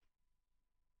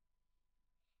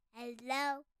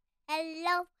Hello,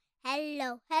 hello,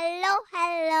 hello, hello,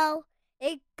 hello.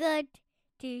 It's good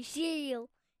to see you.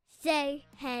 Say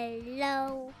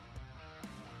hello.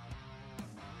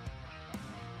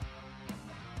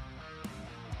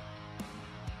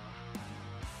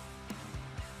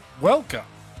 Welcome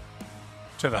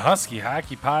to the Husky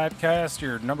Hockey Podcast,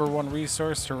 your number one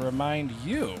resource to remind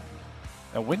you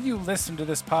that when you listen to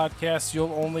this podcast,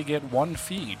 you'll only get one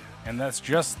feed, and that's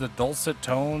just the dulcet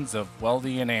tones of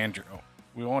Weldy and Andrew.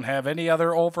 We won't have any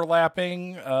other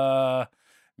overlapping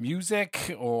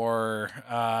music or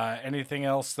anything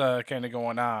else kind of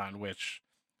going on, which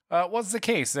was the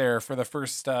case there for the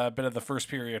first bit of the first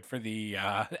period for the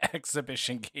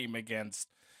exhibition game against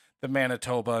the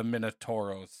Manitoba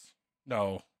Minotauros.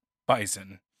 No,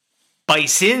 Bison.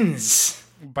 Bisons.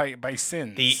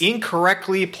 Bisons. The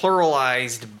incorrectly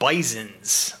pluralized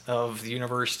bisons of the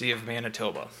University of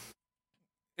Manitoba.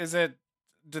 Is it?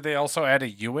 Did they also add a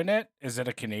U in it? Is it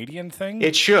a Canadian thing?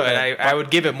 It should. I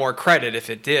would give it more credit if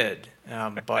it did.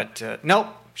 But nope.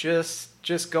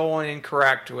 Just going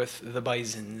incorrect with the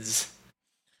bisons.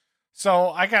 So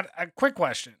I got a quick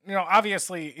question.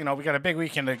 Obviously, we got a big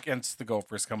weekend against the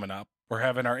Gophers coming up. We're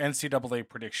having our NCAA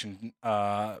prediction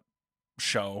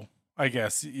show, I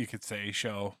guess you could say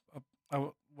show.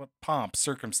 What pomp,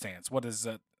 circumstance? What is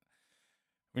it?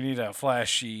 We need a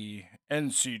flashy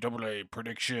NCAA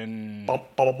prediction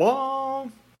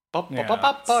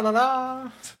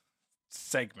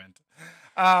segment.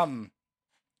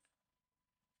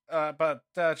 But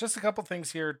just a couple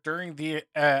things here during the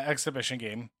exhibition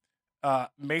game.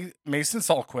 Mason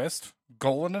Saltquist,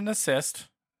 goal and an assist.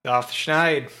 Off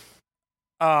Schneid.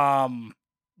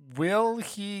 Will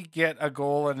he get a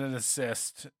goal and an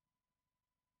assist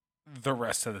the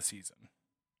rest of the season?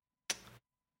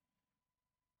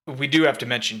 We do have to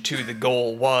mention, too, the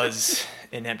goal was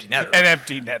an empty netter. An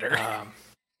empty netter.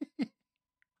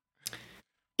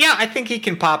 Yeah, I think he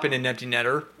can pop in an empty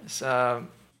netter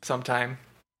sometime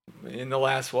in the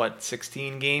last,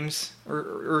 16 games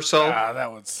or so? Yeah,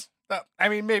 that was...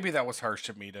 maybe that was harsh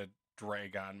of me to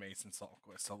drag on Mason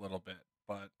Saltquist a little bit.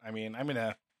 But, I'm going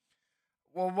to...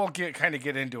 We'll get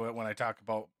into it when I talk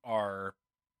about our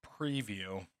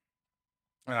preview.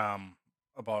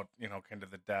 About, kind of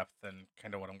the depth and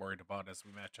kind of what I'm worried about as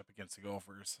we match up against the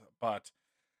Gophers. But,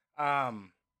 what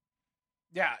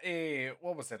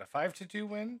was it? A 5-2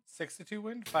 win? 6-2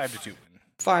 win? 5-2 win.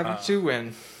 5-2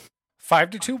 win.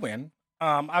 5-2 win.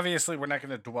 Obviously, we're not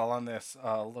going to dwell on this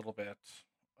a little bit.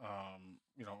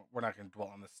 We're not going to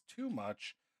dwell on this too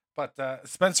much. But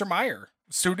Spencer Meyer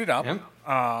suited up. Yep.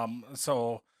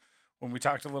 So when we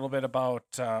talked a little bit about,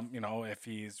 if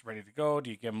he's ready to go, do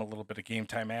you give him a little bit of game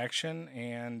time action?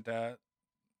 And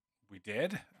we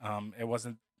did. It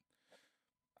wasn't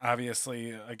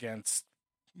obviously against,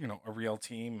 a real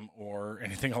team or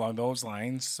anything along those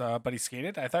lines, but he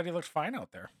skated. I thought he looked fine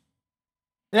out there.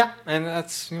 Yeah, and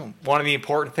that's one of the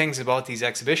important things about these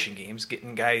exhibition games,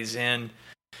 getting guys in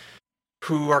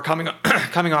who are coming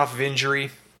off of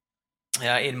injury.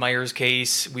 In Meyer's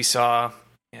case, we saw,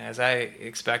 as I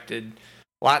expected,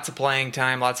 lots of playing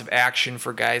time, lots of action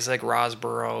for guys like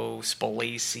Rosborough,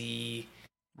 Spalacy,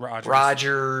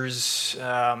 Rogers,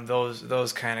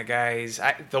 those kind of guys.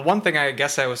 The one thing I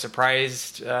guess I was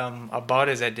surprised about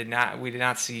is we did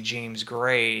not see James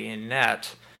Gray in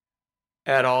net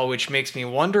at all, which makes me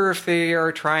wonder if they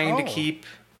are trying to keep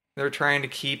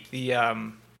the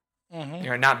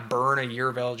not burn a year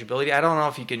of eligibility. I don't know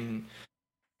if you can.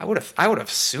 I would have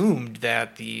assumed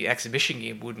that the exhibition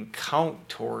game wouldn't count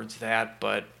towards that,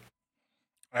 but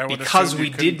because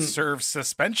we didn't serve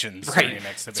suspensions, right?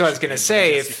 So I was going to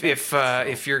say if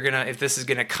this is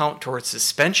going to count towards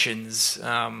suspensions,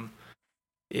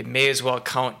 it may as well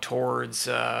count towards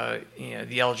the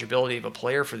eligibility of a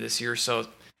player for this year. So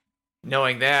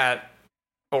knowing that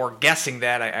or guessing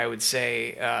that, I would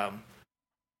say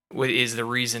is the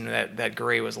reason that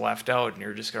Gray was left out, and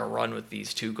you're just going to run with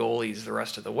these two goalies the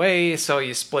rest of the way. So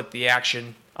you split the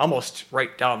action almost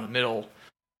right down the middle.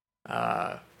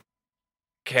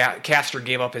 Castor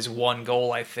gave up his one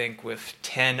goal, I think, with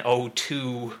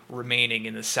 10:02 remaining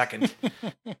in the second.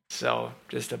 So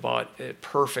just about a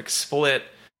perfect split.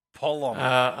 Pull him,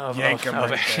 yank him.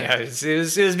 Yeah, it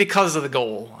was because of the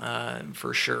goal,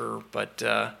 for sure. But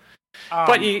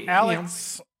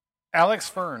Alex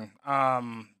Fern,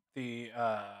 the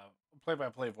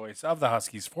play-by-play voice of the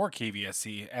Huskies for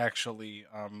KVSC, actually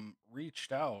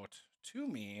reached out to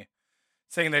me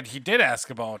saying that he did ask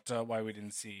about why we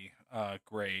didn't see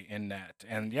Gray in net.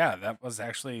 And yeah, that was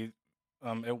actually,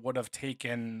 it would have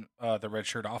taken the red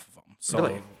shirt off of him. So,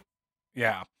 really?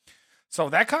 Yeah. So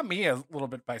that caught me a little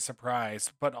bit by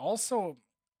surprise. But also,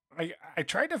 I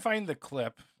tried to find the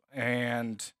clip,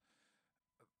 and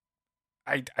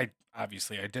I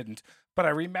obviously I didn't, but I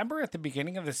remember at the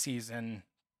beginning of the season,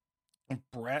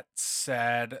 Brett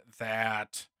said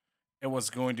that it was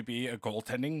going to be a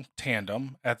goaltending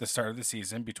tandem at the start of the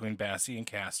season between Bassey and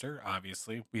Castor.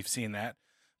 Obviously, we've seen that.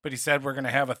 But he said we're going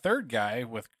to have a third guy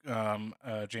with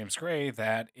James Gray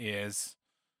that is,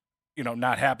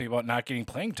 not happy about not getting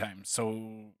playing time.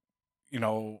 So,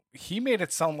 he made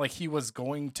it sound like he was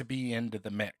going to be into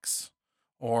the mix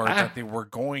or that they were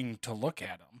going to look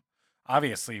at him.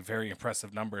 Obviously, very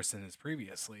impressive numbers in his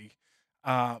previous league.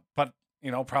 But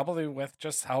probably with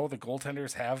just how the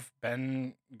goaltenders have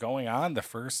been going on the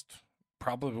first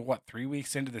probably 3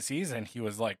 weeks into the season, he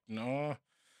was like, no,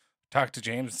 talk to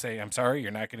James and say, I'm sorry,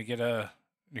 you're not going to get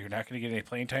any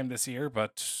playing time this year,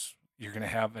 but you're going to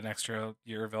have an extra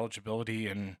year of eligibility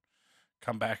and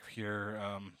come back here.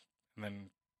 And then,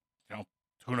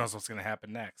 who knows what's going to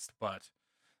happen next, but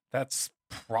that's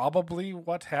probably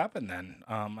what happened then.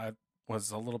 I was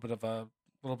a little bit of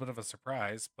a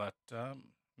surprise, but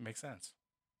makes sense.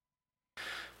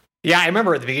 Yeah, I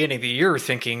remember at the beginning of the year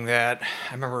thinking that,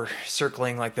 I remember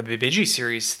circling like the Bibigi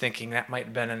series thinking that might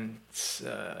have been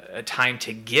a time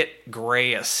to get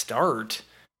Gray a start.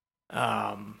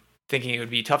 Thinking it would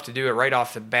be tough to do it right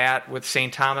off the bat with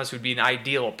St. Thomas would be an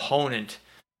ideal opponent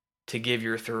to give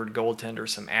your third goaltender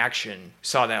some action.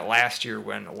 Saw that last year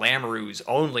when Lamoureux's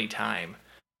only time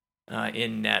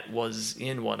in net was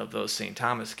in one of those St.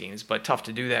 Thomas games, but tough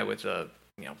to do that with a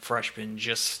freshman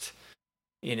just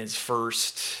in his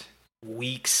first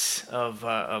weeks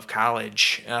of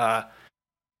college. I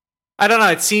don't know.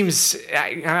 It seems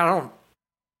I don't.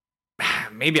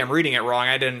 Maybe I'm reading it wrong.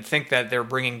 I didn't think that they're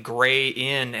bringing Gray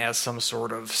in as some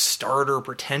sort of starter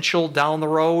potential down the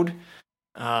road.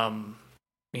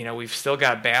 We've still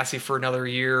got Bassey for another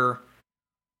year.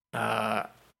 I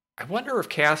wonder if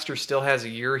Castor still has a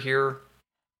year here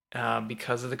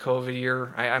because of the COVID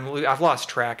year. I've lost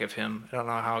track of him. I don't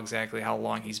know how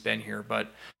long he's been here, but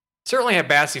certainly have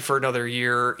Bassey for another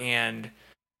year. And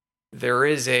there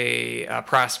is a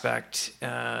prospect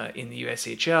in the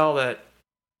USHL that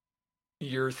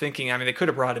you're thinking, they could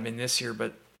have brought him in this year,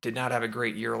 but did not have a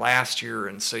great year last year.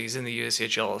 And so he's in the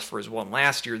USHL for his one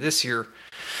last year this year,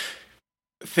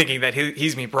 thinking that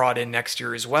he's going to be brought in next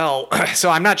year as well.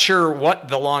 So I'm not sure what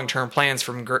the long-term plans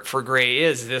for Gray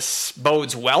is. This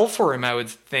bodes well for him, I would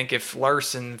think, if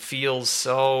Larson feels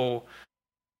so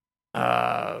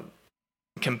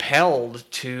compelled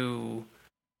to,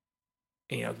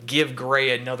 give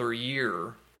Gray another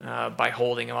year by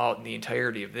holding him out in the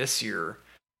entirety of this year.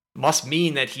 Must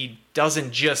mean that he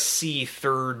doesn't just see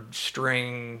third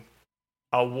string,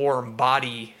 a warm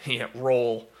body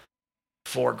role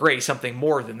for Gray, something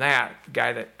more than that. A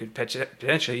guy that could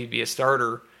potentially be a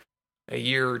starter a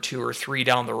year or two or three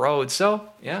down the road. So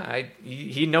yeah,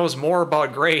 he knows more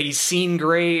about Gray. He's seen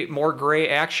more Gray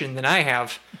action than I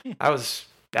have. That was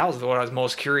what I was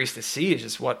most curious to see, is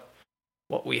just what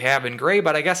we have in Gray.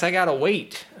 But I guess I gotta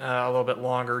wait a little bit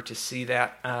longer to see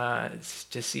that,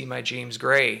 to see my James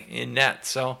Gray in net.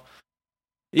 So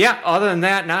yeah, other than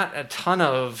that, not a ton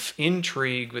of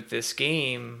intrigue with this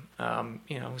game.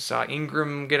 Saw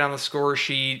Ingram get on the score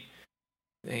sheet.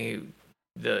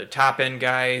 The top end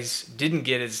guys didn't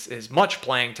get as much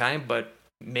playing time, but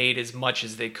made as much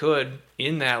as they could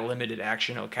in that limited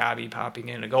action. Okabe popping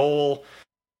in a goal,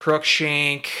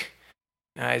 Crookshank,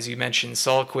 as you mentioned,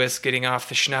 Sulquist getting off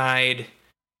the schneid,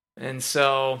 and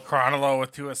so Chronolo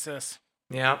with 2 assists.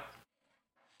 Yeah.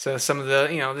 So some of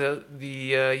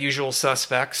the usual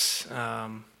suspects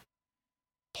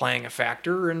playing a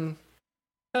factor, and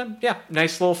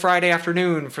nice little Friday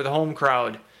afternoon for the home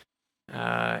crowd,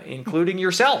 including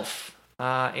yourself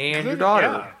and your daughter.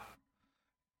 Yeah.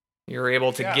 You're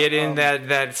able to get in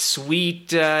that sweet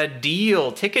ticket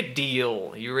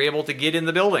deal. You were able to get in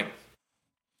the building.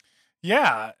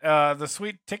 Yeah, the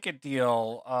sweet ticket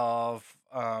deal of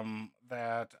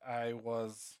that I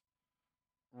was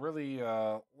really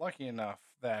lucky enough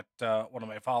that one of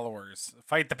my followers,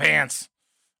 Fight the Pants,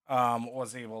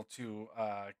 was able to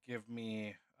give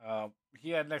me. He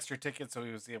had an extra ticket, so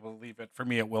he was able to leave it for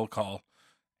me at will call,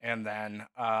 and then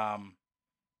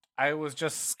I was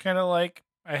just kind of like,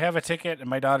 I have a ticket, and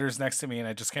my daughter's next to me, and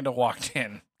I just kind of walked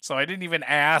in, so I didn't even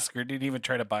ask or didn't even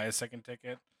try to buy a second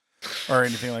ticket or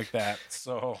anything like that.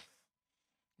 So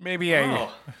maybe I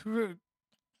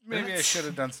should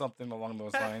have done something along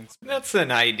those lines. That's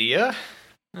an idea.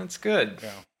 That's good.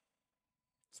 Yeah.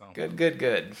 So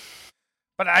good.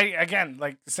 But I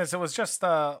since it was just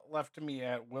left to me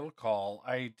at will call,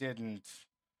 I didn't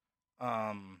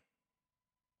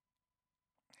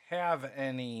have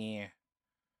any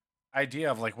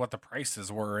idea of like what the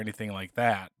prices were or anything like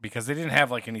that, because they didn't have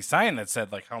like any sign that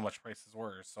said like how much prices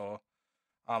were. So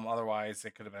otherwise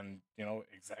it could have been,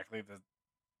 exactly the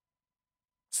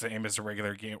same as a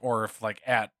regular game, or if like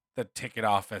at the ticket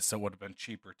office it would have been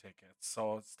cheaper tickets.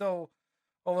 So it's still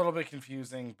a little bit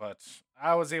confusing, but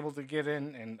I was able to get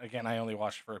in, and again, I only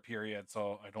watched for a period,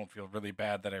 so I don't feel really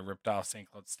bad that I ripped off St.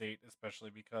 Cloud State, especially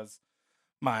because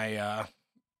my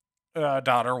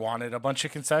daughter wanted a bunch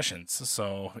of concessions.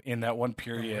 So in that one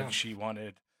period, she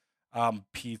wanted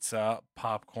pizza,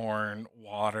 popcorn,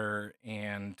 water,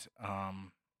 and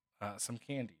some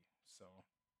candy. So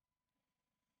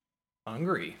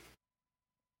hungry.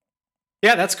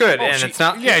 Yeah, that's good. And it's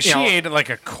not. Yeah, she ate like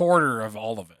a quarter of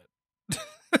all of it.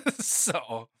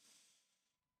 So.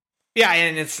 Yeah,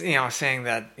 and it's saying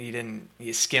that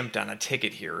you skimped on a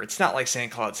ticket here. It's not like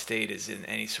St. Cloud State is in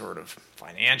any sort of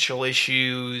financial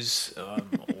issues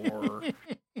or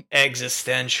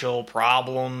existential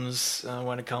problems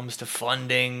when it comes to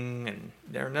funding, and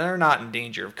they're not in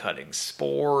danger of cutting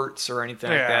sports or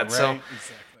anything like that. Right, so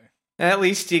exactly. At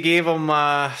least you gave them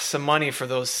some money for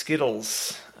those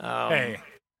Skittles. Hey,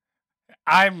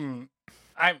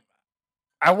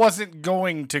 I wasn't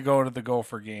going to go to the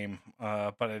Gopher game,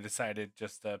 but I decided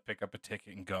just to pick up a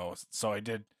ticket and go. So I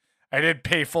did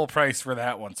pay full price for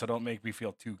that one. So don't make me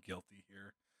feel too guilty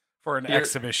here for an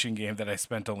exhibition game that I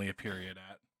spent only a period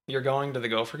at. You're going to the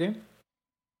Gopher game?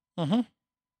 Mm-hmm.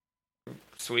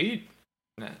 Sweet.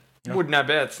 Wouldn't I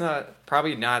bet? It's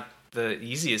probably not the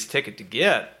easiest ticket to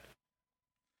get.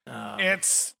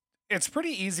 It's pretty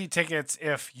easy tickets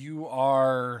if you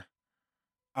are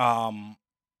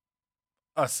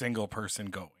a single person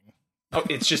going. Oh,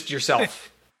 it's just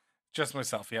yourself. Just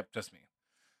myself. Yep, just me.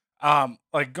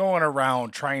 Like going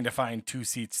around trying to find two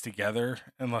seats together,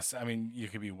 unless you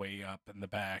could be way up in the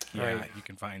back. Yeah, right. You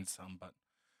can find some, but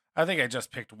I think I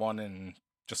just picked one in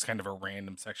just kind of a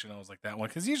random section. I was like that one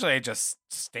because usually I just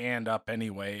stand up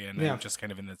anyway, and I'm just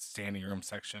kind of in the standing room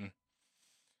section.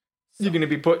 So. You're gonna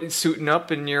be suiting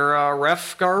up in your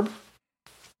ref garb?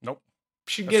 Nope.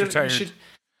 Should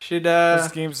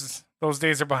those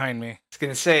days are behind me. I was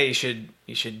gonna say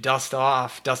you should dust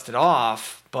it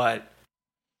off, but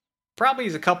probably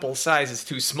is a couple sizes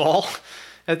too small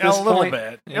at this point. A little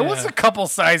bit. Yeah. It was a couple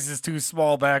sizes too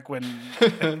small back when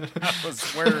I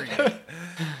was wearing it.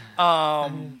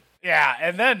 Yeah,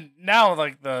 and then now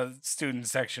like the student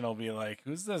section will be like,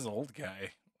 "Who's this old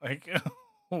guy? Like,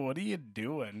 what are you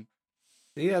doing?"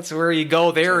 See, that's where you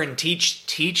go there and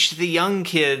teach the young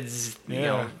kids.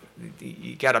 Yeah.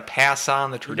 You got to pass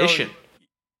on the tradition.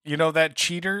 You know that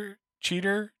cheater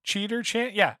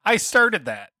chant? Yeah, I started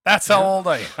that. That's how old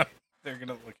I am. They're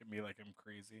gonna look at me like I'm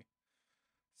crazy.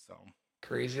 So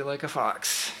crazy like a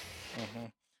fox. Mm-hmm.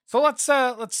 So let's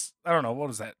I don't know, what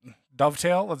was that?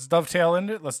 Dovetail. Let's dovetail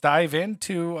into it. Let's dive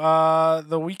into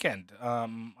the weekend.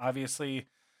 Obviously,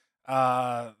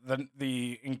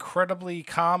 the incredibly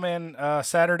common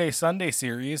Saturday Sunday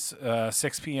series,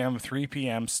 6 p.m. 3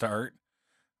 p.m. start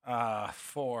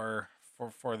for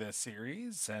this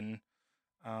series, and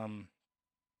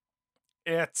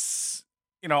it's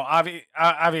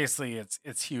obviously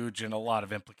it's huge and a lot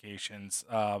of implications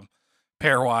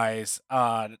pairwise,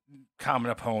 common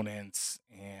opponents,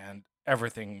 and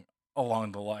everything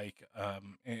along the like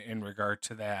in regard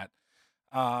to that.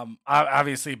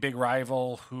 Obviously, big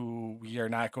rival who we are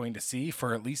not going to see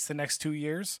for at least the next 2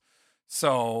 years.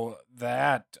 So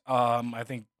that I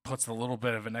think puts a little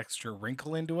bit of an extra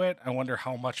wrinkle into it. I wonder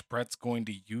how much Brett's going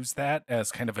to use that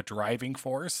as kind of a driving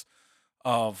force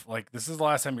of like, this is the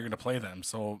last time you're going to play them.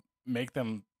 So make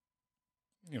them,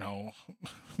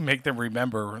 make them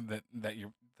remember that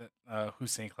who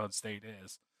St. Cloud State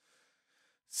is.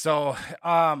 So,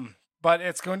 but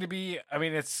it's going to be,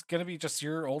 it's going to be just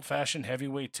your old-fashioned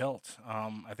heavyweight tilt.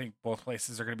 I think both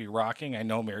places are going to be rocking. I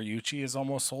know Mariucci is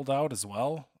almost sold out as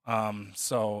well.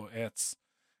 So it's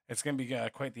going to be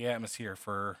quite the atmosphere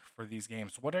for these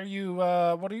games. What are you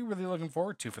really looking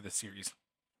forward to for this series?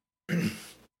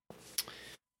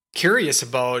 Curious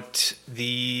about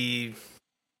the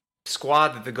squad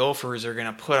that the Gophers are going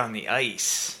to put on the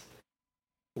ice.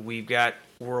 We've got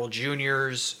World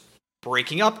Juniors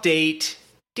breaking update.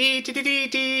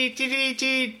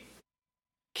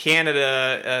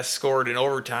 Canada scored in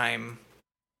overtime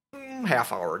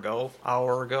hour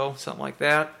ago, something like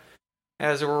that,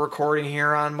 as we're recording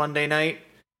here on Monday night,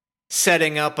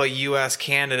 setting up a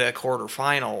U.S.-Canada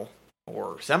quarterfinal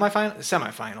or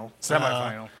semifinal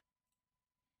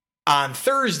on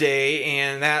Thursday,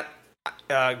 and that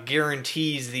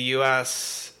guarantees the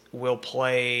U.S. will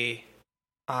play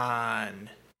on...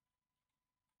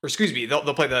 Or excuse me,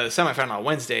 they'll play the semifinal on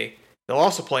Wednesday. they'll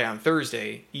also play on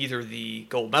Thursday, either the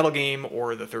gold medal game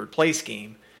or the third place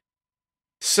game.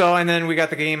 So, and then we got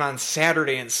the game on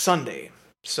Saturday and Sunday.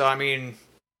 So, I mean,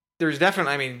 there's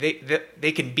definitely, I mean,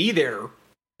 they can be there,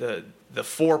 the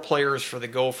 4 players for the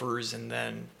Gophers and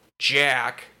then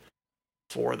Jack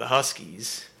for the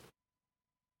Huskies.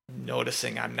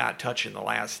 Noticing I'm not touching the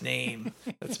last name.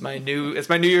 It's my New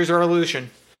Year's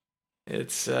resolution.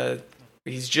 It's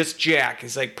he's just Jack.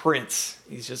 He's like Prince.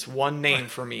 He's just one name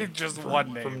for me.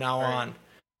 One name from now on.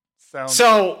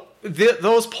 So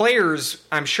those players,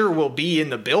 I'm sure, will be in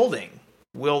the building.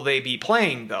 Will they be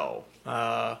playing though?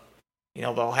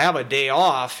 They'll have a day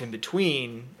off in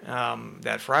between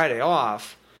that Friday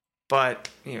off. But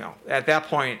at that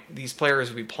point, these players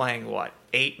will be playing what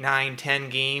 8, 9, 10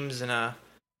 games in a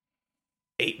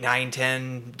 8, 9,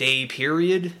 10 day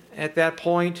period at that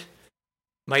point.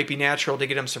 Might be natural to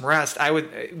get them some rest. I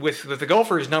would, with the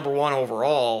Gophers number 1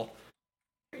 overall,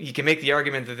 you can make the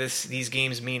argument that these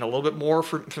games mean a little bit more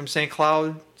from St.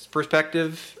 Cloud's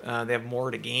perspective. They have more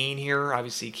to gain here.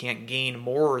 Obviously, you can't gain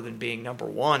more than being number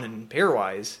 1 in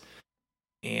pairwise.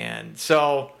 And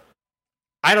so,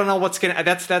 I don't know what's gonna.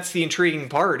 That's the intriguing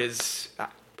part is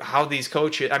how these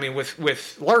coaches. I mean,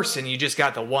 with Larson, you just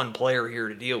got the one player here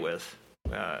to deal with.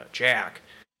 Jack,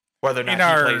 whether or not he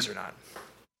plays or not.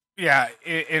 Yeah,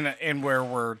 in where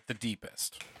we're the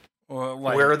deepest.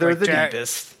 Where they're the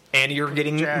deepest. And you're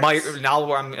getting Meyer.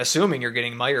 Now I'm assuming you're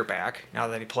getting Meyer back, now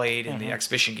that he played in the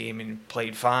exhibition game and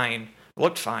played fine,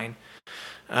 looked fine.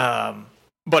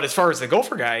 But as far as the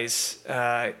Gopher guys,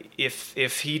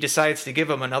 if he decides to give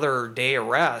them another day of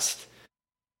rest,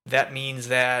 that means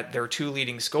that their 2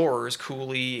 leading scorers,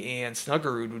 Cooley and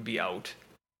Snuggerud, would be out.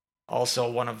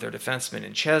 Also, one of their defensemen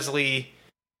in Chesley,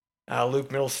 Luke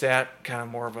Middlestat, kind of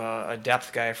more of a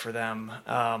depth guy for them.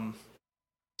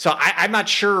 So I'm not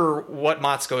sure what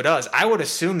Motzko does. I would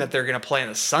assume that they're going to play in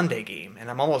the Sunday game,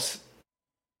 and I'm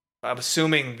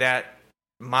assuming that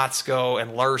Motzko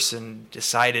and Larson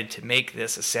decided to make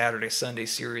this a Saturday-Sunday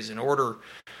series in order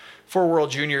for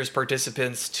World Juniors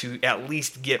participants to at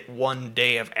least get 1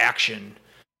 day of action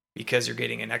because you're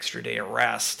getting an extra day of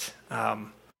rest.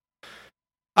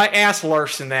 I asked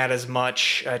Larson that as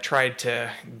much. I tried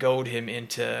to goad him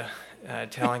into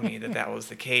telling me that was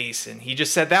the case, and he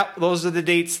just said that those are the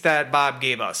dates that Bob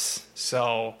gave us.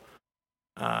 So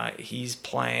he's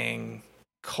playing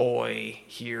coy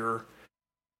here,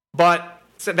 but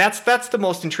so that's the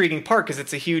most intriguing part because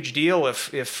it's a huge deal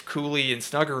if Cooley and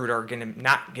Snuggerud are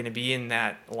not gonna be in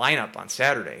that lineup on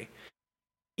Saturday.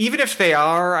 Even if they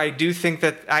are, I do think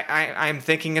that I'm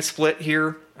thinking a split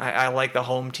here. I like the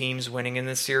home teams winning in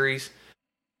this series.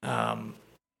 It's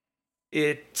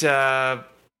going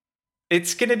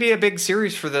to be a big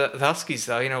series for the Huskies,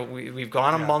 though. We've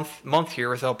gone a month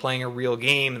here without playing a real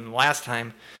game, and the last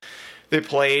time they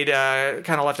played,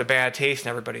 kind of left a bad taste in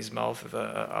everybody's mouth with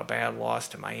a bad loss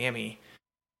to Miami.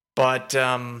 But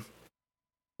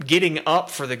getting up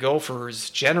for the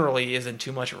Gophers generally isn't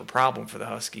too much of a problem for the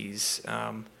Huskies.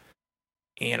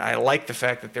 And I like the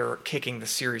fact that they're kicking the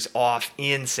series off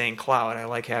in St. Cloud. I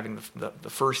like having the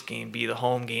first game be the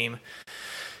home game.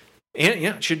 And,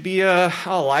 it should be a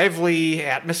lively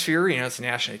atmosphere. It's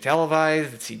nationally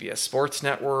televised, it's CBS Sports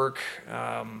Network.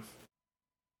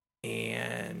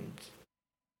 And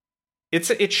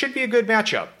it should be a good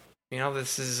matchup.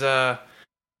 This is a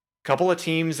couple of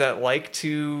teams that like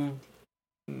to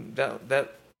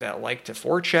that like to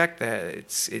forecheck.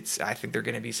 That I think they're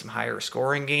going to be some higher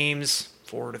scoring games.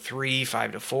 4-3,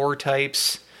 5-4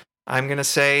 types, I'm gonna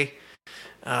say.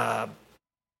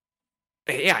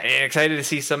 Excited to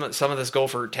see some of this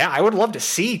Gopher talent. I would love to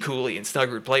see Cooley and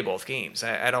Snuggerud play both games.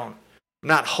 I'm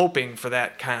not hoping for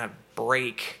that kind of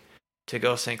break to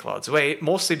go St. Cloud's way,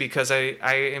 mostly because I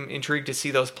am intrigued to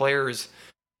see those players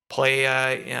play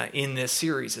in this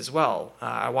series as well.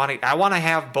 I want to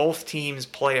have both teams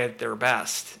play at their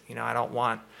best. I don't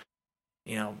want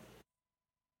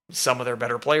some of their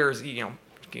better players,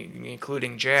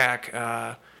 including Jack.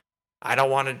 I don't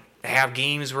want to have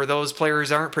games where those players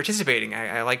aren't participating.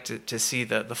 I like to see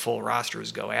the full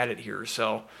rosters go at it here.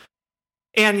 So,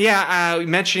 and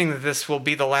mentioning that this will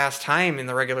be the last time in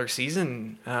the regular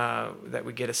season that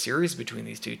we get a series between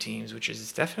these two teams, which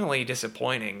is definitely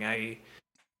disappointing. I'm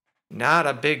not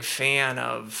a big fan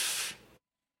of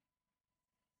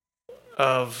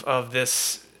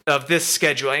this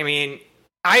schedule. I mean,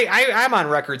 I'm on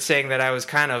record saying that I've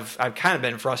kind of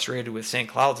been frustrated with St.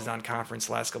 Cloud's non-conference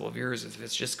the last couple of years. If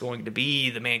it's just going to be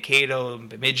the Mankato,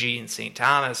 Bemidji, and St.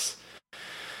 Thomas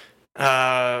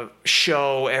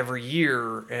show every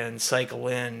year and cycle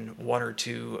in 1 or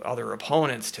 2 other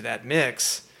opponents to that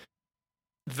mix,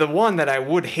 the one that I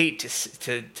would hate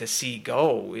to see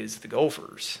go is the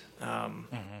Gophers.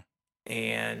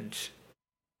 And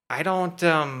I don't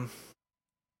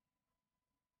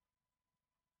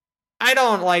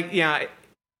like,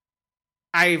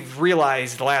 I've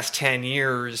realized the last 10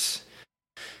 years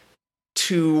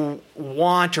to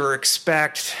want or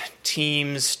expect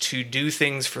teams to do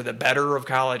things for the better of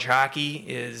college hockey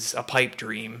is a pipe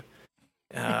dream.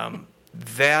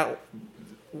 That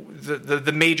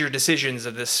the major decisions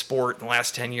of this sport in the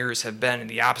last 10 years have been in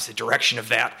the opposite direction of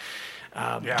that.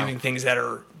 Doing things that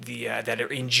are that are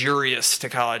injurious to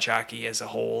college hockey as a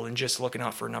whole, and just looking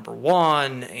out for number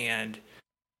one and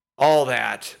all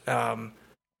that.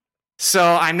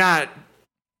 So I'm not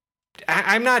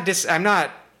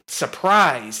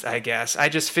surprised, I guess. I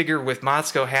just figure with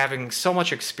Motzko having so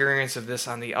much experience of this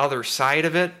on the other side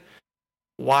of it,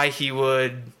 why he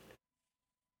would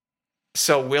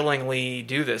so willingly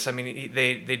do this. I mean,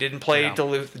 they didn't play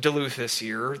Duluth this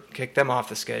year, kicked them off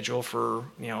the schedule for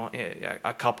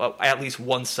a couple, at least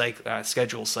one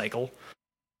schedule cycle.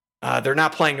 They're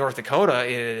not playing North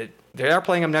Dakota. They are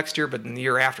playing them next year, but in the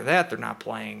year after that, they're not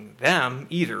playing them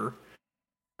either.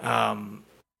 I'm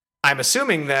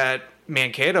assuming that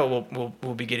Mankato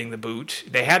will be getting the boot.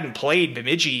 They hadn't played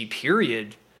Bemidji,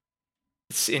 period,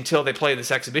 until they played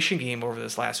this exhibition game over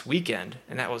this last weekend.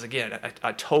 And that was, again,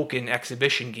 a token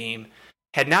exhibition game.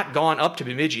 Had not gone up to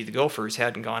Bemidji. The Gophers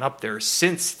hadn't gone up there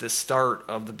since the start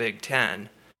of the Big Ten.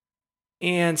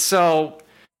 And so,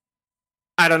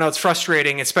 I don't know, it's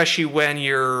frustrating, especially when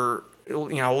you're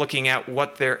looking at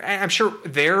what I'm sure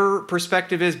their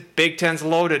perspective is Big Ten's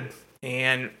loaded.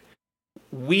 And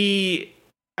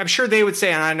I'm sure they would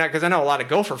say, because I know a lot of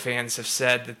Gopher fans have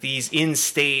said that these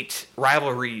in-state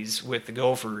rivalries with the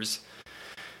Gophers,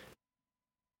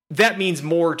 that means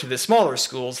more to the smaller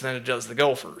schools than it does the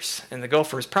Gophers. And the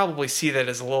Gophers probably see that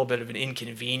as a little bit of an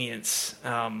inconvenience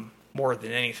more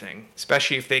than anything,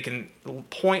 especially if they can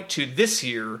point to this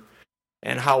year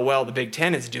and how well the Big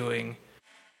Ten is doing.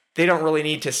 They don't really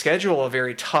need to schedule a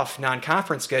very tough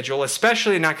non-conference schedule,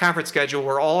 especially a non-conference schedule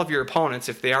where all of your opponents,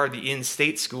 if they are the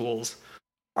in-state schools,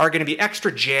 are going to be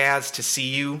extra jazzed to see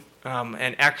you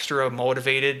and extra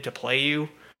motivated to play you.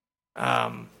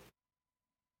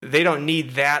 They don't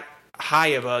need that high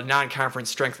of a non-conference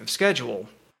strength of schedule.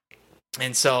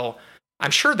 And so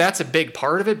I'm sure that's a big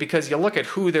part of it, because you look at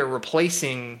who they're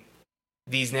replacing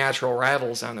these natural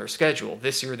rivals on their schedule.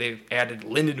 This year they've added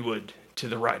Lindenwood to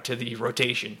the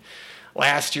rotation.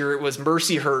 Last year it was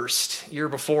Mercyhurst. Year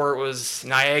before it was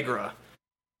Niagara.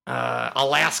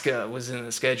 Alaska was in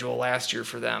the schedule last year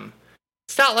for them.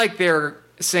 It's not like they're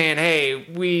saying, "Hey,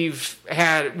 we've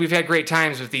had great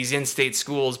times with these in-state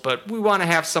schools, but we want to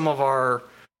have some of our,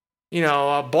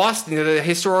 Boston, the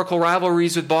historical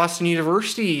rivalries with Boston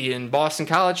University and Boston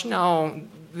College." No,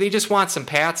 they just want some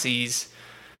patsies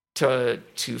to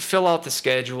fill out the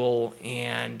schedule,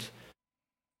 and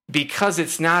because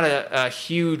it's not a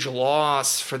huge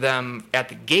loss for them at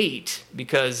the gate,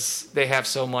 because they have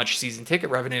so much season ticket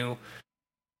revenue,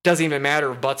 doesn't even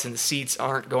matter if butts in the seats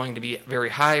aren't going to be very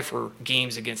high for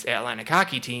games against Atlantic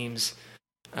hockey teams.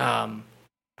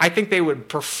 I think they would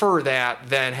prefer that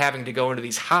than having to go into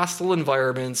these hostile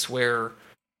environments where,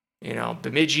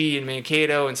 Bemidji and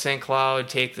Mankato and St. Cloud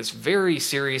take this very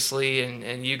seriously,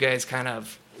 and you guys kind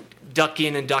of duck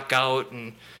in and duck out,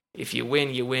 and if you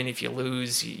win, you win. If you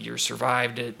lose, you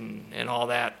survived it, and all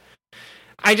that.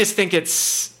 I just think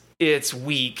it's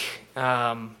weak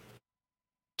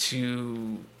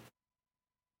to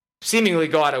seemingly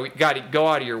go out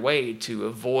of your way to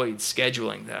avoid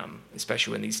scheduling them,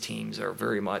 especially when these teams are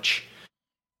very much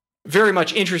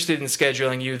interested in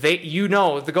scheduling you.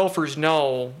 The Gophers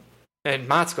know, and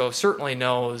Motzko certainly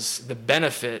knows the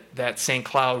benefit that St.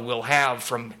 Cloud will have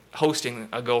from hosting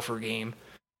a Gopher game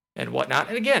and whatnot.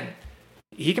 And again,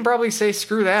 he can probably say,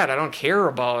 "Screw that. I don't care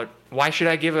about. Why should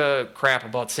I give a crap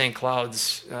about St.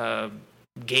 Cloud's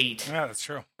gate?" Yeah, that's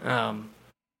true.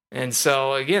 And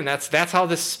so again, that's how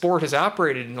this sport has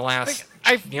operated in the last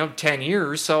 10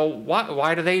 years. So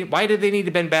why do they need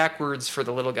to bend backwards for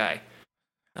the little guy?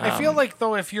 I feel like,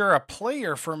 though, if you're a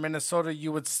player for Minnesota,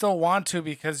 you would still want to,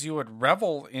 because you would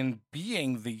revel in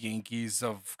being the Yankees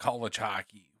of college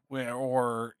hockey,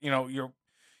 or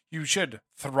you should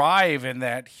thrive in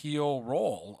that heel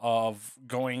role of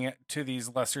going to these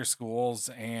lesser schools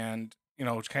and,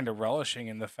 kind of relishing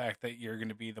in the fact that you're going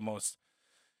to be the most,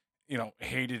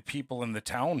 hated people in the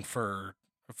town for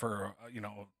a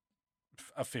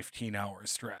 15-hour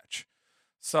stretch.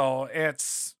 So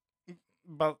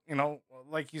but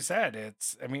like you said,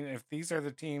 if these are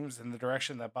the teams in the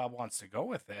direction that Bob wants to go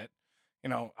with it,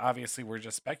 obviously we're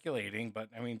just speculating, but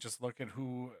I mean, just look at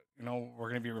who, we're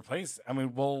going to be replaced. I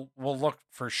mean, we'll look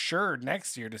for sure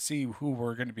next year to see who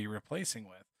we're going to be replacing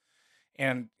with.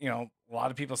 And, a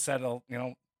lot of people said, who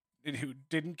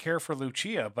didn't care for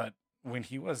Lucia, but when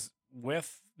he was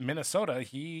with Minnesota,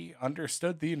 he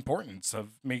understood the importance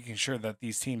of making sure that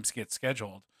these teams get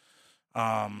scheduled.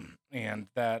 And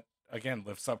that again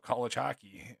lifts up college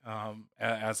hockey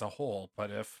as a whole.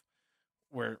 But if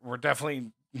we're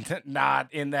definitely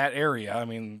not in that area. I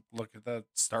mean, look at the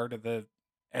start of the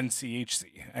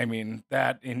NCHC. I mean,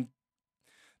 that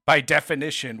by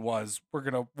definition was we're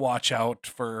going to watch out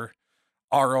for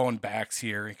our own backs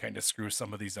here and kind of screw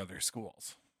some of these other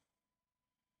schools.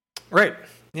 Right.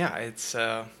 Yeah,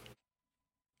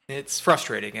 it's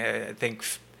frustrating. I think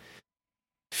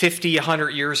 50,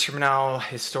 100 years from now,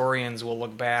 historians will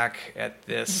look back at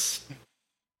this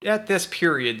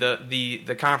period,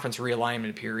 the conference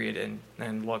realignment period,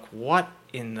 and look, what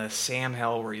in the Sam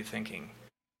hell were you thinking?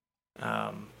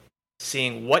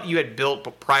 Seeing what you had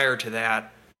built prior to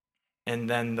that, and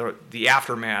then the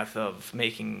aftermath of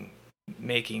making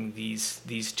these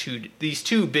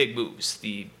two big moves,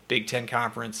 the Big Ten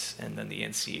Conference and then the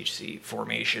NCHC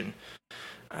formation,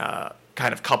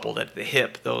 kind of coupled at the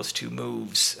hip, those two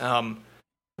moves.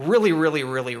 Really, really,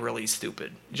 really, really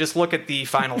stupid. Just look at the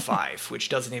Final Five, which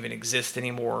doesn't even exist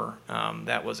anymore.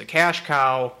 That was a cash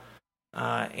cow,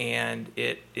 and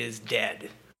it is dead,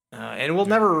 and will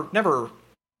never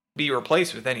be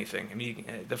replaced with anything. I mean,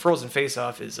 the Frozen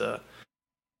Face-Off is a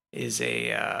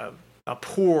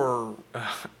poor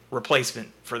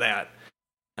replacement for that,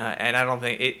 and I don't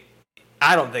think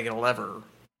it'll ever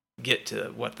get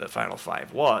to what the Final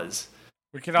Five was.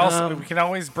 We can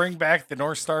always bring back the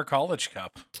North Star College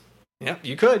Cup. Yeah,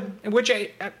 you could, which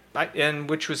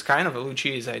was kind of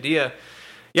Lucia's idea.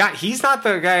 Yeah, he's not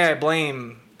the guy I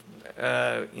blame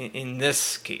in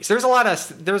this case. There's a lot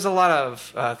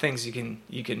of things you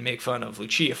can make fun of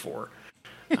Lucia for.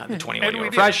 The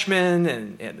 21-year-old freshman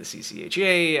and the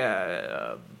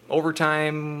CCHA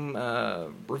overtime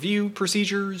review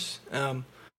procedures,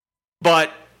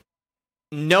 but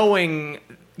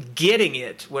getting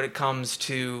it when it comes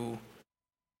to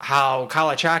how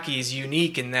college hockey is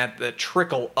unique in that the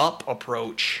trickle up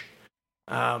approach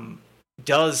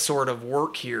does sort of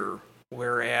work here,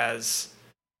 whereas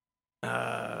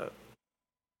the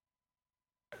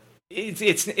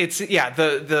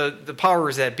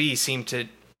powers that be seem to,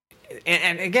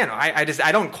 and again,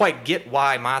 I don't quite get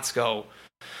why Motzko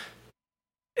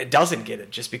doesn't get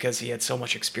it, just because he had so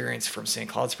much experience from St.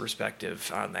 Cloud's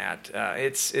perspective on that.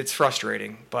 It's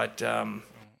frustrating, but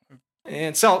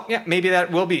and so maybe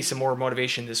that will be some more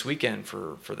motivation this weekend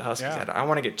for the Huskies. Yeah. I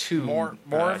want to get more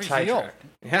of a heel.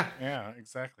 Yeah,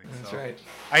 exactly. That's right.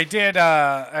 I did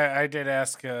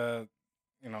ask some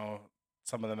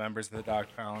of the members of the Dog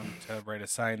Pound to write a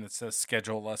sign that says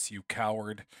 "Schedule us, you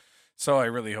coward." So I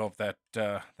really hope that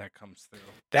that comes through.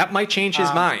 That might change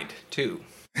his mind too.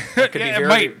 It could be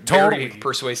very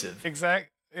persuasive. Exactly.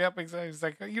 Yep. Exactly. It's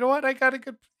like, you know what? I got a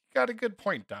good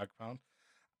point, Dog Pound.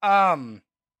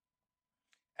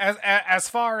 As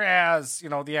far as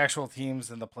the actual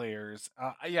teams and the players,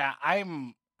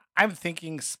 I'm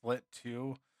thinking split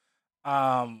too.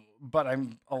 But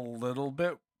I'm a little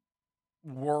bit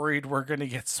worried we're going to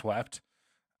get swept.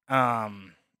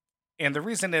 And the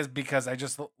reason is because I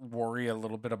just worry a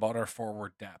little bit about our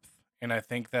forward depth. And I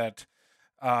think that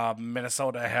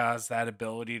Minnesota has that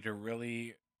ability to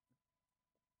really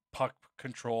puck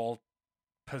control,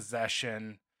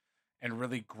 possession, and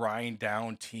really grind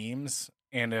down teams.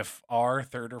 And if our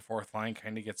third or fourth line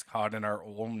kind of gets caught in our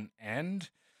own end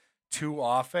too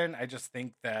often, I just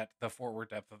think that the forward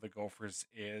depth of the Gophers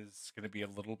is going to be a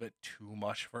little bit too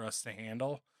much for us to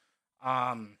handle.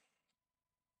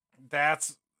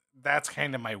 That's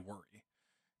kind of my worry.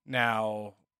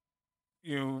 Now,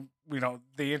 the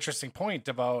interesting point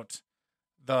about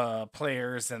the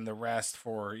players and the rest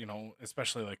for,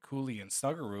 especially like Cooley and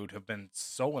Snuggerud have been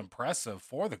so impressive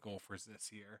for the Gophers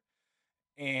this year.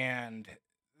 And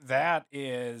that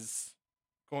is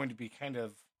going to be kind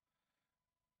of,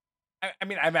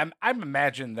 I'm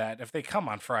imagine that if they come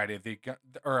on Friday,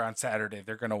 or on Saturday,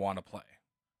 they're going to want to play.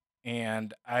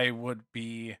 And I would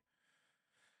be,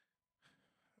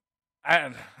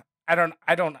 I don't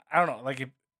know. Like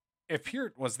if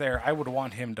Peart was there, I would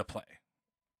want him to play.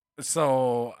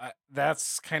 So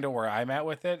that's kind of where I'm at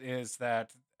with it, is that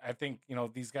I think,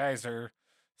 these guys are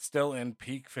still in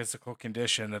peak physical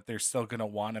condition, that they're still going to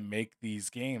want to make these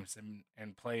games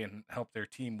and play and help their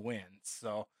team win.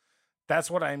 So that's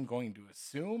what I'm going to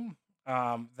assume,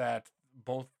 that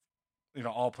both,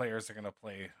 all players are going to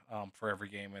play for every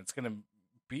game. And it's going to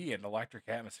be an electric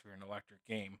atmosphere, an electric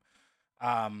game.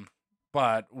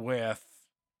 But with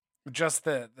just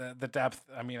the depth,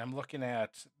 I mean, I'm looking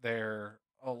at their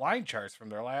line charts from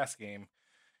their last game,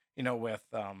 with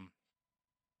on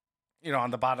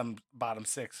the bottom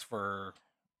six for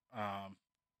the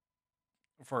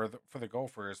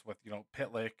Gophers with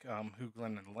Pitlick,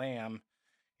 Hoogland, and Lamb,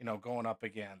 going up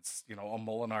against a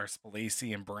Molinar,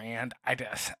 Spalacy, and Brand.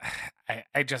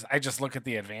 I just look at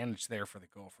the advantage there for the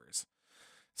Gophers.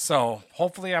 So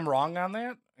hopefully I'm wrong on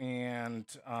that, and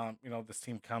this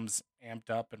team comes amped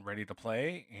up and ready to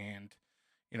play, and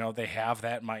they have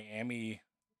that Miami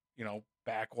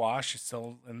backwash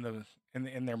still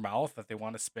in their mouth that they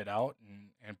want to spit out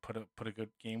and put a good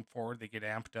game forward. They get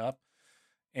amped up,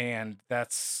 and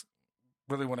that's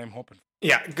really what I'm hoping for.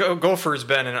 Yeah, Gopher's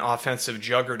been an offensive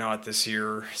juggernaut this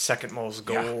year. Second most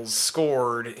goals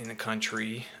scored in the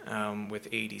country, with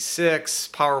 86.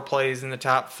 Power plays in the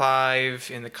top 5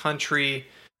 in the country.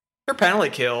 Their penalty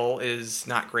kill is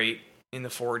not great, in the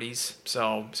 40s.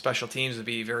 So special teams would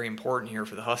be very important here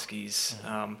for the Huskies.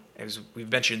 As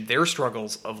we've mentioned, their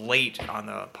struggles of late on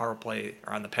the power play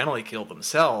or on the penalty kill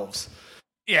themselves.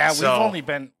 Yeah, we've only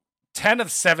been 10 of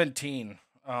 17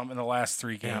 in the last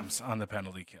 3 games on the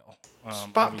penalty kill.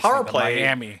 Power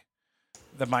play.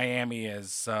 The Miami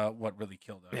is what really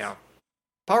killed us. Yeah.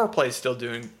 Power play is still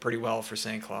doing pretty well for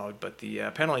St. Cloud, but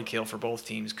the penalty kill for both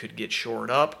teams could get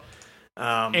shored up.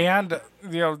 And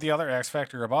the other X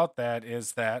factor about that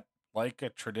is that, like a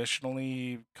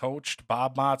traditionally coached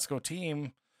Bob Motzko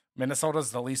team,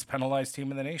 Minnesota's the least penalized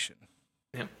team in the nation.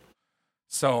 Yeah.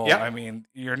 So, I mean,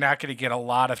 you're not going to get a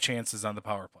lot of chances on the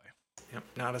power play. Yep,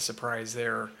 not a surprise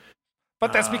there.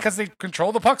 But that's because they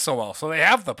control the puck so well. So they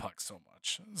have the puck so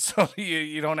much. So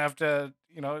you don't have to,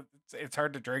 it's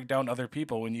hard to drag down other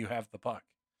people when you have the puck.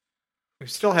 We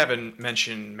still haven't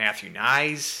mentioned Matthew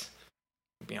Nyes,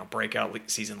 breakout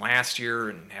season last year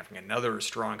and having another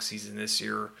strong season this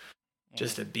year.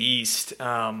 Just a beast.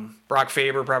 Brock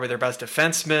Faber, probably their best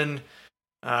defenseman.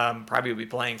 Probably will be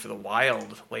playing for the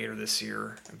Wild later this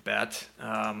year, I bet.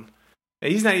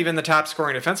 He's not even the top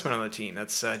scoring defenseman on the team.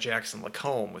 That's Jackson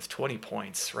Lacombe with 20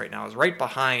 points right now. He's right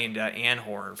behind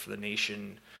Anhorn for the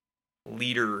nation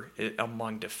leader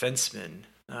among defensemen.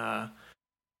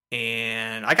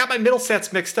 And I got my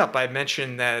Middlestats mixed up. I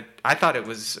mentioned that I thought it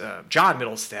was John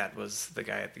Middlestat was the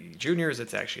guy at the juniors.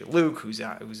 It's actually Luke, who's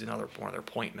another one of their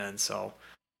point men. So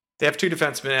they have 2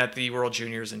 defensemen at the World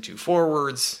Juniors and 2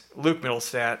 forwards. Luke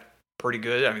Middlestat, pretty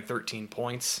good. 13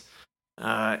 points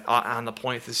on the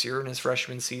point this year in his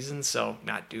freshman season, so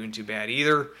not doing too bad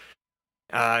either.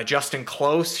 Justin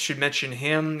Close, should mention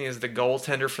him, is the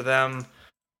goaltender for them.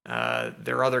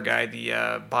 Their other guy,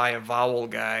 the By a Vowel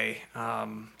guy,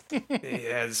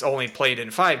 has only played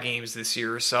in 5 games this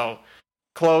year, so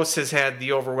Close has had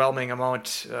the overwhelming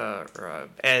amount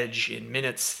edge in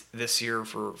minutes this year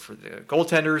for the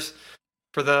goaltenders.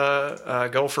 For the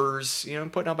Gophers,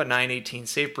 putting up a .918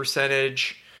 save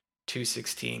percentage,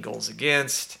 .216 goals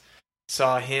against.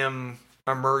 Saw him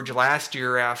emerge last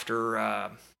year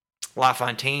after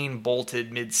LaFontaine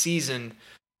bolted mid-season.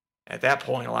 At that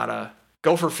point, a lot of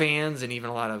Gopher fans and even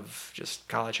a lot of just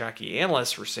college hockey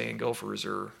analysts were saying Gophers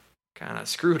are kind of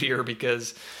screwed here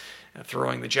because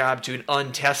throwing the job to an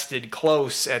untested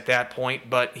Close at that point,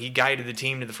 but he guided the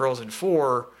team to the Frozen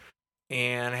Four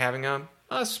and having a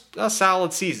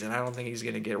solid season. I don't think he's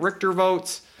going to get Richter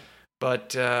votes,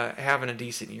 but having a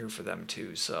decent year for them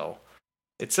too. So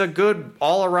it's a good,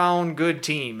 all-around good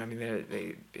team.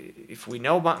 They if we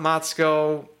know about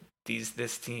Motzko,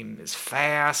 this team is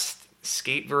fast,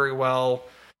 skate very well,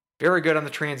 very good on the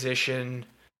transition.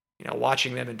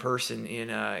 Watching them in person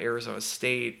in Arizona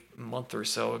State a month or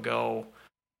so ago,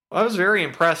 I was very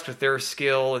impressed with their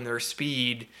skill and their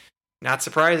speed. Not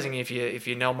surprising if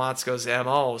you know Motzko's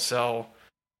MO. So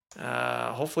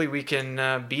hopefully we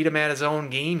can beat him at his own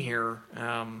game here.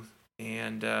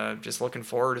 And just looking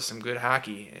forward to some good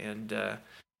hockey. And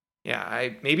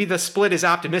maybe the split is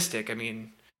optimistic.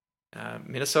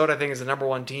 Minnesota, I think, is the number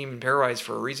 1 team in pairwise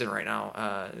for a reason right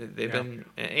now. They've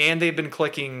been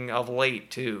clicking of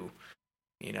late too.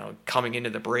 Coming into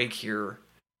the break here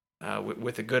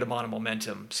with a good amount of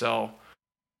momentum. So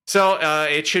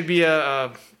it should be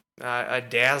a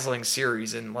dazzling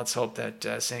series, and let's hope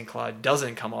that St. Cloud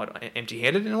doesn't come out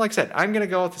empty-handed. And like I said, I'm going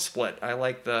to go with the split. I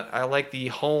like the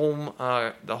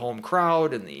home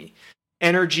crowd and the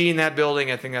energy in that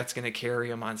building. I think that's going to carry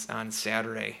them on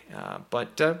Saturday.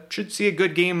 But should see a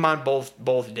good game on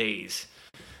both days.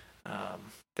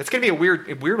 That's going to be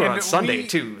a weird one on Sunday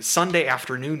too. Sunday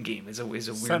afternoon game is a weird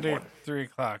Sunday, one.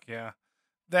 3:00. Yeah,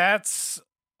 that's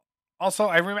Also,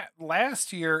 I remember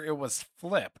last year it was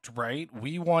flipped, right?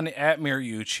 We won at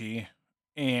Mariucci,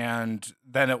 and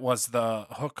then it was the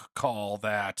hook call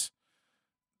that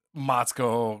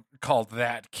Motzko called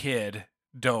that kid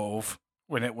Dove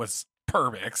when it was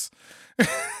Perbix.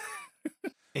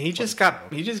 He just got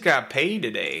paid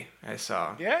today. I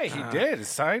saw. Yeah, he did.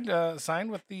 Signed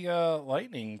with the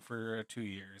Lightning for 2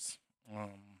 years.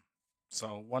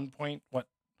 So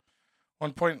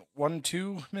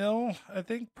 1.12 mil, I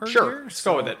think, per year. Sure, let's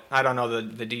go with it. I don't know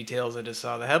the details. I just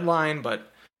saw the headline,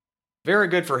 but very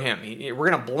good for him. We're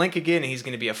gonna blink again, and he's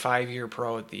gonna be a 5-year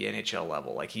pro at the NHL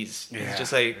level. Like he's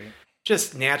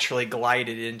just naturally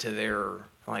glided into their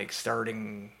like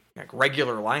starting like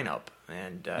regular lineup,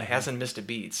 and hasn't missed a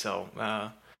beat.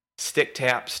 So stick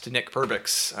taps to Nick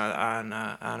Perbix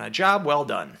on a job well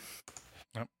done.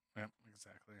 Yep,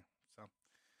 exactly. So,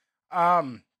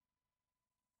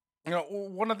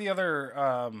 one of the other,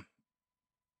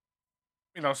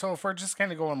 so if we're just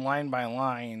kind of going line by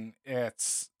line,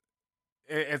 it's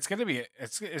just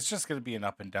gonna be an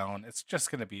up and down. It's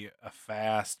just gonna be a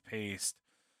fast paced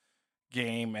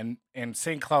game, and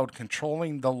St. Cloud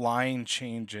controlling the line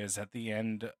changes at the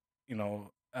end,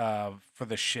 for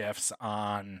the shifts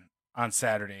on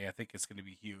Saturday. I think it's going to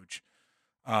be huge.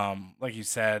 Like you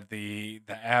said, the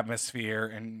atmosphere,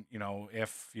 and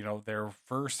if their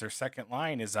first or second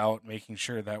line is out, making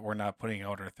sure that we're not putting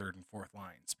out our third and fourth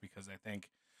lines, because I think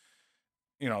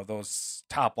those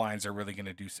top lines are really going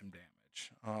to do some damage.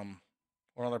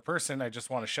 One other person I just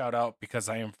want to shout out, because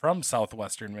I am from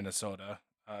southwestern Minnesota,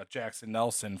 Jackson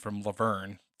Nelson from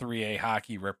Laverne, 3A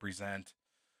hockey represent,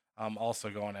 also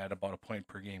going at about a point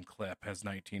per game clip, has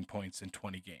 19 points in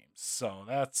 20 games. So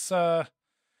that's get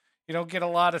a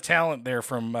lot of talent there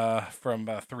from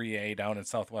 3A down in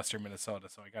southwestern Minnesota.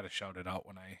 So I got to shout it out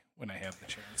when I have the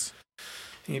chance.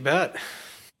 You bet.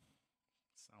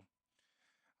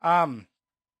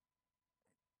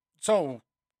 So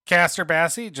Castor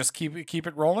Bassey, just keep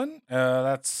it rolling.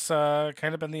 That's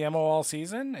kind of been the MO all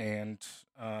season, and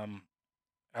I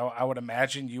would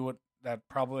imagine that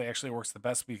probably actually works the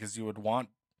best, because I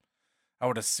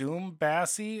would assume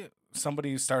Bassey,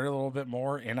 somebody who started a little bit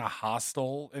more in a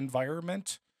hostile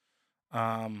environment.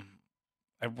 I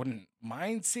wouldn't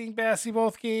mind seeing Bassey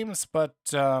both games, but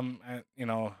I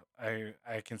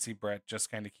can see Brett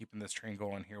just kind of keeping this train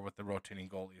going here with the rotating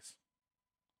goalies.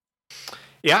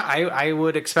 Yeah, I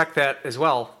would expect that as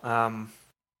well.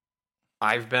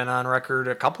 I've been on record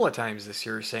a couple of times this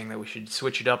year saying that we should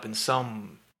switch it up in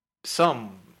some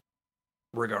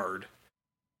regard,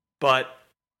 but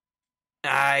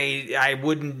I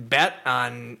wouldn't bet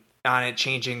on it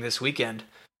changing this weekend.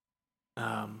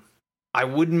 I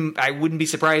wouldn't be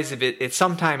surprised if it's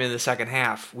sometime in the second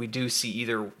half we do see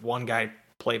either one guy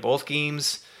play both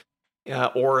games,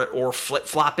 or flip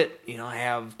flop it.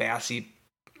 Have Bassey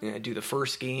do the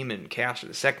first game and Castor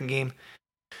the second game.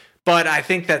 But I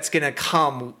think that's going to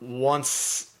come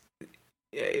once.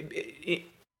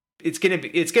 It's going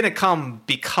to come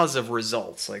because of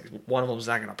results. Like one of them's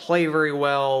not going to play very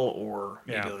well, or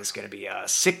maybe there's going to be a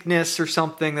sickness or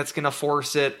something that's going to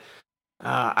force it.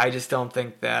 I just don't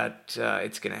think that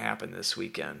it's going to happen this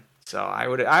weekend. So I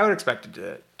would expect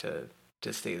it to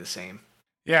stay the same.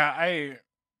 Yeah, I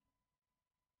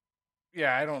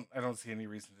don't see any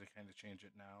reason to kind of change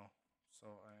it now. So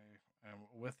I'm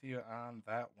with you on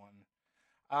that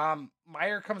one.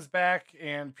 Meyer comes back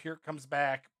and Pierre comes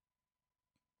back.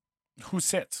 Who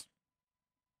sits?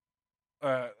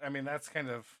 That's kind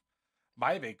of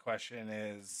my big question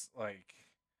is, like,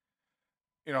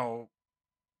 you're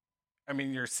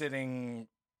sitting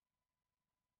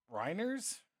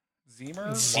Reiners,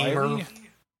 Ziemer.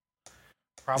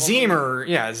 Probably.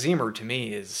 Ziemer to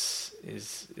me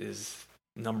is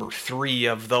number 3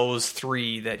 of those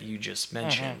 3 that you just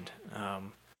mentioned.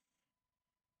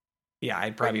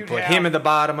 I'd probably put him at the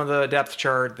bottom of the depth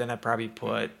chart. Then I'd probably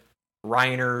put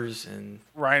Reiners and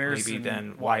maybe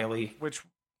then Wiley.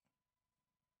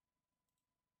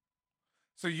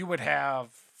 So you would have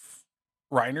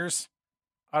Reiners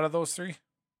out of those 3?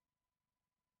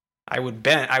 I would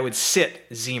sit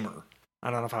Ziemer.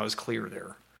 I don't know if I was clear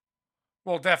there.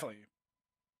 Well, definitely.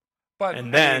 But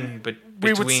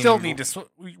we would still need to sit.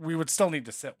 We would still need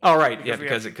to sit. Oh, right,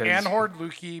 because Anhord,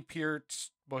 Lukey,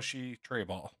 Peart, Bushy,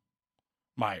 Treyball,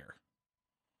 Meyer.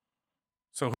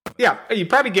 So you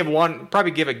probably give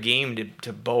a game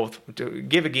to both. To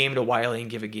give a game to Wiley and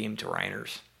give a game to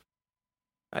Reiners.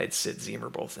 I'd sit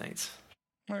Ziemer both nights.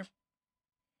 Right.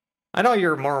 I know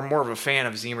you're more of a fan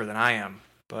of Ziemer than I am,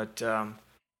 but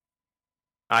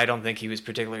I don't think he was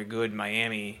particularly good in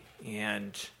Miami,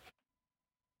 and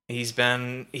He's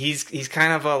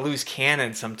kind of a loose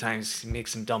cannon sometimes. He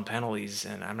makes some dumb penalties,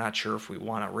 and I'm not sure if we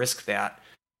want to risk that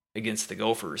against the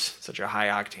Gophers, such a high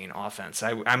octane offense.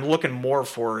 I'm looking more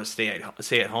for stay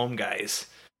at home guys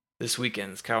this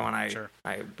weekend. It's kind of when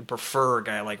I prefer a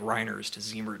guy like Reiners to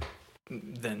Zemer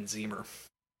than Zemer.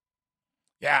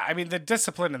 Yeah, I mean the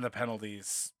discipline and the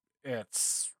penalties.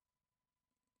 That's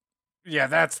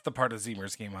the part of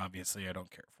Zemer's game. Obviously, I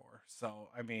don't care for. So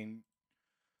I mean,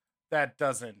 that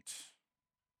doesn't.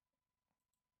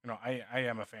 I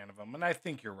am a fan of him, and I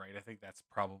think you're right. I think that's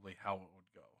probably how it would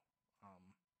go.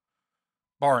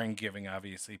 Barring giving,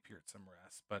 obviously, Peart some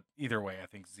rest. But either way, I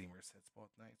think Zemers hits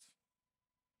both nights.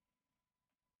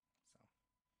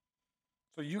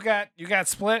 So you got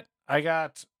split. I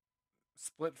got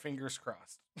split, fingers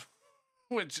crossed.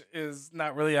 Which is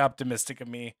not really optimistic of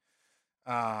me.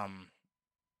 And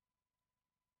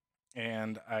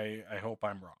I hope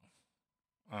I'm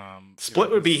wrong.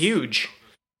 Split would be huge.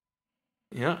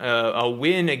 Yeah, a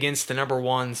win against the number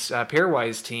one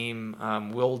pairwise team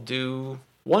will do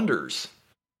wonders.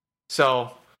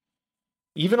 So,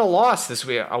 even a loss this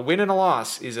week, a win and a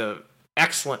loss is an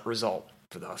excellent result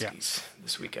for the Huskies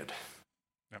this weekend.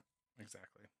 Yep,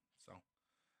 exactly. So,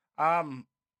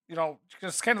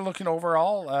 just kind of looking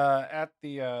overall at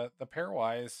the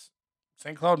pairwise,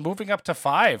 St. Cloud moving up to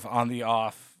 5 on the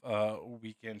off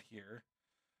weekend here,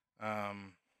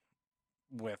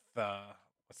 with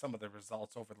some of the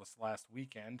results over this last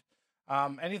weekend.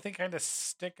 Anything kind of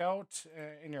stick out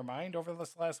in your mind over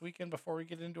this last weekend before we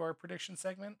get into our prediction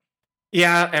segment?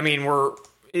 Yeah, I mean,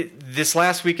 this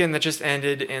last weekend that just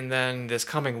ended, and then this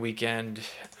coming weekend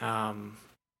kind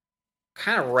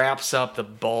of wraps up the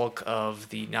bulk of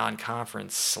the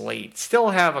non-conference slate. Still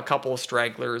have a couple of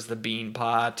stragglers, the Bean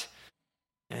Pot,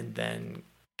 and then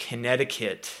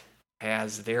Connecticut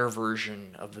has their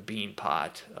version of the Bean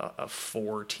Pot, a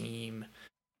 4-team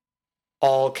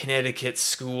all Connecticut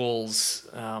schools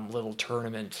little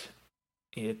tournament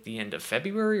at the end of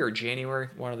February or January,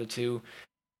 one of the two.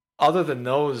 Other than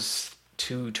those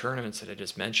two tournaments that I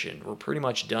just mentioned, we're pretty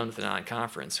much done with the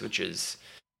non-conference, which is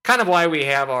kind of why we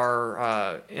have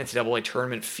our NCAA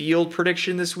tournament field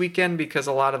prediction this weekend, because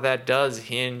a lot of that does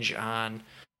hinge on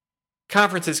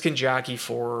conferences can jockey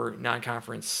for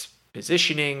non-conference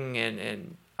positioning,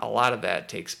 and a lot of that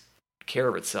takes care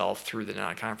of itself through the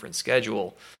non-conference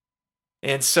schedule.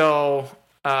 And so,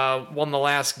 one of the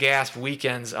last gasp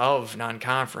weekends of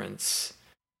non-conference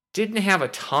didn't have a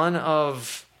ton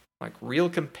of real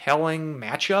compelling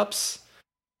matchups,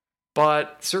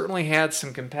 but certainly had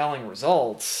some compelling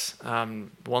results.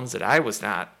 Ones that I was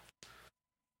not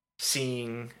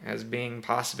seeing as being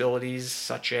possibilities,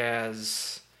 such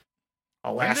as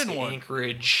Alaska Lindenwood.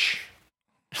 Anchorage,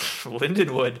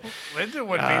 Lindenwood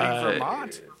beating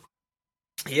Vermont.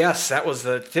 Yes, that was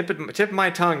the tip of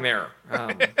my tongue there.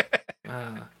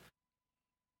 I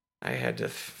had to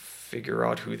figure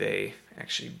out who they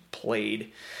actually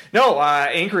played. No,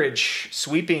 Anchorage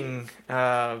sweeping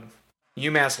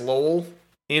UMass Lowell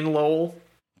in Lowell,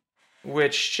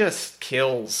 which just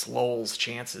kills Lowell's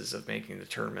chances of making the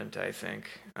tournament, I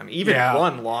think. Even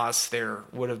one loss there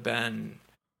would have been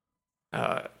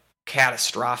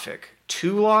catastrophic.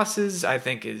 2 losses, I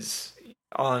think, is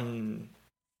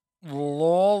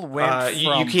Lowell went you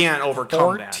from can't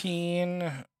overcome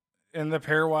 14 in the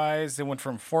pairwise. It went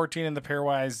from 14 in the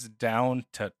pairwise down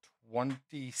to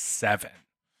 27.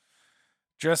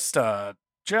 Just a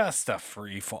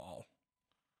free fall.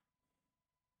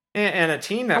 And a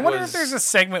team that I wonder if there's a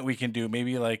segment we can do,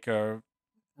 maybe like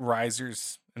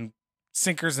risers and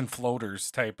sinkers and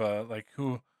floaters type of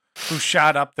who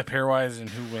shot up the pairwise and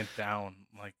who went down,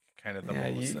 kind of the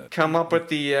lowest. You come up with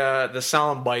the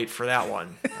sound bite for that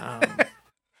one.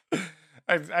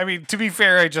 I mean, to be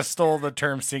fair, I just stole the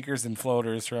term sinkers and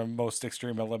floaters from Most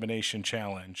Extreme Elimination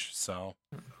Challenge. So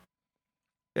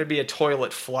there'd be a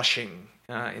toilet flushing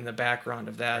in the background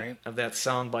of that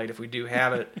soundbite if we do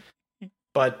have it.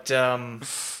 But I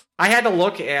had to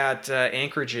look at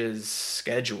Anchorage's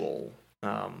schedule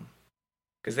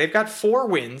because they've got 4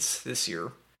 wins this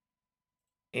year.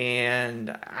 And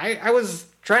I was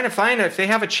trying to find out if they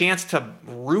have a chance to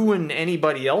ruin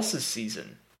anybody else's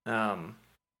season.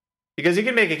 Because you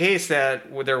can make a case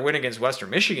that with their win against Western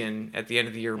Michigan at the end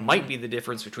of the year might be the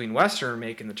difference between Western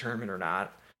making the tournament or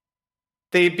not.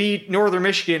 They beat Northern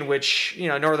Michigan, which,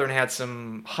 Northern had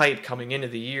some hype coming into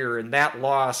the year, and that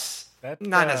loss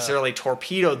not necessarily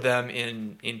torpedoed them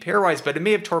in pairwise, but it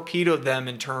may have torpedoed them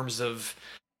in terms of,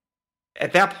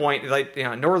 at that point,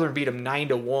 Northern beat them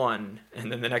 9-1,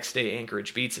 and then the next day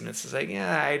Anchorage beats them. It's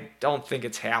I don't think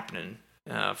it's happening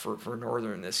for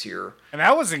Northern this year. And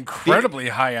I was incredibly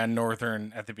high on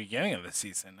Northern at the beginning of the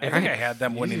season. I think I had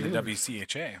them winning the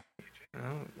WCHA.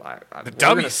 We're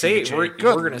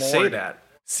going to say that.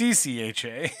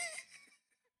 CCHA.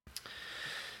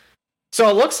 So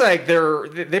it looks like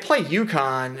they play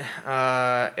UConn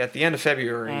at the end of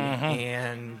February,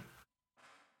 and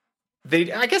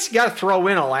I guess you got to throw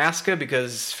in Alaska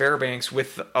because Fairbanks,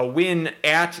 with a win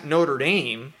at Notre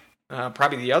Dame,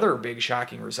 probably the other big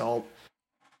shocking result.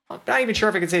 I'm not even sure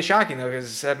if I can say shocking though,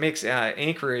 because that makes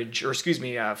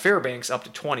Fairbanks up to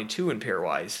 22 in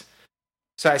pairwise.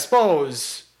 So I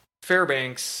suppose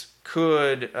Fairbanks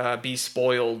could be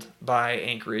spoiled by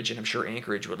Anchorage, and I'm sure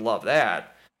Anchorage would love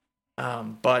that.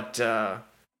 But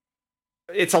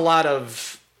it's a lot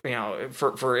of,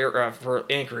 for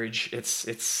Anchorage,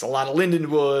 it's a lot of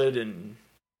Lindenwood and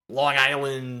Long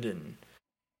Island, and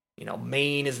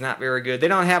Maine is not very good. They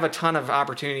don't have a ton of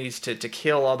opportunities to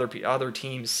kill other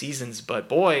teams' seasons, but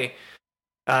boy,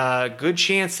 good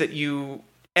chance that you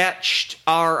etched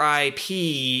RIP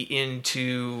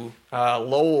into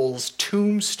Lowell's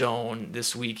tombstone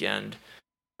this weekend.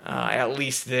 At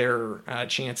least their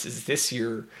chances this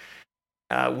year.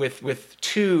 With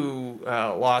two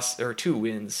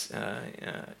wins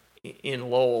in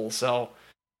Lowell, so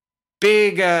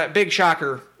big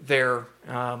shocker there,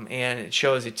 and it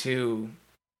shows you too.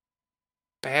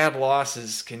 Bad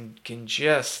losses can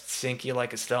just sink you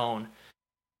like a stone,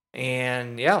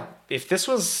 and yeah, if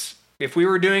we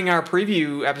were doing our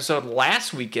preview episode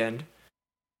last weekend,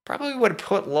 probably would have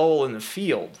put Lowell in the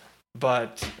field,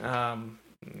 but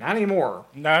not anymore.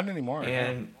 Not anymore.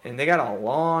 And they got a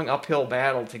long uphill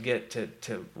battle to get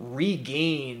to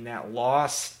regain that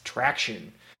lost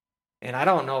traction. And I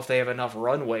don't know if they have enough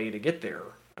runway to get there.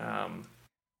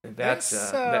 This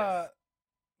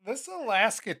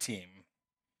Alaska team,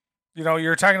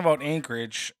 you're talking about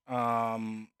Anchorage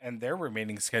and their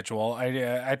remaining schedule.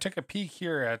 I took a peek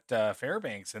here at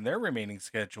Fairbanks and their remaining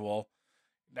schedule.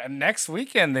 Next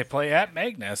weekend they play at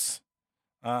Magnus.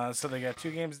 So they got 2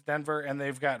 games at Denver, and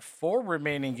they've got 4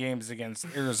 remaining games against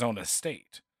Arizona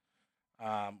State,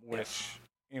 which,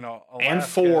 Alaska, and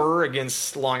 4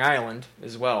 against Long Island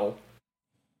as well.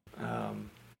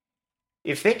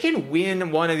 If they can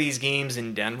win one of these games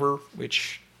in Denver,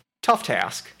 which tough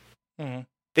task, and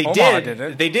Alaska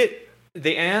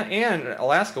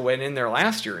went in there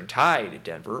last year and tied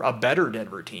Denver, a better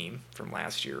Denver team from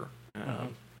last year.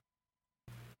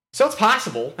 So it's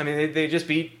possible. I mean, they just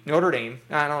beat Notre Dame.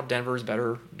 I know Denver is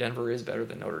better than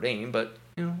Notre Dame, but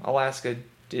Alaska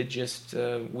did just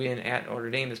win at Notre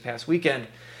Dame this past weekend.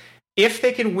 If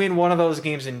they can win one of those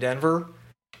games in Denver,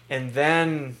 and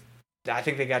then I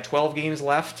think they got 12 games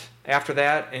left after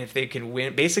that, and if they can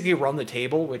win, basically run the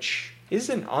table, which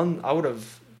isn't out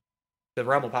of the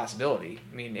realm of possibility.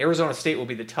 I mean, Arizona State will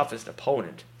be the toughest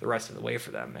opponent the rest of the way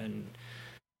for them, and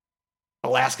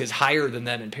Alaska's higher than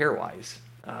them in pairwise.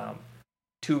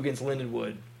 2 against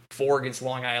Lindenwood, 4 against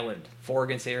Long Island, 4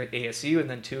 against ASU, and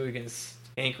then 2 against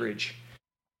Anchorage.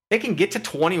 They can get to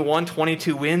 21,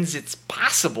 22 wins. It's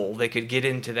possible they could get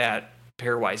into that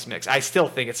pairwise mix. I still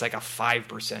think it's like a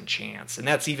 5% chance, and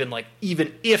that's even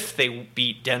if they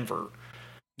beat Denver,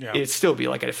 it'd still be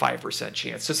like a 5%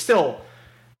 chance. So still,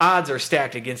 odds are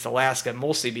stacked against Alaska,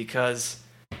 mostly because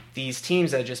these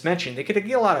teams I just mentioned, they could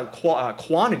get a lot of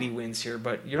quantity wins here,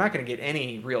 but you're not going to get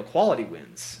any real quality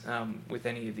wins with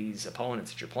any of these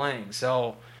opponents that you're playing.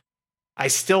 So I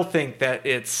still think that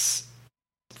it's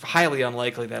highly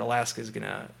unlikely that Alaska is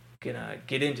gonna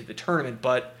get into the tournament.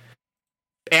 But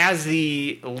as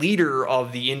the leader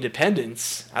of the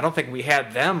independents, I don't think we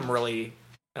had them really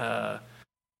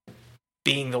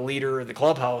being the leader of the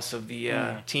clubhouse of the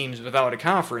teams without a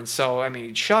conference. So I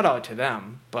mean, shout out to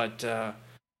them, but.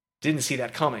 Didn't see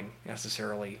that coming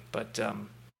necessarily, but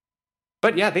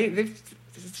yeah,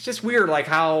 it's just weird, like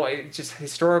how just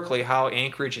historically how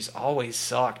Anchorage has always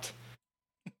sucked,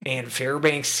 and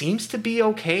Fairbanks seems to be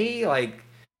okay. Like,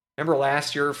 remember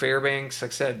last year, Fairbanks, like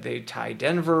I said, they tied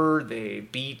Denver, they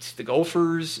beat the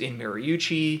Gophers in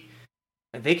Mariucci,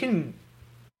 and they can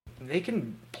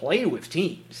play with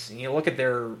teams. And you look at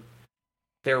their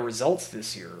results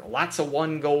this year, lots of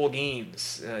 1-goal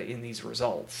games in these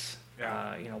results.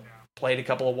 Played a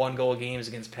couple of 1-goal games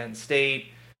against Penn State,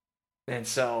 and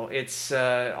so it's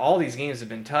all these games have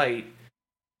been tight.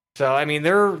 So I mean,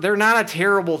 they're not a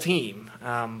terrible team,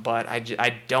 but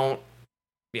I don't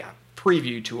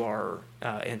preview to our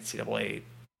NCAA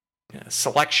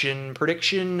selection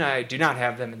prediction. I do not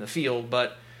have them in the field,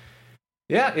 but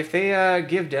yeah, if they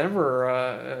give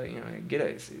Denver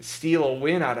steal a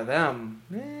win out of them,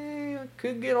 it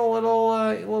could get a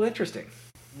little interesting.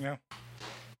 Yeah.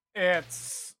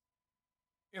 it's,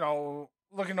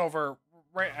 looking over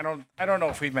right. I don't know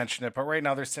if we mentioned it, but right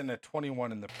now they're sitting at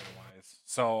 21 in the pairwise.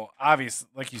 So obviously,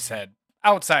 like you said,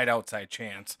 outside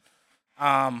chance.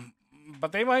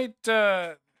 But they might,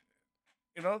 if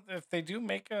they do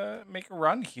make a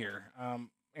run here.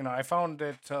 I found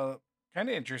it kind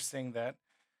of interesting that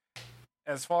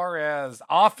as far as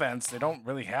offense, they don't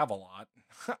really have a lot.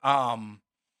 um,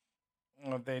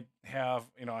 they have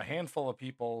a handful of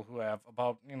people who have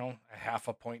about a half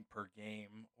a point per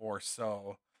game or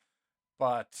so,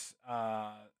 but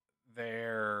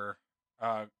they're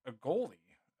a goalie,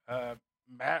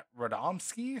 Matt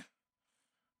Radomski,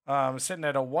 sitting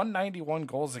at a 191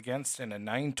 goals against and a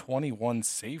 921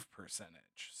 save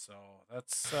percentage. So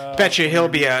that's Bet you he'll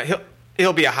be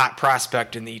a hot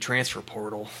prospect in the transfer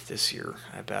portal this year.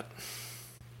 I bet.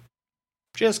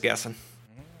 Just guessing.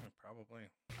 Probably.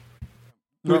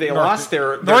 Who they lost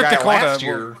their North guy Dakota last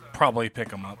year. Probably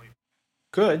pick him up.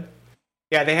 Could.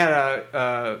 Yeah, they had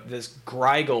this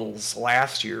Greigels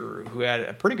last year who had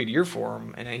a pretty good year for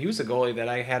him, and he was a goalie that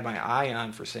I had my eye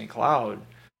on for St. Cloud.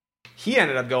 He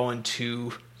ended up going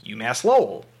to UMass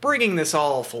Lowell, bringing this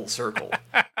all full circle.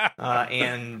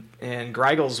 And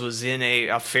Greigels was in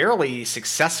a fairly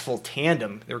successful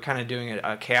tandem. They were kind of doing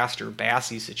a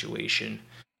Castor-Bassey situation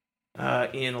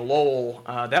in Lowell.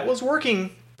 That was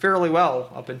working fairly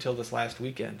well up until this last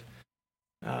weekend.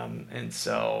 And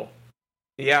so,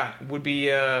 yeah,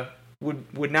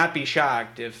 would not be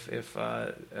shocked if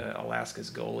Alaska's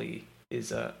goalie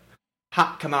is a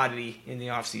hot commodity in the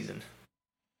offseason.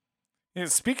 Yeah,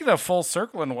 speaking of full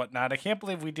circle and whatnot, I can't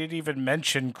believe we didn't even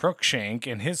mention Crookshank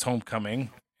and his homecoming.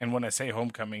 And when I say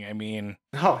homecoming, I mean...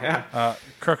 Oh, yeah.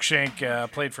 Crookshank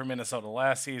played for Minnesota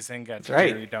last season, got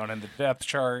carried down in the depth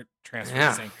chart, transferred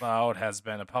to St. Cloud, has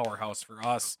been a powerhouse for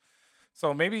us.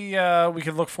 So maybe we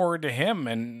could look forward to him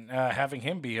and having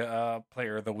him be a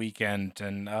player of the weekend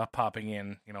and popping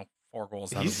in, 4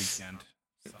 goals on the weekend.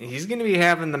 So. He's going to be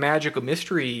having the Magical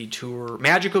Mystery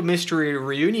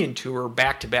Reunion Tour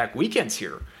back-to-back weekends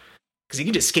here. Because he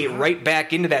can just skate right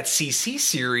back into that CC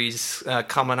series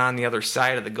coming on the other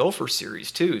side of the Gopher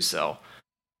series, too. So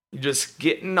you're just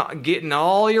getting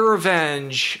all your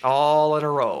revenge all in a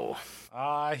row.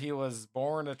 He was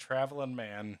born a traveling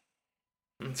man.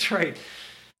 That's right.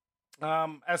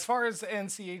 As far as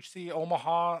NCHC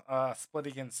Omaha split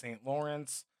against St.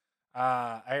 Lawrence,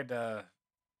 I had a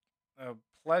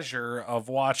pleasure of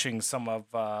watching some of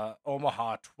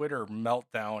Omaha Twitter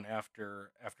meltdown after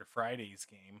Friday's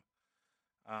game.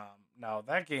 Now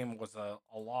that game was a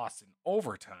loss in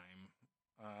overtime,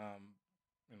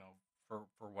 for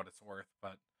what it's worth,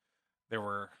 but there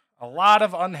were a lot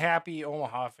of unhappy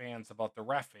Omaha fans about the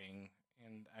reffing,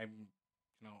 and I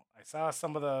saw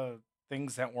some of the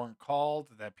things that weren't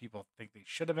called that people think they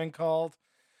should have been called.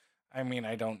 I mean,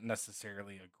 I don't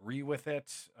necessarily agree with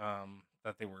it,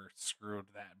 that they were screwed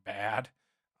that bad,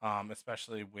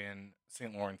 especially when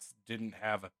St. Lawrence didn't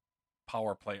have a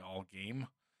power play all game.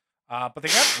 But they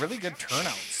got really good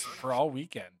turnouts for all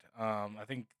weekend. I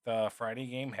think the Friday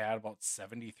game had about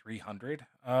 7,300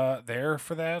 there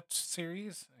for that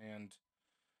series. And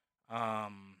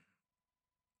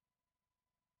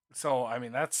so, I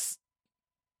mean, that's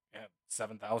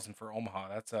 7,000 for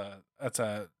Omaha. That's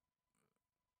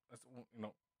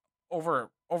over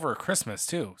Christmas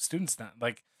too. Students not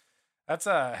like that's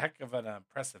a heck of an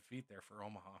impressive feat there for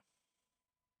Omaha.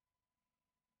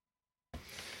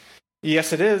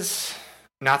 Yes, it is.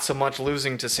 Not so much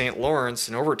losing to St. Lawrence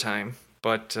in overtime,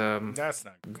 but that's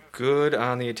not good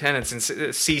on the attendance. And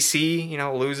CC,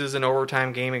 loses an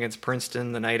overtime game against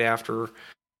Princeton the night after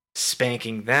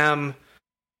spanking them.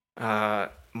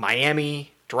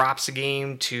 Miami drops a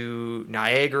game to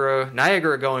Niagara.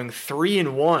 Niagara going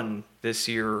 3-1 this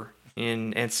year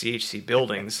in NCHC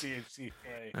buildings. NCHC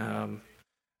play.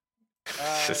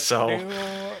 So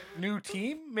new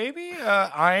team, maybe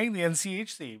eyeing the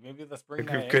NCHC. Maybe let's bring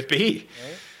Niagara. Could be.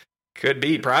 Right? Could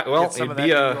be.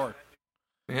 Well,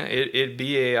 it'd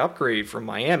be a upgrade from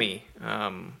Miami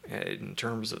in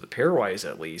terms of the pairwise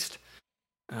at least.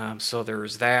 So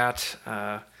there's that.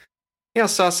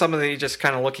 Saw some of the just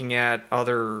kind of looking at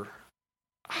other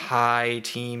high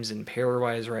teams in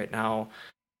pairwise right now.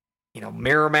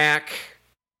 Merrimack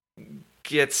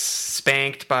gets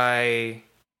spanked by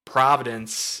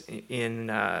Providence in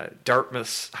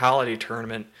Dartmouth's holiday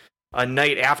tournament a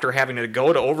night after having to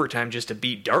go to overtime just to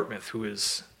beat Dartmouth, who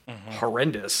is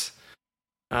horrendous.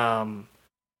 Merrimack's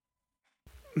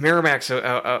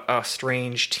a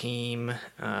strange team.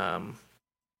 I'm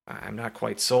not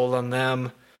quite sold on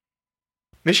them.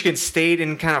 Michigan State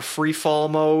in kind of free fall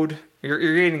mode.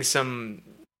 You're getting some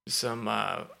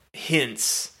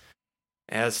hints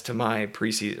as to my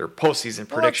preseason or postseason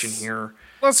prediction here.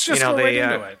 Let's just go right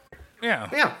into it. Yeah.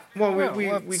 Yeah. Well,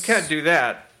 we can't do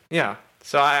that. Yeah.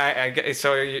 So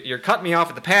so you're cutting me off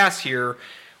at the pass here.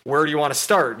 Where do you want to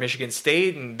start? Michigan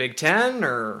State and Big Ten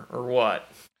or what?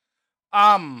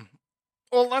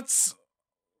 Well,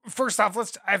 first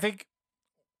off, I think,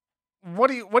 what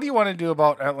do you want to do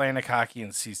about Atlantic Hockey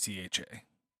and CCHA?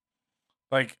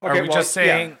 Like, are we just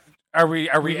saying, are we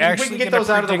actually we can get those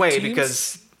out of the way teams?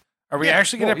 Because are we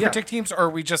actually going to predict teams, or are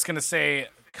we just going to say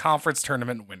conference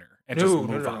tournament winner and just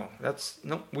move on?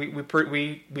 No.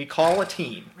 We call a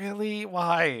team. Really?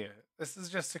 Why? This is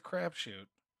just a crapshoot.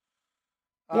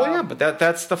 Well, yeah, but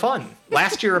that's the fun.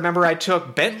 Last year, remember, I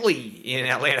took Bentley in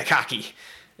Atlantic Hockey,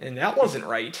 and that wasn't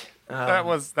right. That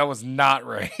was not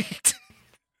right.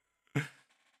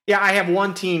 Yeah, I have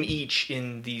one team each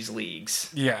in these leagues.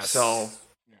 Yes. So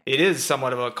it is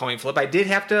somewhat of a coin flip. I did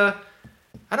have to,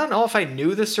 I don't know if I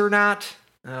knew this or not,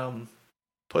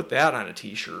 put that on a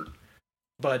t-shirt.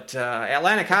 But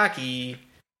Atlantic Hockey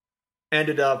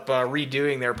ended up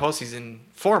redoing their postseason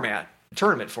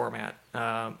tournament format.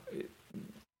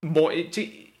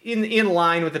 In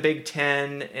line with the Big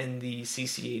Ten and the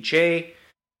CCHA,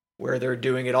 where they're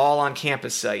doing it all on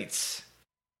campus sites.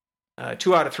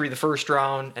 2 out of 3 the first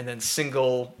round, and then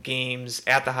single games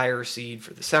at the higher seed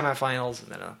for the semifinals,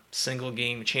 and then a single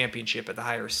game championship at the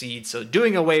higher seed. So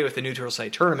doing away with the neutral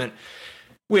site tournament,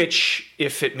 which,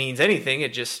 if it means anything,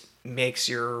 it just makes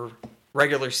your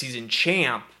regular season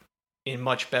champ in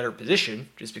much better position,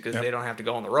 just because they don't have to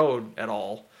go on the road at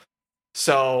all.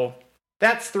 So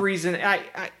that's the reason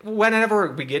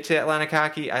whenever we get to Atlantic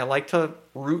Hockey, I like to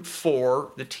root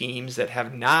for the teams that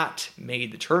have not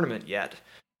made the tournament yet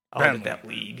out of that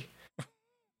league.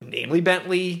 Namely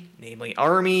Bentley, namely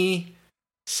Army,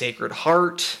 Sacred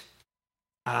Heart.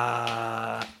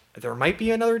 There might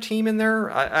be another team in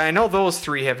there. I know those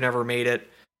 3 have never made it.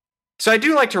 So I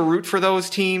do like to root for those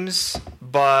teams,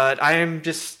 but I am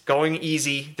just going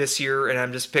easy this year, and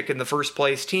I'm just picking the first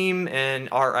place team and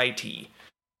RIT.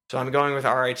 So I'm going with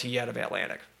RIT out of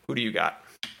Atlantic. Who do you got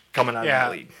coming out of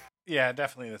that league? Yeah,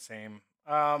 definitely the same.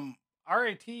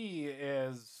 RIT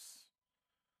is,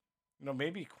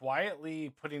 maybe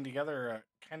quietly putting together a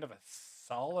kind of a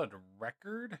solid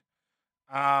record.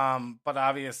 But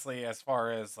obviously, as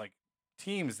far as like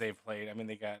teams they've played, I mean,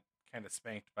 they got kind of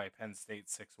spanked by Penn State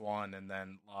 6-1 and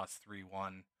then lost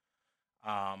 3-1.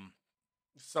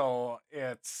 So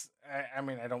it's, I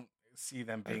mean, I don't see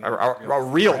them being a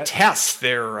real test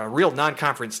there, a real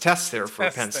non-conference test there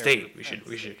for Penn State. We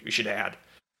should add.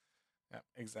 Yeah,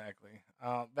 exactly.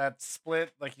 That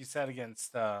split, like you said,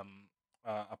 against a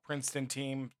Princeton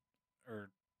team,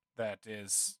 or that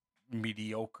is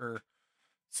mediocre.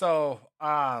 So,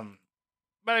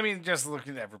 but I mean, just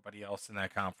looking at everybody else in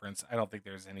that conference, I don't think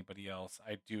there's anybody else.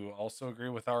 I do also agree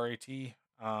with RIT.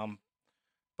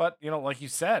 But like you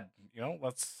said,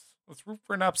 let's root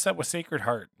for an upset with Sacred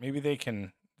Heart. Maybe they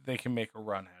can make a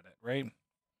run at it, right?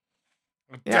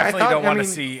 Definitely don't want to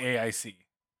see AIC.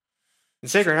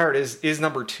 Sacred Heart is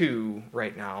number 2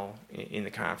 right now in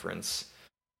the conference.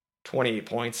 28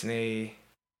 points, and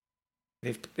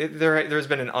there's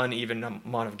been an uneven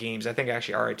amount of games. I think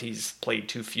actually RIT's played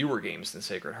 2 fewer games than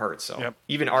Sacred Heart, so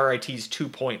even RIT's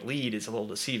 2-point lead is a little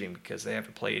deceiving because they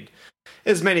haven't played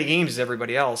as many games as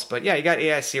everybody else. But yeah, you got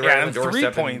AIC right on the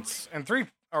doorstep. 3 points and 3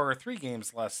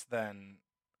 games less than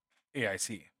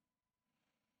AIC.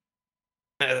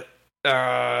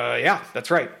 Yeah,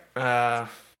 that's right.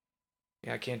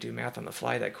 Yeah, I can't do math on the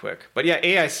fly that quick. But yeah,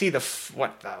 AIC, the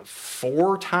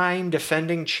 4-time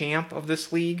defending champ of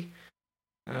this league.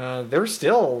 They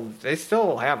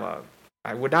still have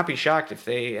I would not be shocked if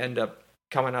they end up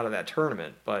coming out of that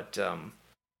tournament. But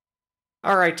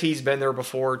RIT's been there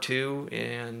before too,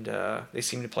 and they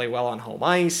seem to play well on home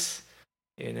ice.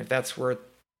 And if that's where,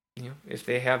 if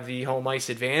they have the home ice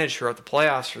advantage throughout the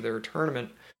playoffs for their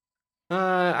tournament,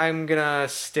 I'm going to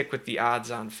stick with the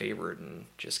odds-on favorite and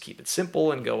just keep it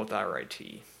simple and go with RIT.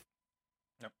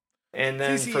 Yep. And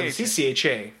then for the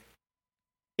CCHA,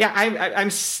 yeah, I'm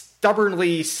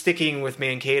stubbornly sticking with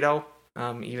Mankato,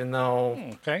 even though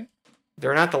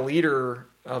they're not the leader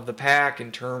of the pack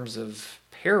in terms of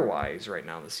pairwise right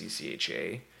now in the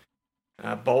CCHA.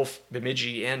 Both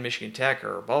Bemidji and Michigan Tech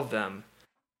are above them.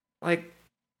 Like,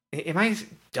 am I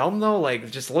dumb, though?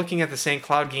 Like, just looking at the St.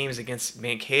 Cloud games against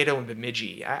Mankato and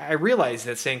Bemidji, I realized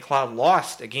that St. Cloud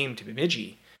lost a game to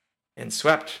Bemidji and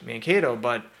swept Mankato,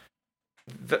 but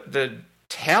the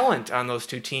talent on those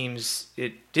 2 teams,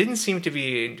 it didn't seem to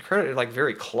be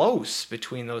very close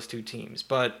between those 2 teams.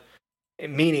 But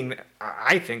meaning,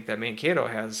 I think that Mankato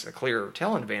has a clear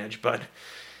talent advantage, but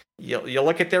you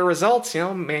look at their results.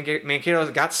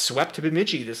 Mankato got swept to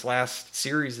Bemidji this last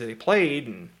series that they played,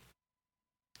 and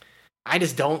I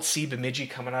just don't see Bemidji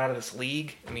coming out of this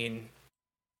league. I mean,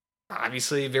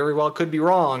 obviously, very well could be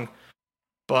wrong,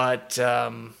 but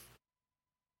and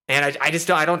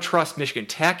I don't trust Michigan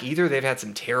Tech either. They've had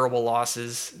some terrible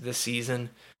losses this season.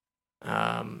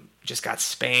 Just got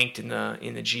spanked in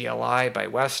the GLI by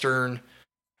Western,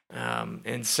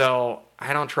 and so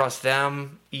I don't trust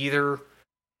them either.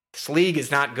 This league is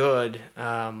not good,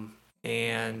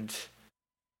 and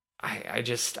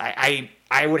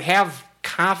I would have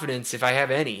confidence, if I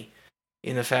have any,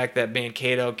 in the fact that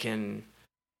Mankato can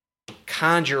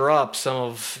conjure up some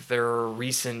of their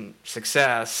recent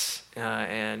success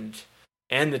and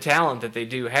the talent that they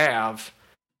do have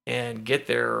and get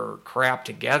their crap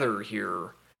together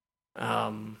here.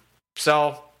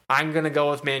 So I'm going to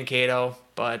go with Mankato,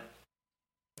 but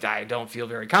I don't feel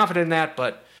very confident in that.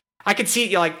 But I could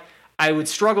see, I would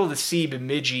struggle to see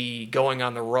Bemidji going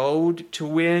on the road to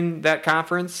win that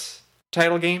conference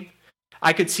title game.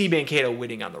 I could see Mankato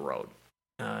winning on the road,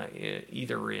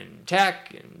 either in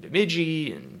Tech and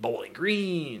Bemidji and Bowling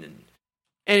Green and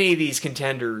any of these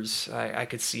contenders. I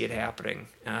could see it happening.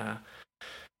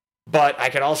 But I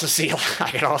could also see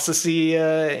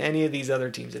any of these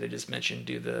other teams that I just mentioned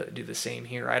do the same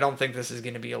here. I don't think this is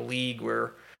going to be a league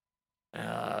where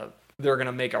they're going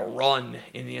to make a run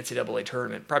in the NCAA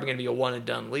tournament. Probably going to be a one and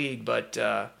done league, but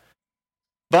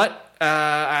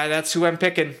that's who I'm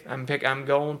picking. I'm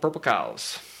going Purple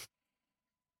Cows.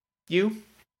 You?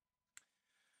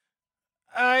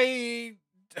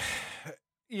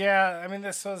 Yeah, I mean,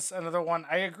 this was another one.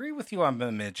 I agree with you on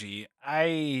Bemidji.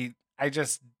 I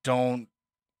just don't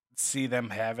see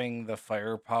them having the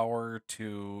firepower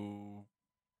to.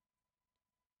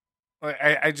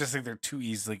 I just think they're too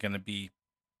easily going to be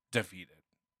defeated.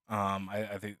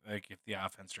 I think if the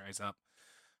offense dries up.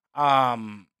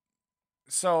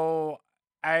 So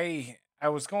I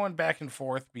was going back and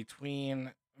forth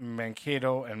between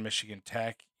Mankato and Michigan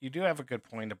Tech. You do have a good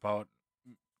point about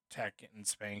Tech getting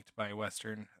spanked by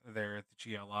Western there at the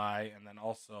GLI, and then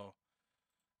also,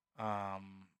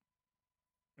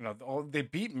 they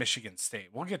beat Michigan State.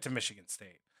 We'll get to Michigan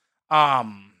State,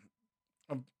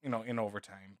 in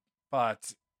overtime.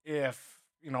 But if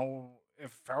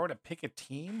I were to pick a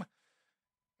team,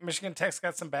 Michigan Tech's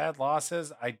got some bad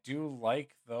losses. I do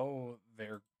like, though,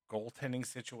 their goaltending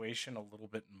situation a little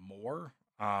bit more.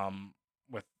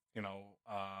 With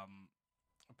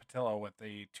Patillo with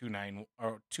the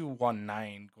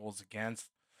 219 goals against,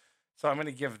 so I'm going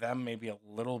to give them maybe a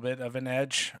little bit of an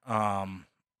edge.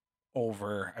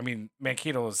 Over, I mean,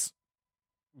 Mankato's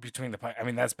between the. I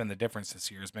mean, that's been the difference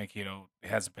this year. Is Mankato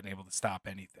hasn't been able to stop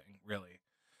anything really.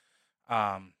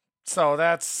 So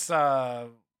that's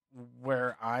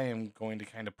where I am going to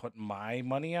kind of put my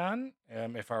money on,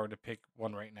 if I were to pick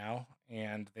one right now.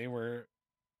 And they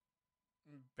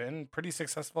been pretty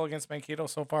successful against Mankato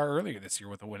so far earlier this year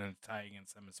with a win and a tie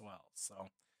against them as well. So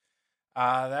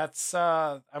that's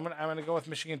I'm gonna go with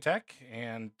Michigan Tech,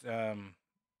 and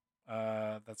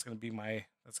that's gonna be my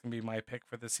pick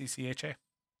for the CCHA.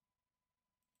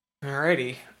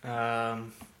 Alrighty.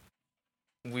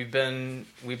 We've been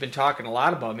talking a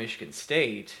lot about Michigan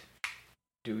State.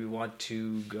 Do we want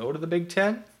to go to the Big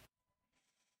Ten?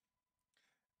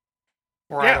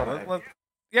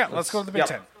 Let's go to the Big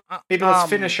Ten. Maybe let's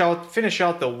finish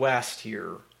out the West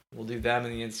here. We'll do them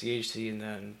in the NCHC, and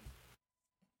then,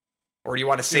 or do you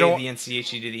want to save the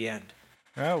NCHC to the end?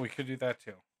 Yeah, we could do that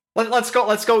too. Let's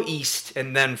go East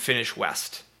and then finish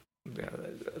West. Yeah,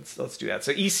 let's do that.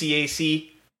 So ECAC.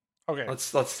 Okay. Let's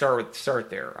start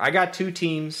there. I got two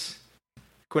teams,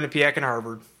 Quinnipiac and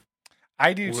Harvard.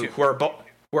 I do too. Who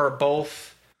are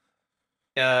both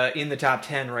in the top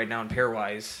 10 right now in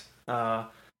pairwise.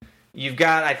 You've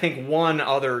got, I think, one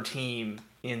other team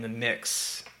in the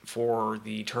mix for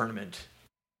the tournament,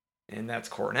 and that's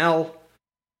Cornell,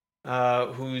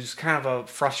 who's kind of a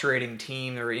frustrating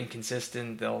team. They're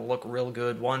inconsistent. They'll look real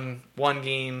good one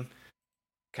game,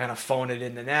 kind of phone it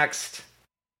in the next.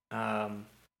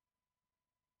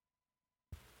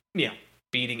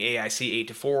 Beating AIC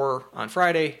 8-4 on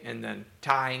Friday, and then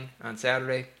tying on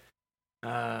Saturday,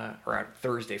 or on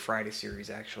Thursday, Friday series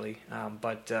actually.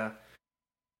 But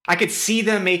I could see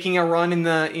them making a run in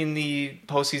the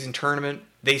postseason tournament.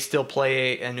 They still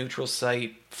play a neutral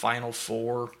site Final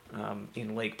Four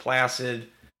in Lake Placid,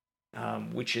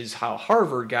 which is how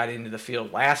Harvard got into the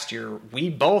field last year. We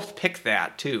both picked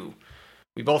that too.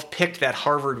 We both picked that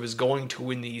Harvard was going to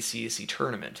win the ECAC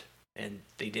tournament, and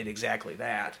they did exactly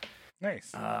that.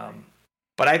 Nice.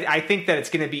 But I think that it's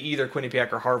going to be either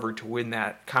Quinnipiac or Harvard to win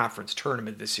that conference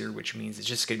tournament this year, which means it's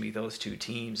just going to be those two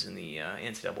teams in the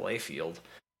NCAA field.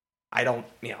 I don't,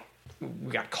 we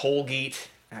got Colgate.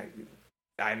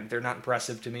 They're not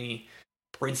impressive to me.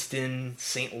 Princeton,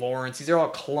 St. Lawrence, these are all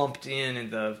clumped in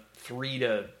the 3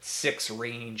 to 6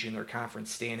 range in their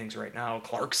conference standings right now.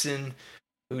 Clarkson,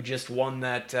 who just won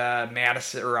that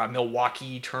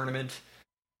Milwaukee tournament,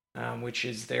 which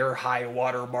is their high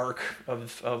water mark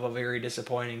of a very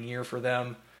disappointing year for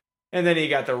them. And then you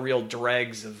got the real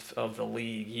dregs of the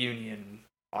league, Union,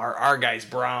 our guys,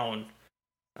 Brown.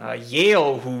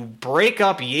 Yale, who break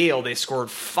up Yale, they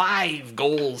scored 5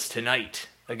 goals tonight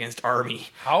against Army.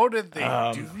 How did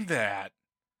they do that?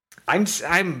 I'm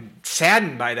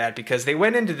saddened by that because they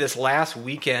went into this last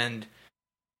weekend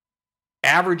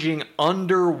averaging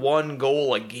under 1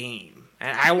 goal a game,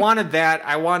 and I wanted that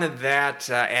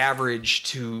average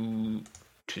to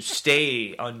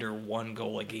stay under 1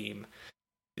 goal a game.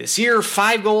 This year,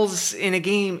 5 goals in a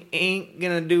game ain't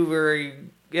gonna do very.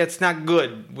 It's not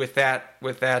good with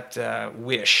that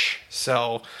wish.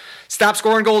 So stop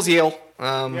scoring goals, Yale.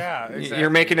 Yeah, exactly. You're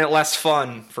making it less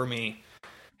fun for me.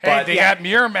 Hey, but, they got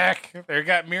Merrimack. They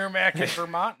got Merrimack in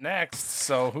Vermont next,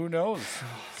 so who knows?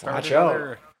 Watch out.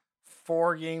 Another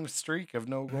 4-game streak of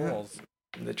no goals.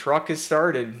 The truck has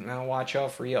started. Now watch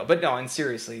out for Yale. But no, and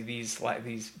seriously, these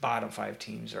bottom 5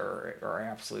 teams are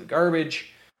absolute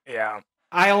garbage. Yeah.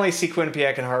 I only see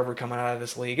Quinnipiac and Harvard coming out of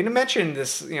this league. And I mentioned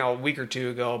this, a week or two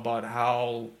ago about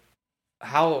how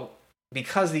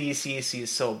because the ECAC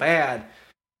is so bad,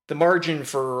 the margin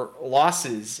for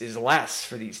losses is less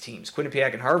for these teams.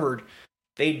 Quinnipiac and Harvard,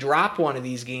 they drop one of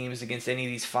these games against any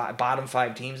of these bottom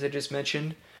 5 teams I just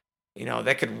mentioned,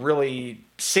 that could really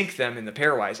sink them in the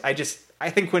pairwise. I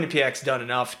think Quinnipiac's done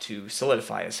enough to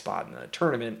solidify a spot in the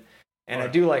tournament, and I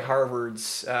do like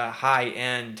Harvard's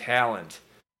high-end talent.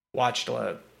 Watched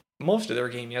most of their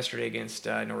game yesterday against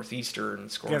Northeastern,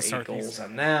 scored 8 goals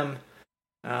on them.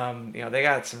 They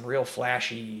got some real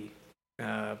flashy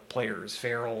players.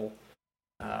 Farrell,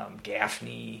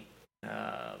 Gaffney,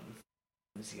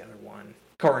 who's the other one?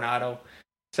 Coronado.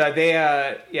 So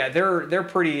they're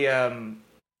pretty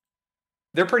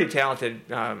talented,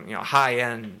 high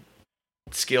end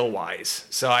skill wise.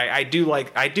 So I do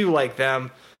like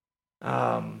them.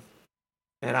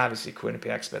 And obviously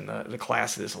Quinnipiac's been the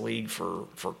class of this league for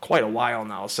quite a while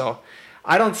now. So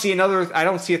I don't see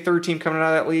a third team coming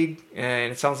out of that league.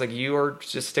 And it sounds like you are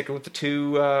just sticking with the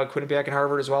 2, Quinnipiac and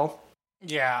Harvard as well.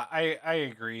 Yeah, I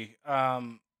agree.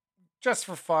 Just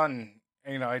for fun,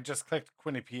 I just clicked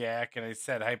Quinnipiac and I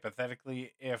said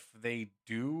hypothetically, if they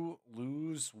do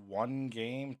lose 1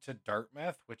 game to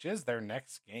Dartmouth, which is their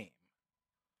next game,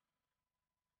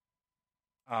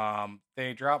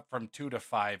 they drop from 2 to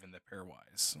 5 in the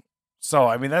pairwise.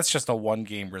 So, that's just a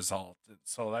 1-game result.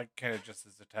 So that kind of just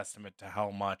is a testament to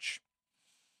how much,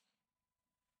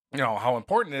 how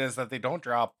important it is that they don't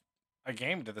drop a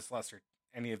game to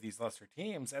any of these lesser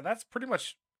teams. And that's pretty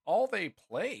much all they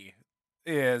play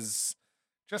is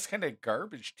just kind of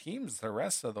garbage teams the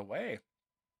rest of the way.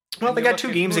 Well, they got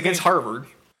 2 games against Harvard,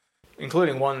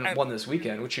 including one this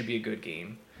weekend, which should be a good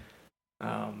game.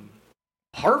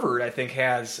 Harvard, I think,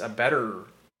 have a better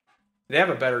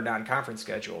non-conference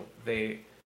schedule.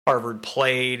 Harvard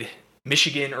played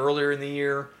Michigan earlier in the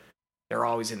year. They're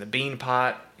always in the bean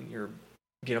pot, and you're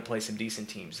going to play some decent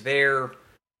teams there.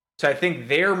 So I think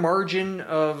their margin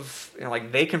of,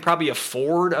 they can probably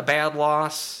afford a bad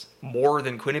loss more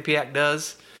than Quinnipiac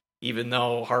does, even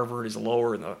though Harvard is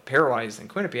lower in the pairwise than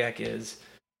Quinnipiac is.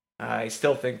 I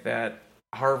still think that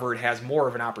Harvard has more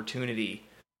of an opportunity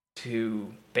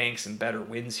to bank some better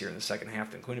wins here in the second half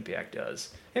than Quinnipiac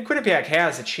does. And Quinnipiac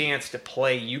has a chance to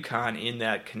play UConn in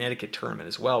that Connecticut tournament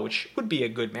as well, which would be a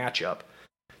good matchup.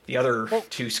 The other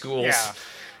 2 schools,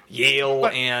 Yale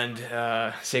and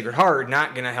Sacred Heart,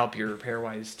 not going to help your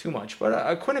pairwise too much. But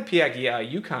a Quinnipiac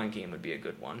UConn game would be a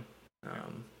good one.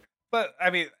 But,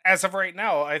 as of right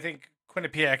now, I think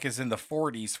Quinnipiac is in the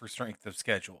 40s for strength of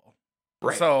schedule.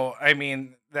 Right. So,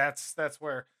 that's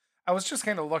where I was just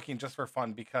kind of looking just for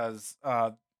fun because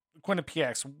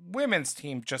Quinnipiac's women's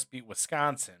team just beat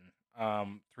Wisconsin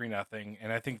 3-0,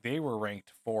 and I think they were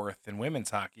ranked 4th in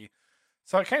women's hockey.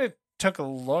 So I kind of took a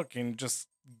look and just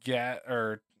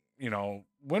when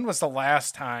was the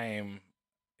last time,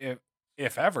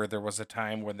 if ever, there was a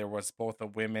time when there was both a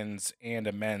women's and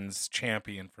a men's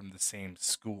champion from the same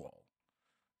school?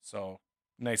 So,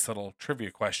 nice little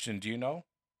trivia question. Do you know?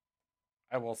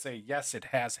 I will say, yes, it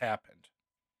has happened.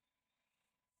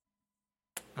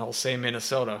 I'll say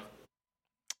Minnesota.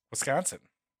 Wisconsin.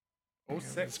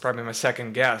 06. It's probably my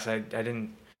second guess. I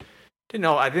didn't Didn't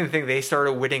know. I didn't think they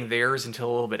started winning theirs until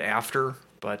a little bit after,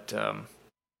 but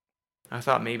I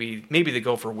thought maybe the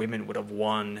Gopher women would have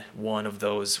won one of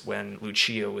those when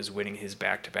Lucia was winning his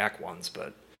back-to-back ones,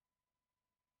 but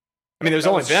I mean, there's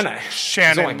only been a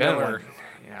Shannon Miller.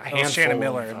 Shannon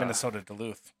Miller in Minnesota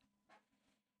Duluth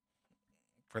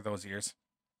for those years.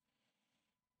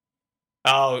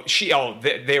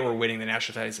 They were winning the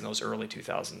national titles in those early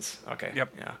 2000s. Okay.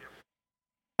 Yep. Yeah.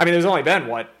 I mean, there's only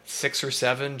been 6 or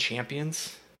 7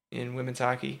 champions in women's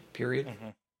hockey. Period. Mm-hmm.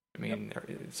 I mean,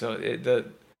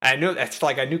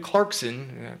 I knew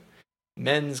Clarkson,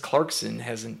 men's Clarkson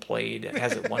hasn't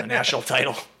won a national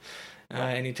title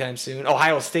anytime soon.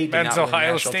 Ohio State did men's not win Ohio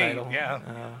a national State, title. yeah.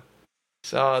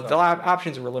 So the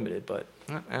options were limited, but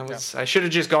I should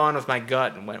have just gone with my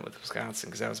gut and went with Wisconsin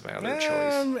because that was my other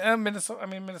choice.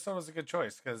 Minnesota was a good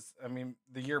choice because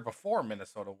the year before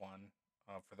Minnesota won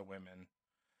for the women.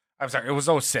 I'm sorry, it was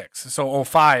 06. So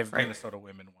 05 right. Minnesota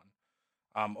women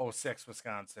won. 06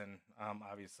 Wisconsin,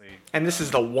 obviously. And this is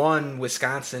the one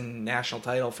Wisconsin national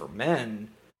title for men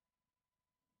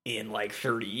in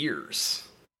 30 years.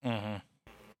 Mm-hmm.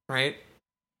 Right?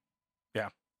 Yeah.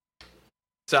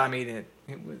 So I mean,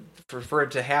 for it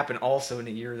to happen also in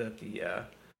a year that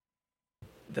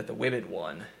the women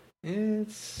won,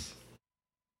 it's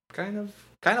kind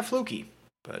of fluky.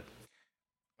 But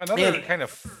another kind of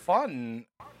fun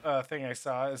thing I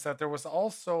saw is that there was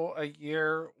also a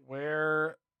year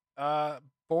where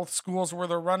both schools were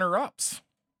the runner-ups.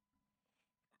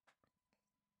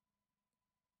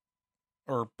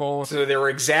 Or both. So they were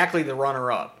exactly the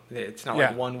runner-up. It's not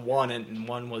like one won and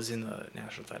one was in the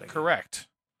national title. Correct.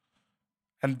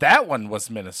 And that one was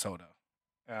Minnesota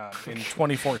in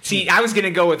 2014. See, I was going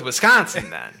to go with Wisconsin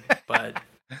then, but...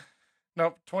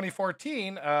 Nope,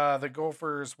 2014, the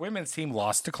Gophers women's team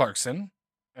lost to Clarkson,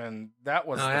 and that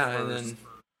was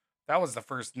that was the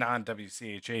first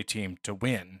non-WCHA team to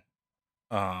win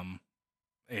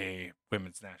a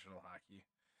women's national hockey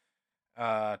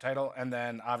title, and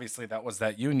then obviously that was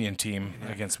that Union team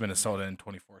against Minnesota in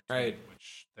 2014, right?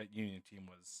 Which that Union team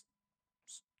was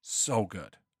so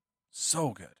good, so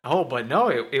good. Oh, but no,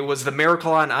 it was the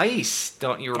Miracle on Ice.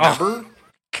 Don't you remember? Oh,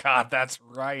 God, that's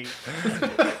right.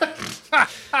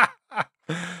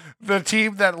 The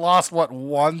team that lost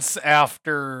once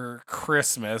after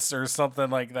Christmas or something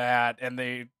like that, and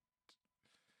they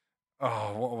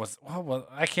what was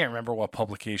I can't remember what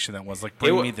publication that was,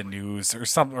 Bring Me the News or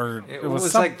something, or it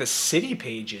was like the City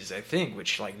Pages, I think,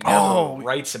 which never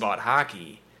writes about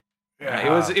hockey.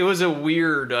 Yeah. It was a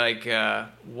weird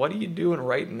what are you doing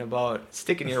writing about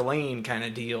stick in your lane kind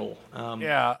of deal.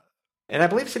 Yeah, and I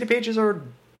believe City Pages are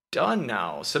done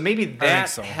now, so maybe that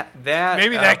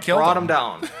killed brought them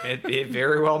down. It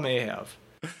very well may have.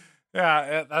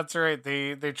 Yeah, that's right.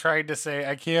 They tried to say,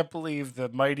 I can't believe the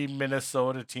mighty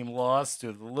Minnesota team lost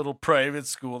to the little private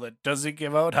school that doesn't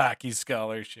give out hockey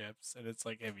scholarships. And it's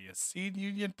like, have you seen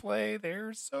Union play?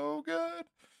 They're so good.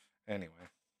 Anyway,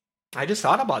 I just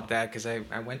thought about that because I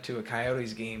went to a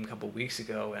Coyotes game a couple weeks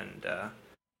ago, and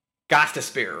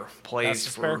Gostisbehere plays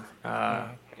for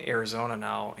Arizona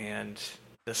now, and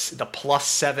the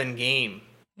 +7 game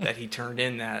that he turned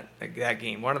in that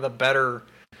game, one of the better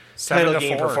title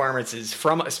game performances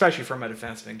especially from a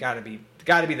defenseman. Got to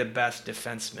be the best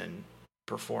defenseman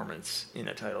performance in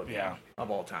a title game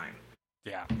of all time.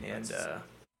 Yeah, and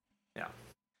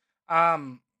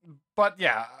but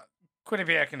yeah,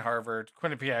 Quinnipiac and Harvard.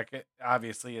 Quinnipiac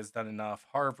obviously has done enough.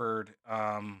 Harvard,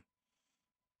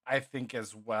 I think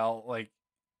as well.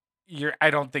 I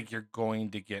don't think you're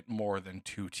going to get more than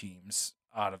 2 teams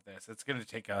out of this. It's going to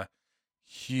take a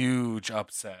huge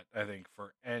upset, I think,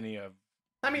 for any of.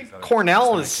 I mean,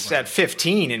 Cornell is at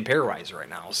 15 in pairwise right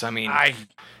now, so I mean,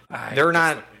 they're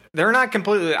not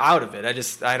completely out of it.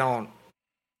 I don't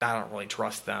really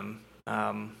trust them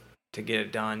to get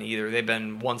it done either. They've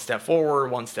been one step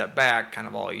forward, one step back, kind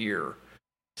of all year.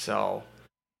 So,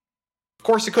 of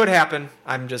course, it could happen.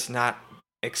 I'm just not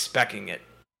expecting it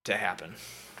to happen.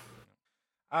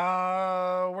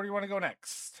 Where do you want to go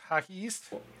next? Hockey East?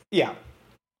 Yeah.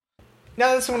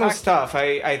 No, this one was tough.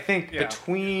 I think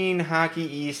between Hockey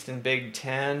East and Big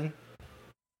Ten,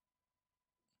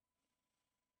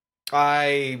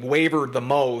 I wavered the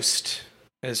most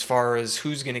as far as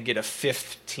who's going to get a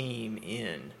 5th team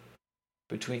in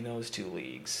between those 2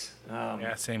 leagues.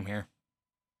 Same here.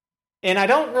 And I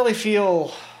don't really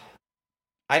feel...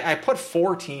 I put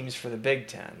 4 teams for the Big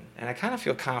Ten, and I kind of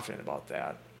feel confident about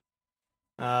that.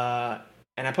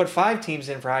 And I put 5 teams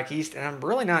in for Hockey East, and I'm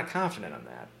really not confident on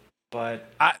that.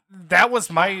 But that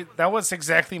was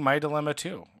exactly my dilemma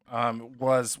too.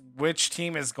 Was which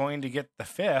team is going to get the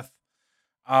 5th?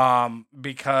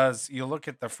 Because you look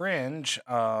at the fringe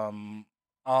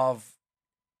of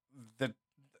the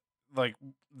like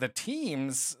the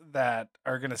teams that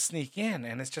are going to sneak in,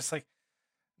 and it's just like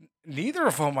neither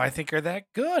of them I think are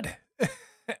that good.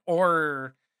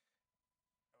 or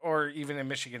even in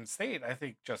Michigan State, I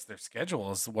think just their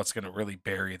schedule is what's going to really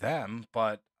bury them.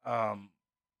 But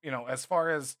as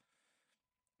far as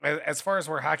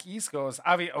where Hockey East goes,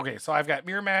 okay, so I've got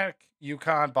Merrimack,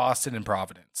 UConn, Boston, and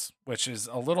Providence, which is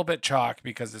a little bit chalk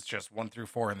because it's just 1 through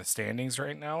 4 in the standings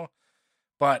right now.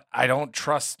 But I don't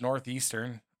trust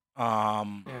Northeastern.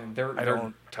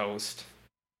 They're toast.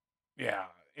 Yeah,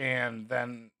 and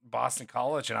then Boston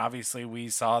College, and obviously we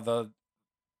saw the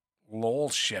Lowell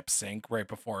ship sink right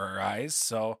before our eyes.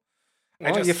 So,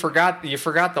 you forgot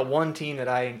the one team that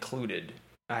I included.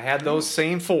 I had those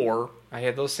same four.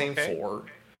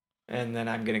 And then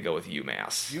I'm gonna go with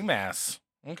UMass.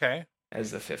 Okay.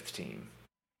 As the 5th team.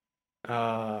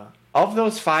 Of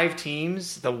those 5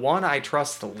 teams, the one I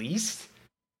trust the least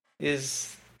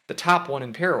is the top one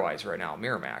in pairwise right now,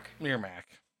 Merrimack.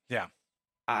 Yeah.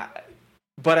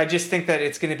 But I just think that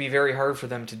it's going to be very hard for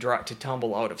them to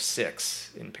tumble out of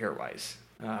 6 in pairwise.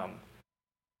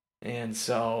 And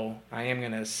so I am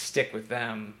going to stick with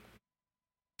them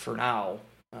for now.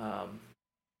 I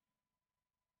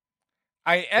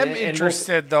am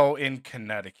interested though in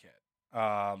Connecticut.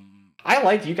 I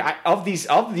like UConn. Of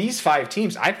these 5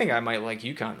 teams, I think I might like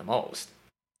UConn the most.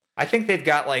 I think they've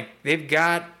got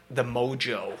the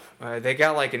mojo. They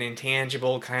got like an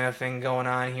intangible kind of thing going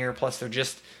on here. Plus, they're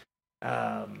just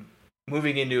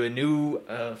moving into a new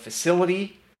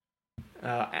facility,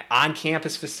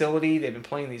 on-campus facility. They've been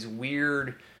playing these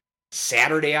weird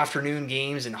Saturday afternoon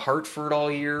games in Hartford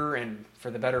all year, and for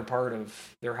the better part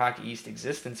of their Hockey East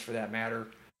existence, for that matter,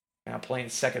 playing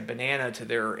second banana to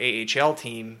their AHL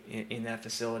team in that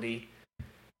facility.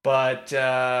 But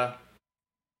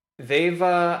they've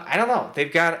I don't know.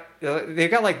 They've got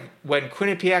like when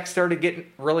Quinnipiac started getting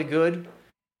really good,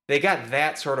 they got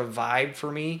that sort of vibe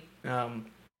for me. So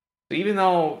even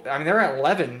though they're at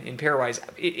 11 in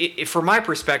pairwise, from my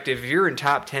perspective, if you're in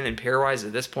top 10 in pairwise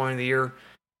at this point of the year,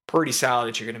 pretty solid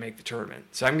that you're going to make the tournament.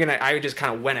 So I just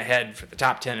kind of went ahead for the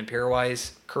top 10 in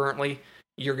pairwise currently.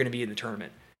 You're going to be in the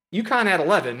tournament. UConn at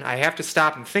 11, I have to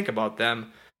stop and think about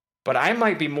them. But I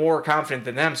might be more confident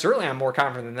than them. Certainly, I'm more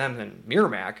confident than them than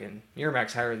Merrimack, and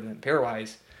Merrimack's higher than them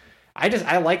pairwise.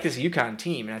 I like this UConn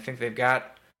team, and I think they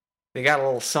got a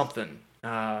little something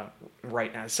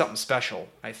right now, something special,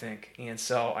 I think. And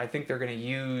so I think they're going to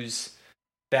use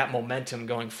that momentum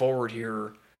going forward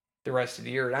here the rest of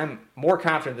the year. And I'm more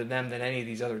confident than them than any of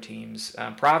these other teams.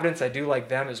 Providence, I do like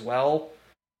them as well.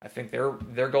 I think their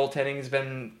goaltending has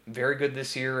been very good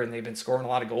this year, and they've been scoring a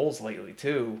lot of goals lately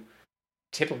too.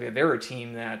 Typically, they're a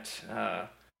team that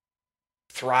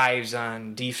thrives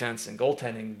on defense and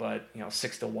goaltending, but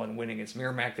 6-1 win against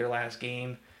Merrimack their last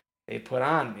game, they put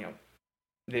up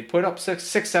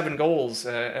 6-7 goals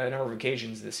a number of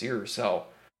occasions this year. So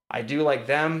I do like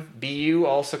them. BU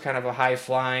also kind of a high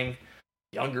flying,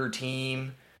 younger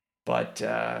team, but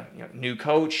new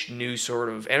coach, new sort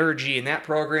of energy in that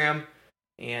program,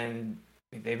 and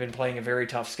they've been playing a very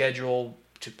tough schedule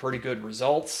to pretty good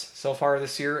results so far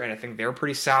this year, and I think they're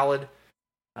pretty solid.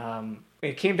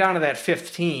 It came down to that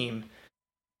 5th team.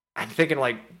 I'm thinking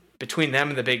like between them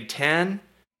and the Big Ten,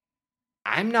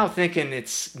 I'm now thinking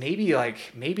it's maybe the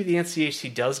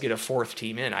NCHC does get a 4th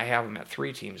team in. I have them at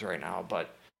 3 teams right now, but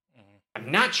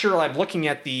I'm not sure. I'm looking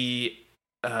at the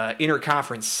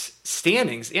interconference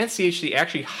standings. NCHC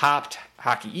actually hopped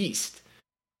Hockey East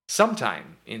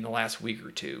sometime in the last week or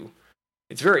two.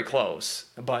 It's very close,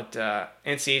 but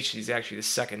NCHC is actually the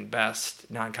second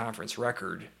best non-conference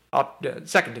record,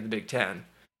 second to the Big Ten,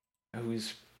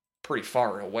 who's pretty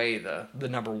far and away the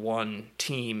number 1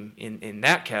 team in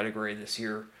that category this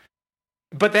year.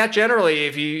 But that generally,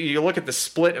 if you look at the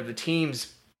split of the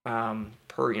teams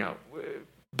per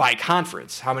by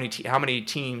conference, how many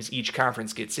teams each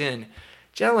conference gets in,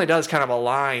 generally does kind of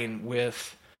align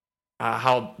with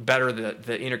how better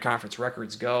the interconference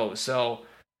records go. So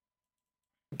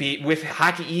with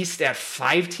Hockey East at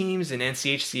 5 teams and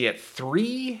NCHC at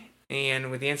 3,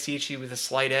 and with the NCHC with a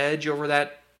slight edge over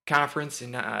that conference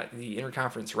and the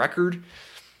interconference record,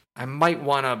 I might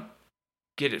want to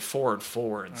get it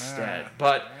 4-4 instead.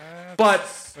 But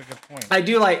that's a good point. I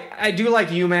do like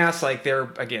UMass. Like, they're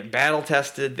again battle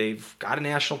tested. They've got a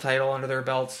national title under their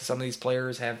belts. Some of these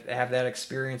players have that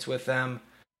experience with them.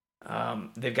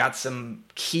 They've got some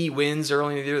key wins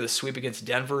early in the year. The sweep against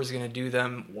Denver is going to do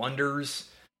them wonders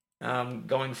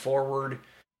going forward.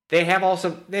 they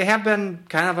have been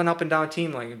kind of an up and down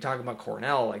team. Like you're talking about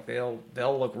Cornell, like they'll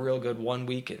look real good one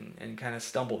week and kind of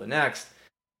stumble the next.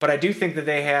 But I do think that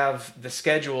they have the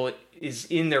schedule is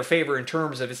in their favor in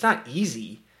terms of it's not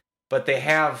easy, but they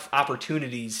have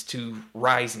opportunities to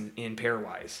rise in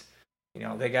pairwise.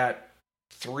 They got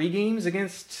 2 games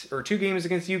against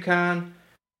UConn.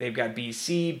 They've got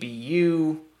BC,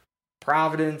 BU,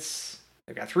 Providence.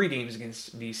 They've got 3 games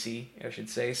against BC, I should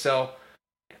say. So.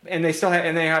 And they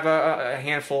have a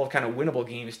handful of kind of winnable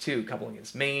games too. A couple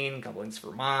against Maine, a couple against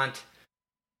Vermont.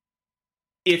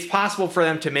 It's possible for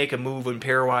them to make a move in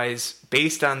pairwise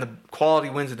based on the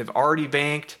quality wins that they've already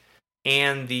banked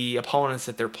and the opponents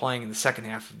that they're playing in the second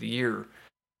half of the year.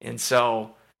 And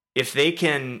so if they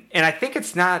can, and I think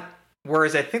it's not,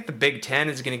 whereas I think the Big Ten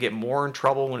is going to get more in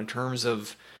trouble in terms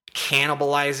of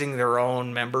cannibalizing their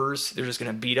own members. They're just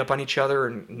going to beat up on each other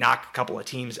and knock a couple of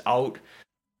teams out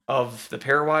of the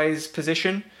pairwise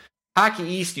position. Hockey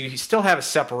East, you still have a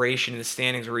separation in the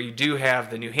standings where you do have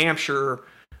the New Hampshire,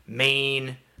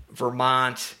 Maine,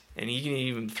 Vermont, and you can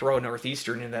even throw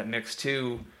Northeastern into that mix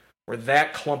too, where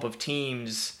that clump of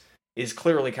teams is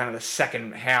clearly kind of the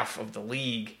second half of the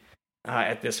league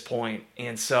at this point.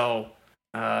 And so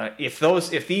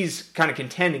if these kind of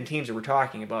contending teams that we're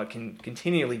talking about can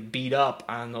continually beat up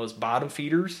on those bottom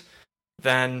feeders,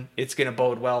 then it's going to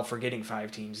bode well for getting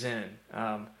 5 teams in.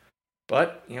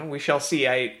 But, we shall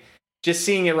see. Just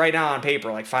seeing it right now on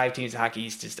paper, like 5 teams in Hockey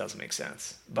East just doesn't make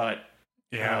sense. But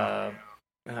I'm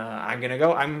going to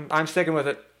go. I'm sticking with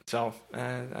it. So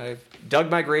I've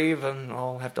dug my grave and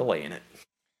I'll have to lay in it.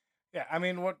 Yeah, I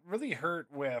mean, what really hurt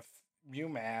with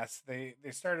UMass, they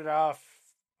started off,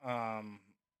 a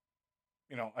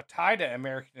tie to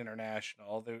American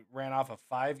International. They ran off a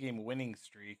 5-game winning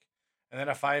streak and then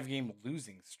a 5-game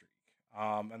losing streak.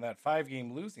 And that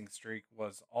 5-game losing streak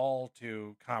was all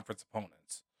to conference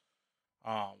opponents.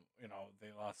 They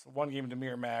lost 1 game to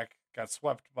Merrimack, got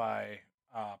swept by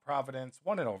Providence,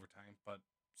 won in overtime, but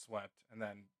swept. And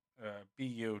then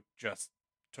BU just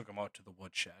took them out to the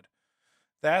woodshed.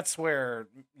 That's where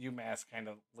UMass kind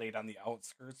of laid on the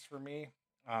outskirts for me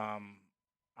on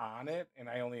it. And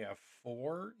I only have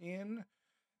 4 in.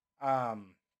 I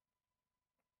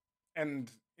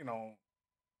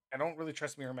don't really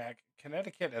trust Merrimack.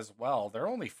 Connecticut as well. They're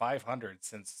only 500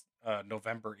 since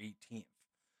November 18th.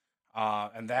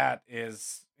 And that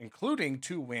is including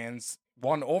 2 wins,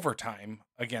 1 overtime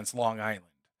against Long Island.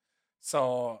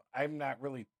 So I'm not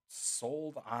really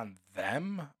sold on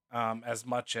them as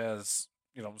much as,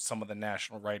 some of the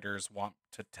national writers want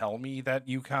to tell me that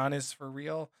UConn is for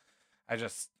real. I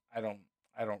don't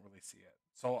really see it.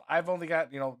 So I've only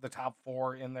got, the top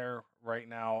 4 in there right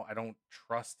now. I don't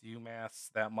trust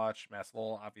UMass that much. Mass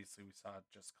Lowell, obviously, we saw it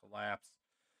just collapse.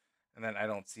 And then I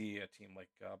don't see a team like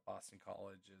Boston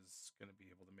College is going to be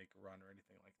able to make a run or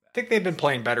anything like that. I think they've been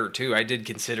playing better, too. I did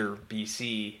consider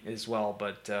BC as well.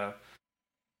 But,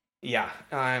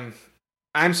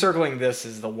 I'm circling this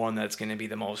as the one that's going to be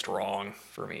the most wrong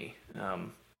for me.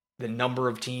 The number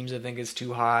of teams, I think, is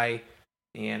too high.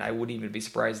 And I wouldn't even be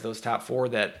surprised those top 4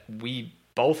 that we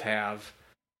both have.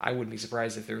 I wouldn't be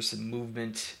surprised if there's some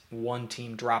movement. 1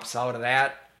 team drops out of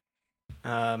that.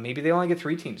 Maybe they only get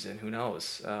 3 teams in. Who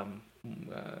knows?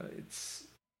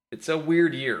 It's a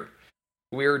weird year.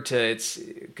 It's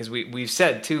because we've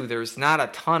said too. There's not a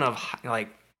ton of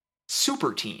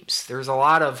super teams. There's a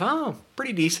lot of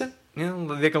pretty decent.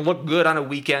 They can look good on a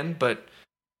weekend, but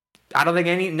I don't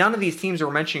think none of these teams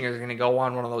we're mentioning are going to go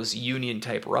on one of those union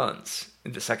type runs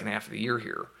in the second half of the year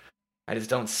here. I just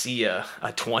don't see a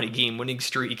 20-game winning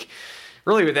streak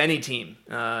really with any team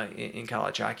in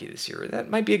college hockey this year. That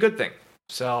might be a good thing.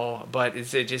 So, but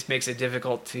it just makes it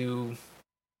difficult to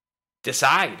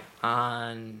decide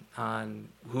on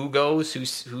who goes,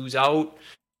 who's out,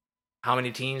 how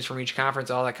many teams from each conference,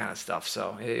 all that kind of stuff.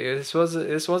 So this was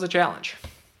a challenge.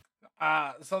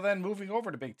 So then moving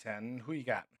over to Big Ten, who you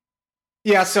got?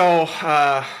 Yeah, so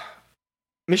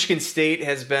Michigan State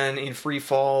has been in free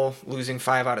fall, losing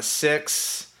 5 out of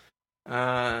 6, 5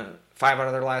 out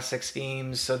of their last 6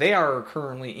 games. So they are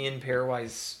currently in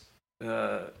pairwise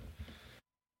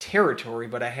territory,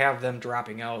 but I have them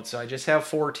dropping out. So I just have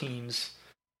 4 teams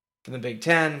from the Big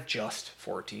Ten, just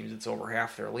 4 teams. It's over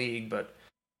half their league, but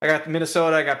I got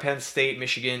Minnesota, I got Penn State,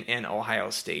 Michigan, and Ohio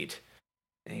State.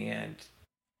 And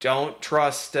don't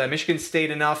trust Michigan State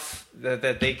enough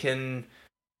that they can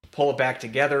pull it back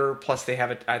together. Plus, they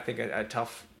have, a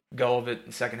tough go of it in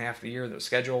the second half of the year, though,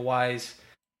 schedule-wise.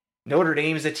 Notre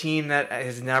Dame is a team that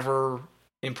has never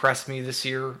impressed me this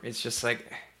year. It's just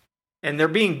like... And they're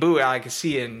being booed. I can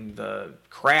see in the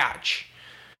crotch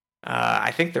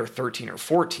I think they're 13 or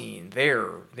 14.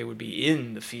 They would be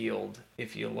in the field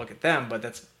if you look at them, but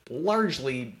that's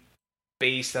largely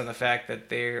based on the fact that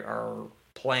they are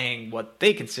playing what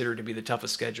they consider to be the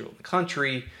toughest schedule in the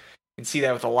country. You can see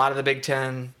that with a lot of the Big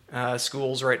Ten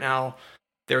schools right now.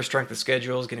 Their strength of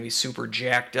schedule is going to be super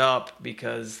jacked up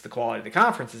because the quality of the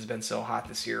conference has been so hot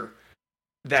this year.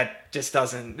 That just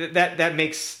doesn't that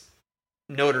makes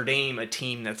Notre Dame a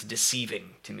team that's deceiving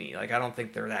to me. Like, I don't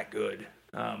think they're that good,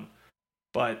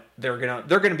 but they're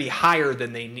gonna be higher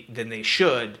than they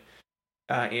should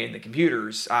in the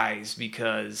computer's eyes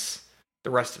because the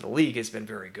rest of the league has been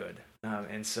very good,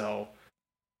 and so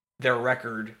their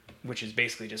record, which is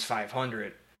basically just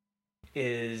 500,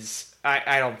 is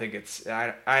I don't think it's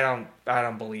I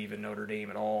don't believe in Notre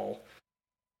Dame at all,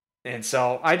 and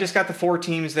so I just got the 4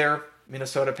 teams there: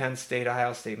 Minnesota, Penn State,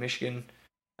 Ohio State, Michigan.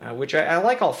 Which I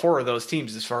like all 4 of those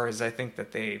teams as far as I think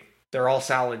that they're all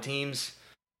solid teams.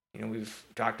 You know, we've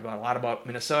talked about a lot about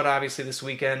Minnesota obviously this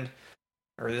weekend,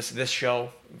 or this show,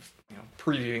 you know,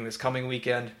 previewing this coming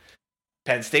weekend.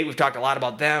 Penn State, we've talked a lot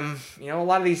about them. You know, a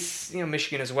lot of these, you know,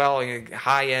 Michigan as well, you know,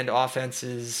 high-end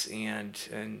offenses,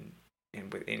 and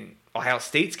in Ohio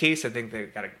State's case, I think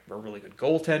they've got a really good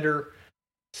goaltender.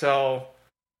 So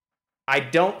I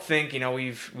don't think, you know,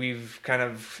 we've kind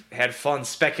of had fun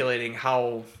speculating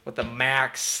what the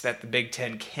max that the Big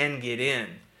Ten can get in,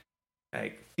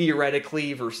 like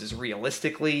theoretically versus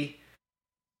realistically,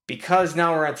 because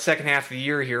now we're at the second half of the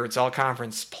year here. It's all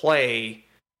conference play.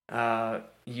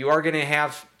 You are going to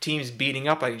have teams beating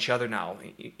up on each other now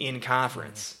in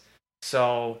conference.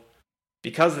 So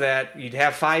because of that, you'd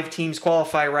have 5 teams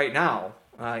qualify right now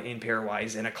in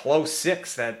pairwise, and a close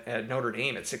 6 at Notre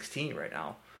Dame at 16 right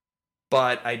now.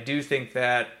 But I do think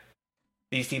that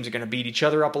these teams are going to beat each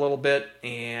other up a little bit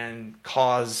and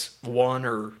cause one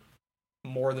or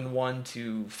more than one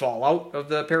to fall out of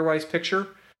the pairwise picture.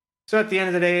 So at the end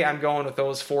of the day, I'm going with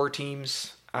those 4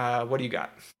 teams. What do you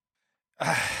got?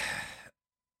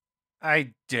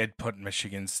 I did put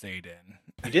Michigan State in.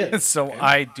 You did? So okay.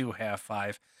 I do have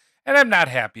 5. And I'm not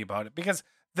happy about it because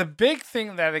the big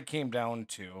thing that it came down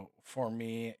to for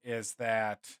me is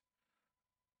that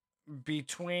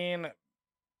between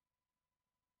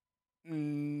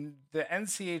the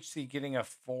NCHC getting a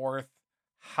 4th,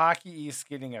 Hockey East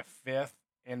getting a 5th,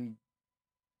 and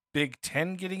Big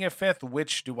Ten getting a 5th,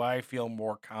 which do I feel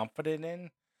more confident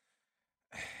in?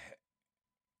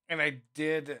 And I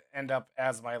did end up,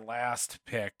 as my last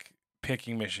pick,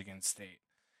 picking Michigan State.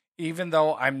 Even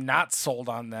though I'm not sold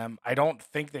on them, I don't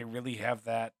think they really have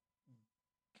that.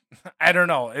 I don't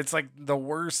know. It's like the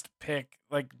worst pick,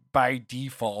 like by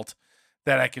default,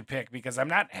 that I could pick because I'm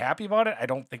not happy about it. I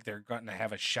don't think they're going to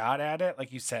have a shot at it.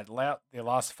 Like you said, they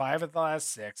lost 5 of the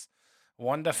last 6,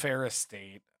 1 to Ferris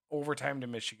State, overtime to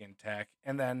Michigan Tech,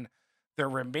 and then their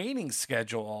remaining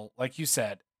schedule, like you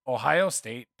said, Ohio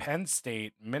State, Penn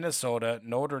State, Minnesota,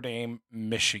 Notre Dame,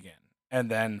 Michigan, and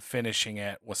then finishing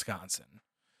at Wisconsin.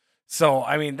 So,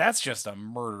 I mean, that's just a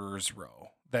murderer's row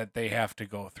that they have to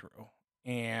go through.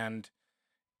 And,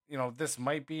 you know, this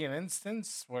might be an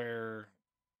instance where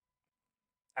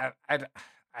I don't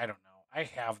know. I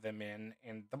have them in,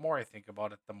 and the more I think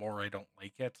about it, the more I don't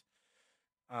like it.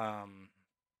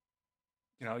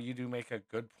 You know, you do make a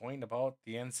good point about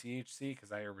the NCHC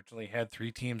because I originally had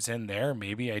 3 teams in there.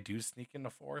 Maybe I do sneak in the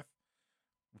 4th.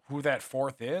 Who that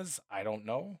 4th is, I don't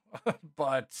know.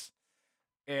 But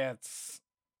I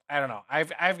don't know.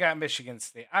 I've got Michigan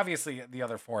State. Obviously, the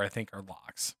other 4 I think are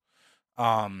locks.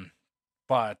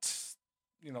 But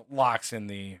you know, locks in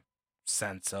the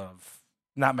sense of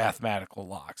not mathematical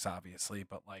locks, obviously,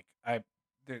 but like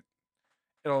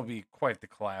it'll be quite the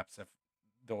collapse if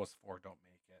those 4 don't make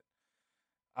it.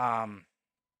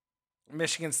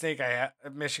 Michigan State, I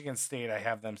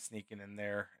have them sneaking in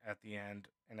there at the end,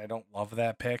 and I don't love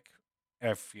that pick.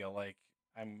 I feel like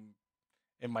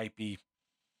it might be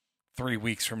 3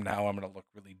 weeks from now I'm going to look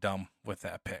really dumb with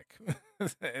that pick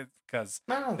because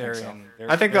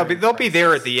I think they'll be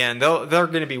there at the end. They're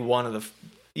going to be one of the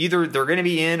either they're going to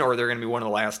be in or they're going to be one of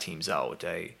the last teams out.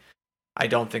 I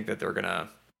don't think that they're going to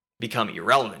become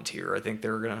irrelevant here. I think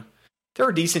they're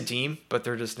a decent team, but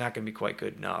they're just not going to be quite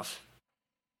good enough.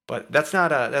 But that's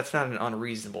not an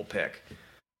unreasonable pick.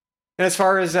 And as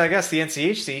far as I guess the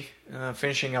NCHC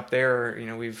finishing up there, you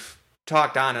know, we've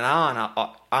talked on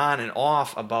and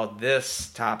off about this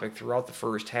topic throughout the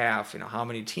first half. You know, how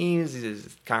many teams is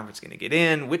the conference going to get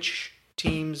in? Which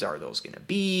teams are those going to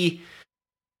be?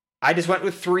 I just went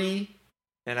with 3,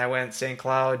 and I went St.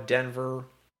 Cloud, Denver,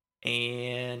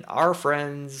 and our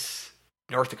friends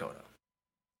North Dakota.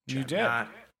 You did.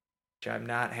 Which I'm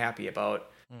not happy about.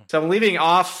 So I'm leaving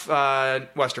off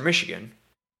Western Michigan,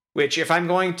 which if I'm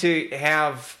going to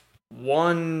have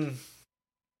one,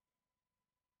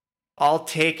 I'll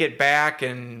take it back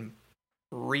and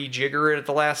rejigger it at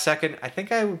the last second. I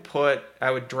think I would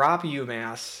drop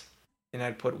UMass and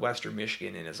I'd put Western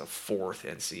Michigan in as a fourth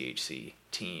NCHC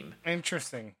team.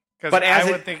 Interesting. Because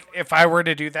I would think if I were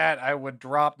to do that, I would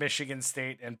drop Michigan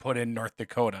State and put in North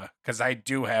Dakota because I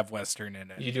do have Western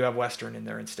in it. You do have Western in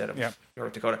there instead of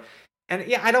North Dakota. And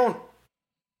yeah,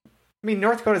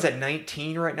 North Dakota's at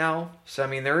 19 right now. So,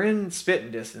 they're in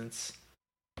spitting distance.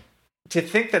 To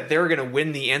think that they're going to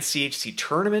win the NCHC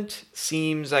tournament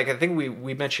seems like, I think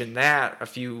we mentioned that a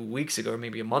few weeks ago, or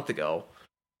maybe a month ago.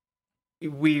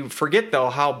 We forget,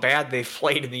 though, how bad they've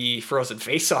played in the Frozen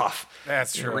Face-Off.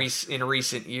 That's true. In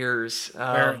recent years.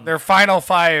 Their Final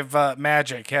Five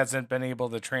Magic hasn't been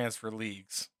able to transfer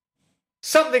leagues.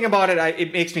 Something about it,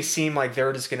 it makes me seem like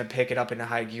they're just going to pick it up into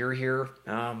high gear here.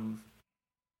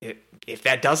 If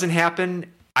that doesn't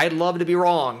happen, I'd love to be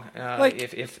wrong.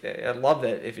 If I'd love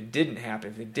that if it didn't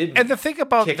happen, if it didn't. And the thing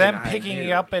about them picking it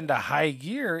up into high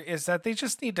gear is that they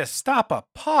just need to stop a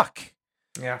puck.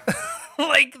 Yeah.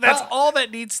 That's all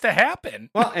that needs to happen.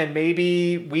 Well, and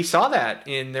maybe we saw that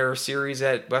in their series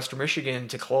at Western Michigan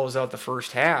to close out the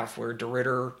first half, where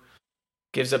DeRidder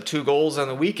gives up 2 goals on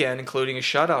the weekend, including a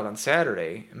shutout on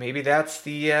Saturday. Maybe that's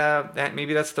the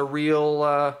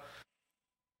real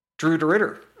Drew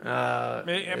DeRidder.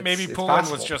 Maybe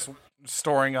Poulin was just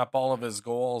storing up all of his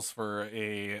goals for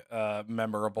a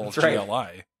memorable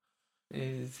GLI.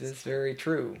 It's very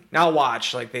true. Now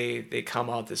watch, they come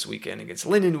out this weekend against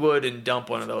Lindenwood and dump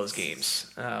one of those games.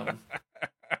 I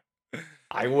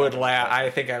would laugh. I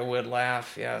think I would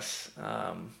laugh. Yes,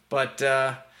 but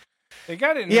they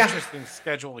got an interesting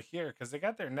schedule here because they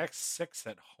got their next 6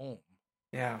 at home.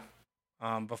 Yeah.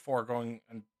 Before going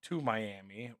to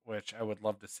Miami, which I would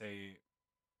love to say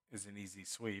is an easy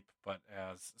sweep, but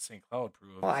as St. Cloud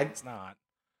proves, it's not.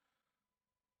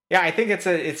 Yeah, I think it's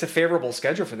a favorable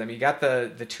schedule for them. You got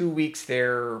the 2 weeks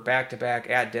there back to back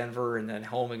at Denver and then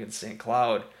home against St.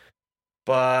 Cloud,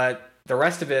 but the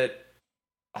rest of it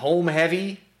home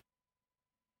heavy,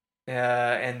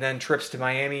 and then trips to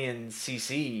Miami and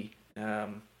CC.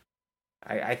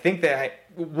 I think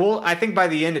I think by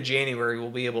the end of January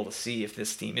we'll be able to see if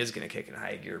this team is going to kick in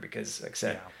high gear because, like I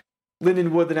said,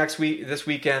 Lindenwood this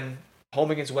weekend,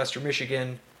 home against Western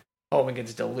Michigan, home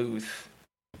against Duluth.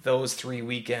 Those 3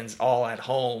 weekends all at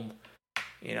home,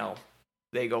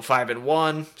 they go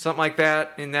 5-1, something like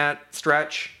that in that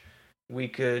stretch. We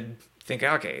could think,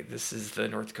 okay, this is the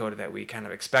North Dakota that we kind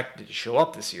of expected to show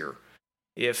up this year.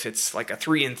 If it's like a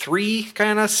 3-3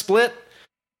 kind of split,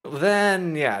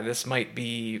 then this might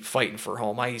be fighting for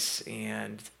home ice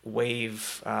and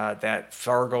wave that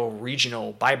Fargo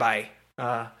regional bye-bye,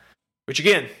 which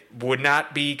again, would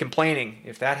not be complaining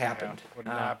if that happened. Would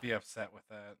not be upset with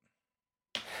that.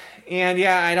 And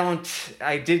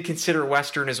I did consider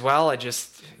Western as well. I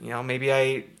just,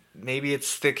 maybe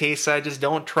it's the case I just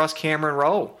don't trust Cameron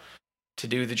Rowe to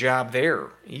do the job there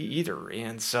either.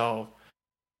 And so,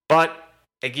 but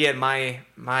again,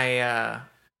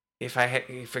 if I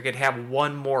could have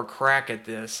one more crack at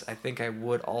this, I think I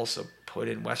would also put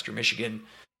in Western Michigan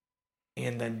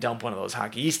and then dump one of those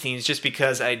Hockey East teams, just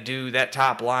because that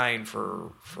top line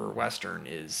for Western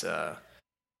is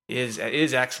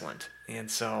excellent. And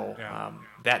so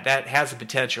that has the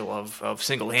potential of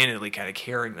single-handedly kind of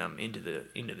carrying them into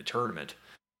the tournament.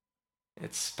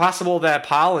 It's possible that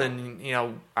Pollen,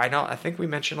 I think we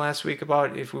mentioned last week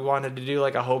about if we wanted to do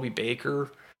like a Hobie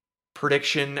Baker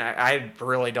prediction. I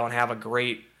really don't have a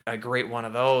great one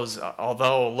of those.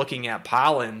 Although looking at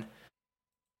Pollen,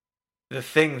 the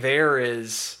thing there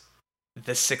is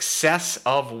the success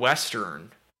of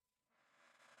Western.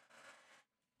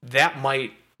 That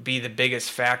might be the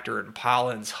biggest factor in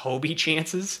Pollen's Hobie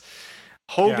chances.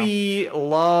 Hobie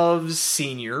loves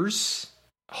seniors.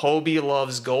 Hobie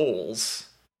loves goals.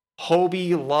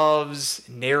 Hobie loves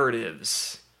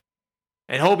narratives.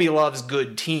 And Hobie loves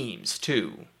good teams,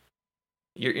 too.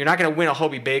 You're not going to win a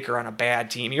Hobie Baker on a bad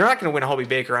team. You're not going to win a Hobie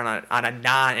Baker on a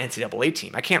non-NCAA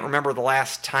team. I can't remember the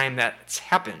last time that's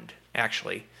happened,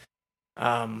 actually.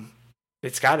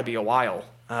 It's got to be a while.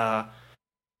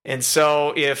 And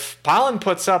so if Pollen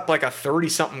puts up like a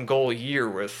 30-something goal year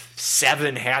with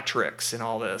 7 hat tricks and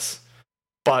all this,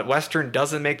 but Western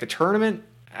doesn't make the tournament,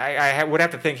 I would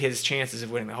have to think his chances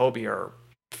of winning the Hobie are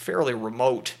fairly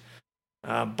remote.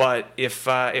 But if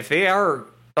they are,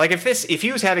 like if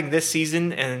he was having this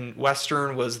season and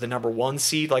Western was the number 1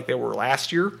 seed like they were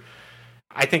last year,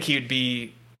 I think he would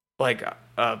be like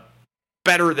a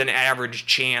better than average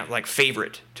chance, like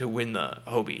favorite to win the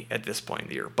Hobie at this point in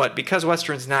the year. But because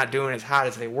Western's not doing as hot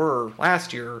as they were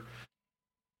last year,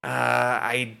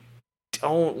 I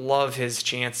don't love his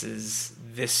chances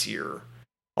this year.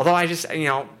 Although I just,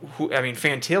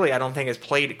 Fantilli, I don't think has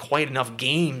played quite enough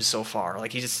games so far.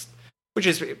 Like which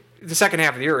is the second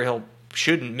half of the year,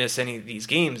 shouldn't miss any of these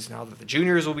games now that the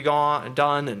juniors will be gone and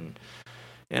done and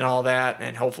all that.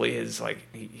 And hopefully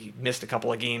he missed a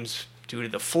couple of games due to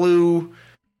the flu.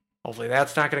 Hopefully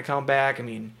that's not going to come back. I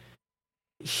mean,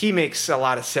 he makes a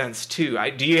lot of sense too.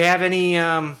 Do you have any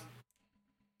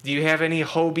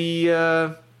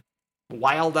Hobie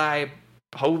wild eye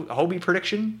Hobie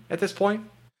prediction at this point?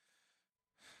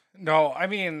 No, I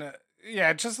mean,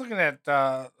 yeah, just looking at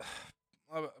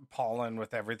Paulin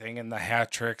with everything and the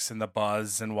hat tricks and the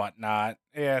buzz and whatnot.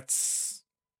 I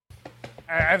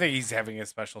think he's having a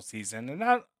special season, and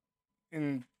I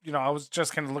was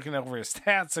just kind of looking over his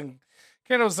stats and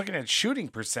kind of was looking at shooting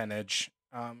percentage.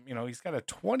 He's got a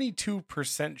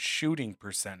 22% shooting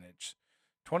percentage,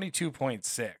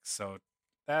 22.6. So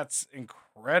that's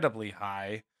incredibly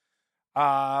high.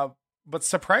 But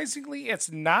surprisingly,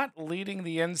 it's not leading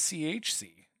the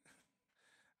NCHC.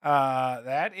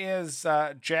 That is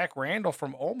Jack Randall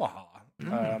from Omaha,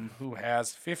 who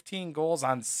has 15 goals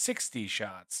on 60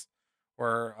 shots,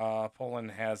 where Poland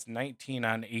has 19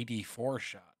 on 84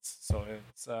 shots. So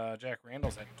it's Jack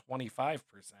Randall's at 25%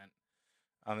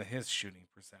 on his shooting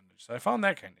percentage. So I found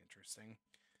that kind of interesting.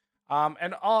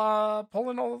 And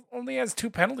Poland only has 2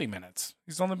 penalty minutes.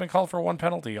 He's only been called for 1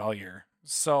 penalty all year.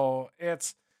 So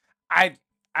I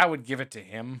would give it to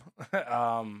him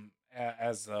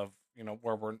as of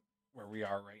where we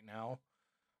are right now.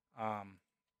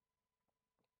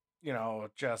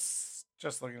 Just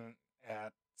looking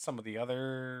at some of the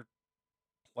other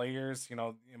players,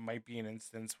 it might be an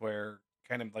instance where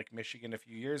kind of like Michigan a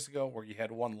few years ago, where you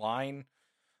had one line,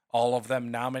 all of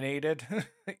them nominated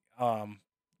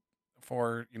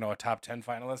for a top 10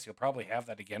 finalist. You'll probably have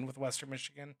that again with Western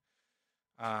Michigan.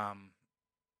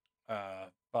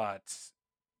 But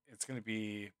it's going to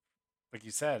be, like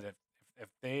you said, if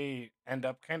they end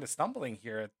up kind of stumbling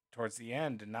here towards the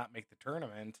end and not make the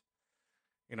tournament,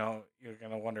 you're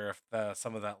going to wonder if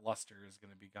some of that luster is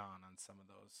going to be gone on some of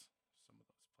those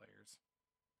players.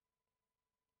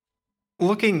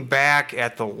 Looking back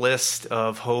at the list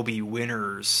of Hobie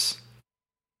winners,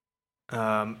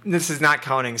 this is not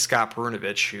counting Scott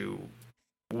Perunovich, who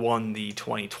won the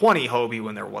 2020 Hobie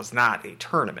when there was not a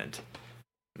tournament.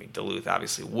 I mean, Duluth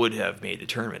obviously would have made the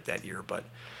tournament that year, but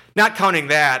not counting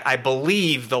that, I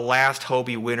believe the last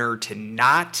Hobie winner to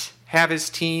not have his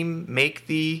team make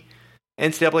the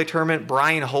NCAA tournament,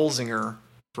 Brian Holzinger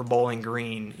for Bowling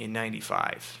Green in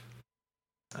 95.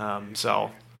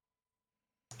 So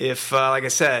if, like I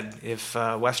said, if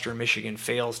Western Michigan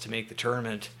fails to make the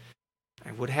tournament,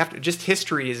 I would have to, just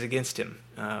history is against him.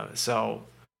 But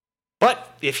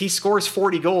if he scores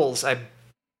 40 goals, I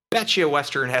bet you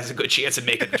Western has a good chance of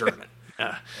making the tournament.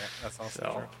 Yeah, that's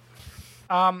also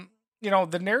true.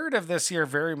 The narrative this year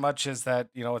very much is that,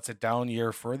 it's a down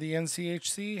year for the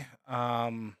NCHC.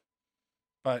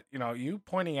 But, you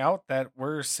pointing out that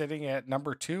we're sitting at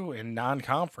number 2 in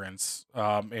non-conference,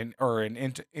 in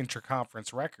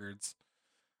intra-conference records,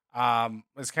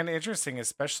 is kind of interesting,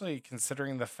 especially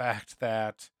considering the fact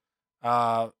that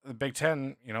the Big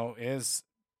Ten, is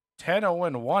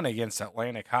 10-0-1 against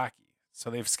Atlantic Hockey. So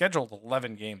they've scheduled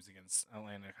 11 games against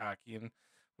Atlantic Hockey and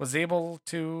was able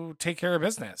to take care of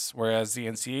business, whereas the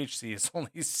NCHC is only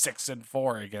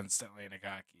 6-4 against Atlantic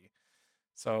Hockey.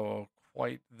 So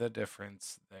quite the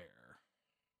difference there.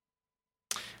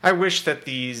 I wish that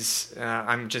these,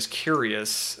 I'm just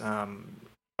curious.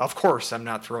 Of course, I'm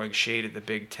not throwing shade at the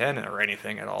Big Ten or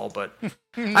anything at all, but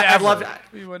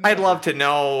I'd love to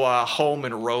know home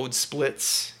and road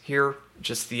splits here,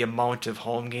 just the amount of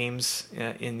home games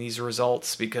in these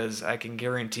results, because I can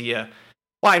guarantee you,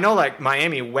 well, I know like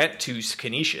Miami went to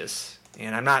Canisius,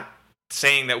 and I'm not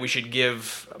saying that we should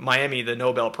give Miami the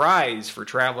Nobel Prize for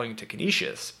traveling to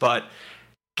Canisius, but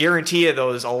guarantee you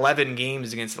those 11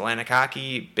 games against Atlantic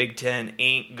Hockey, Big Ten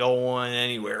ain't going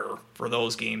anywhere for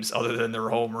those games other than their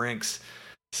home rinks.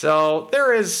 So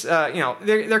there is,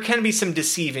 there can be some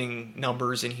deceiving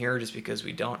numbers in here just because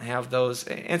we don't have those.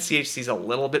 NCHC is a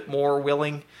little bit more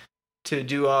willing to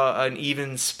do an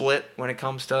even split when it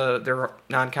comes to their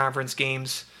non-conference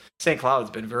games. St. Cloud's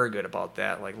been very good about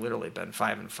that, like literally been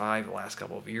 5-5 the last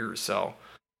couple of years. So,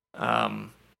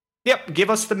 give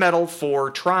us the medal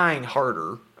for trying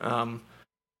harder.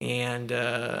 And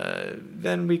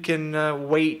then we can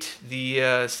weight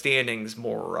the standings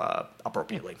more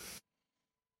appropriately.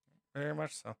 Very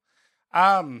much so.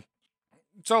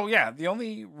 So yeah, the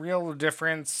only real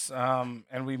difference,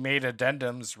 and we made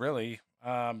addendums really,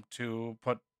 to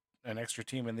put an extra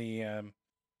team in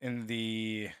in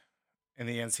the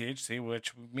the NCHC,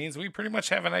 which means we pretty much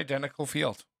have an identical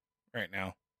field right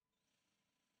now.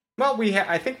 Well,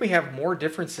 I think we have more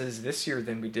differences this year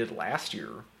than we did last year.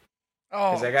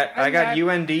 Oh, Because I got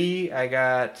UND, I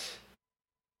got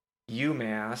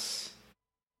UMass,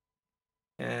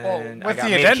 and with I got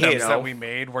the addendums Mankato. that we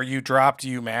made, where you dropped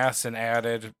UMass and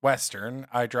added Western,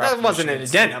 I dropped. That wasn't an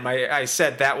Michigan addendum. I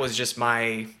said that was just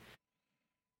my.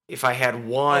 If I had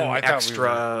one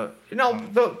extra,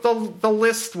 the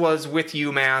list was with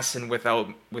UMass and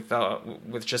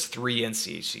with just 3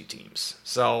 NCHC teams.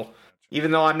 So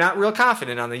even though I'm not real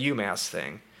confident on the UMass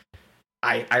thing,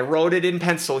 I wrote it in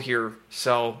pencil here.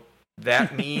 So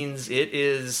that means it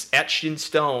is etched in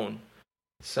stone.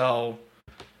 So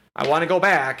I want to go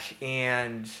back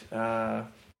and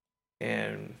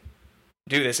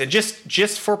do this, and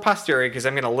just for posterity, because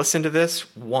I'm going to listen to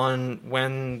this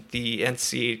when the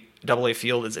NCAA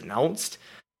field is announced.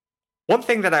 One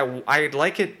thing that I'd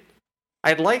like the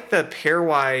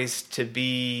pairwise to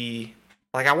be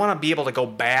like, I want to be able to go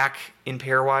back in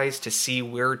pairwise to see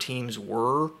where teams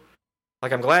were.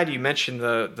 Like, I'm glad you mentioned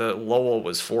the Lowell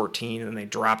was 14 and they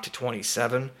dropped to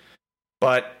 27,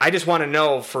 but I just want to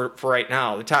know for right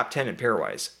now the top 10 in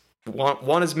pairwise.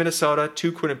 One is Minnesota,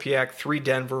 2 Quinnipiac, 3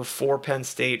 Denver, 4 Penn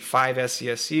State, 5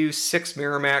 SCSU, 6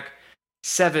 Merrimack,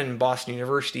 7 Boston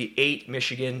University, 8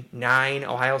 Michigan, 9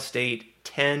 Ohio State,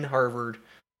 10 Harvard,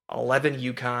 11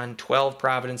 UConn, 12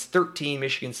 Providence, 13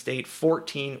 Michigan State,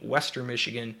 14 Western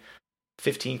Michigan,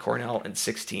 15 Cornell, and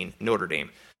 16 Notre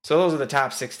Dame. So those are the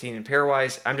top 16 in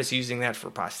pairwise. I'm just using that for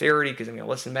posterity because I'm going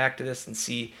to listen back to this and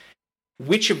see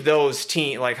which of those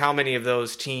teams, like how many of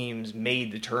those teams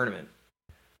made the tournament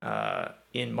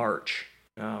in March.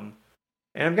 And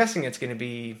I'm guessing it's going to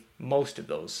be most of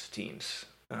those teams.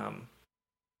 But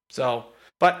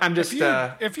I'm just...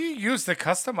 if you use the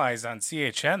customize on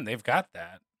CHN, they've got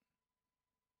that.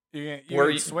 You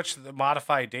can switch the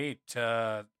modify date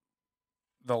to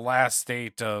the last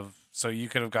date of... So you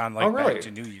could have gone back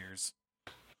to New Year's.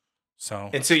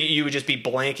 And so you would just be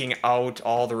blanking out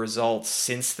all the results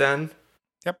since then?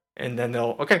 Yep. And then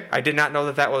they'll... Okay, I did not know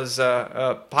that was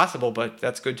possible, but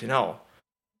that's good to know.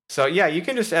 So yeah, you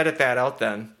can just edit that out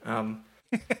then.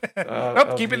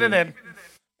 Keeping it in.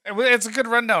 It's a good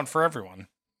rundown for everyone.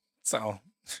 So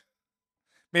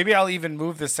maybe I'll even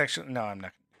move this section. No, I'm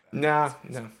not going to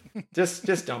do that. No.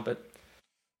 just dump it.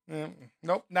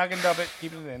 Nope, not going to dump it.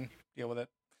 Keep it in. Deal with it.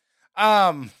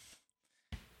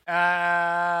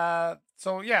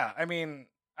 So yeah, I mean,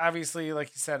 obviously, like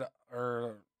you said,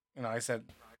 or I said,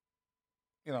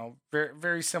 very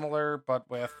very similar, but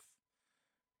with,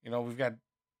 we've got,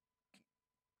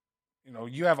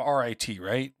 you have RIT,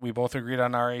 right? We both agreed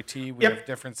on RIT. We have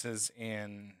differences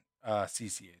in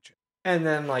CCH. And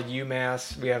then like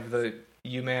UMass, we have the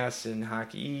UMass in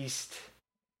Hockey East.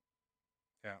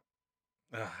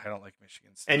 I don't like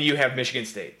Michigan State. And you have Michigan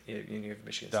State. You have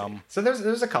Michigan State. So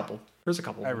there's a couple. There's a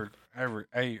couple. I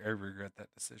regret that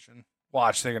decision.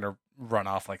 Watch, they're gonna run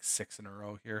off like 6 in a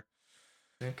row here.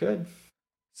 They could.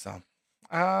 So,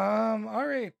 all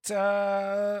right.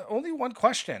 Only one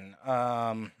question,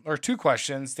 or 2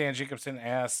 questions. Dan Jacobson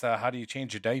asked, "How do you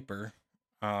change a diaper?"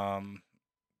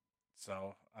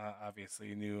 So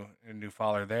obviously a new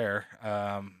faller there.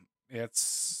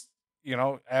 It's.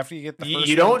 After you get the first,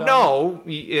 you don't know.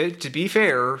 To be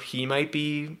fair, he might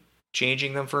be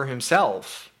changing them for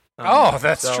himself.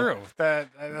 That's true.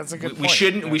 That's a good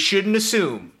point. We shouldn't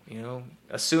assume.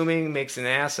 Assuming makes an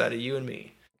ass out of you and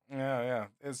me. Yeah.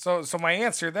 So my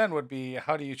answer then would be,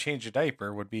 how do you change a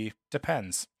diaper? Would be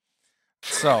depends.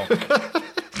 So,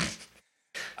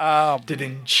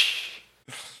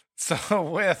 so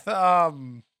with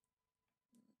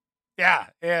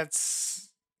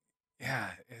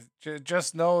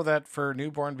just know that for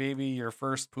newborn baby, your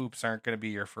first poops aren't going to be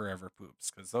your forever poops,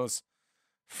 because those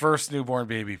first newborn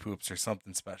baby poops are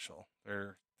something special.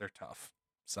 They're tough.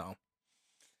 So,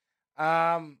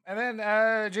 and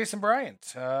then Jason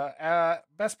Bryant,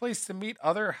 best place to meet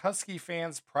other Husky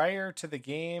fans prior to the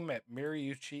game at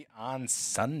Mariucci on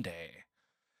Sunday.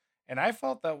 And I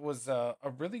felt that was a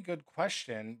really good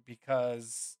question,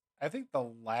 because I think the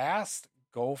last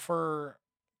Gopher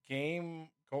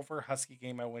Husky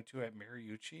game I went to at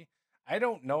Mariucci, I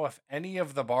don't know if any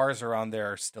of the bars around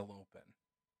there are still open.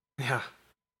 Yeah.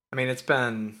 I mean, it's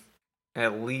been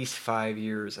at least 5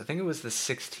 years. I think it was the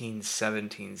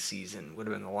 16-17 season would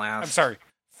have been the last. I'm sorry,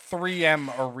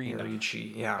 3M Arena.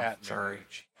 Mariucci. Yeah, sorry.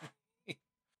 Mariucci.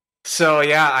 So,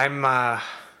 yeah,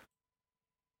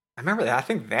 remember that. I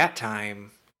think that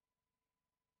time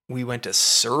we went to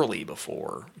Surly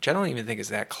before, which I don't even think is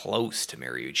that close to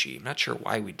Mariucci. I'm not sure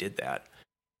why we did that.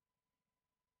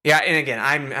 Yeah, and again,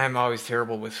 I'm always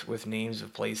terrible with names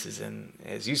of places, and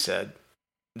as you said,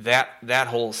 that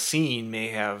whole scene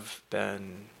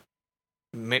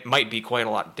might be quite a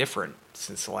lot different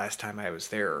since the last time I was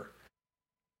there.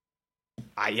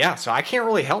 So I can't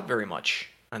really help very much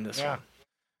on this one.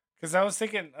 Because I was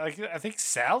thinking, like, I think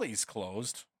Sally's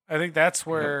closed. I think that's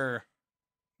where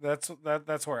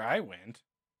that's where I went.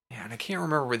 Yeah, and I can't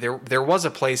remember there was a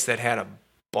place that had a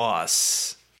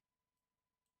bus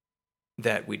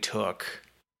that we took.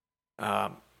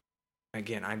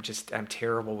 Again, I'm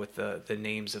terrible with the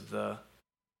names of the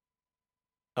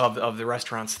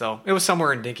restaurants, though. It was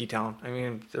somewhere in Dinkytown. I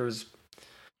mean,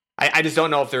 I just don't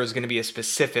know if there was going to be a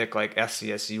specific, like,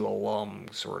 SCSU alum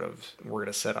sort of, we're going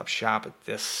to set up shop at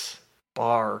this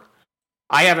bar.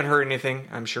 I haven't heard anything.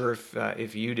 I'm sure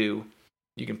if you do,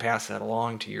 you can pass that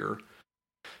along to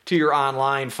your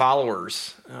online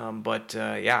followers. But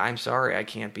I'm sorry, I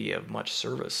can't be of much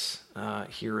service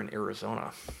here in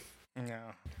Arizona. No.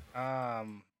 How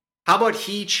about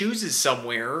he chooses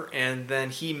somewhere and then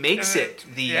he makes it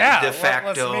the de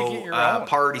facto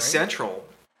Party Central?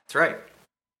 That's right.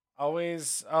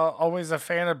 Always a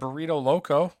fan of Burrito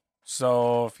Loco.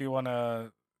 So if you want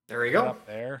to, there you go. Up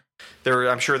there,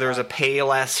 I'm sure there's a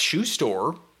Payless shoe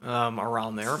store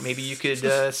around there. Maybe you could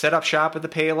set up shop at the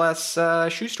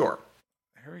Payless shoe store.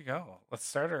 Here we go. Let's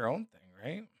start our own thing,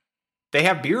 right? They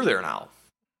have beer there now.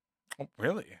 Oh,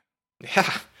 really?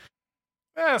 Yeah.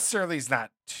 Surly's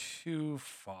not too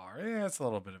far. Yeah, it's a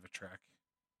little bit of a trek.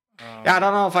 I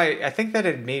don't know if I think that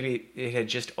it had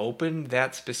just opened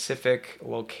that specific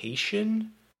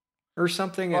location or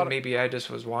something, and maybe I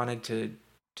just was wanted to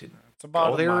it's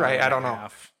about go there. I don't know.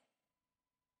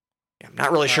 Yeah, I'm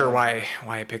not really sure why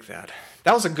I picked that.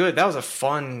 That was a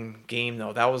fun game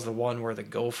though. That was the one where the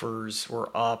Gophers were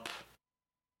up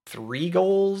 3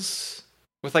 goals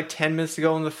with like 10 minutes to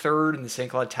go in the third, and the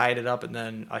St. Cloud tied it up, and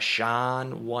then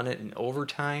Ashan won it in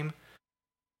overtime.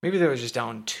 Maybe they was just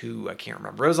down 2. I can't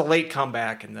remember. It was a late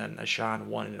comeback, and then Ashan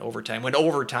won in overtime. When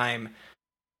overtime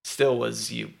still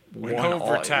was when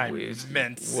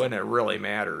it really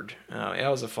mattered. It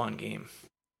was a fun game.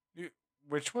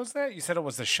 Which was that? You said it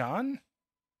was Ashan?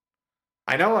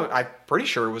 I know. I'm pretty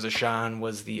sure it was Ashan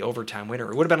was the overtime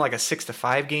winner. It would have been like a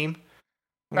 6-5 game.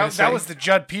 That was the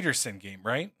Judd Peterson game,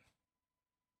 right?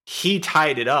 He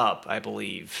tied it up, I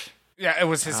believe. Yeah, it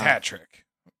was his hat trick,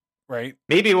 right?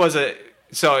 Maybe it was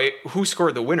who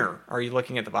scored the winner? Are you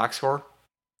looking at the box score?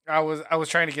 I was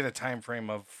trying to get a time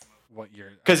frame of what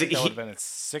year. Because it would have been at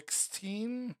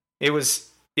 16. It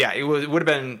was it would have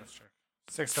been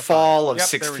 6 to fall 5. of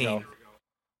 16.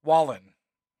 Wallen.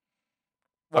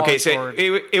 Okay, so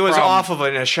it was off of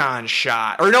an Ashan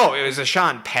shot, or no, it was a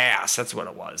Ashan pass. That's what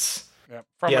it was. Yeah,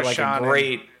 from like a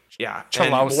great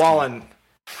Chalowski. And Wallen.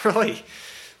 Really,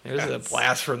 it was a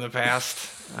blast from the past.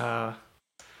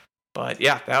 But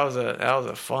yeah, that was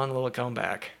a fun little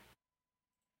comeback.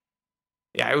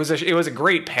 Yeah, it was a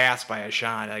great pass by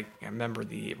Ashan. I remember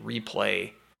the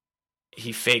replay.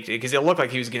 He faked it because it looked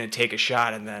like he was going to take a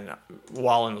shot, and then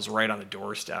Wallen was right on the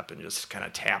doorstep and just kind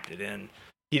of tapped it in.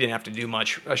 He didn't have to do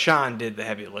much. Ashan did the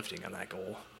heavy lifting on that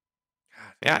goal.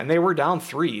 Yeah, and they were down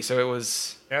 3, so it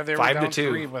was 5-2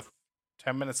 3 with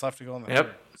 10 minutes left to go in the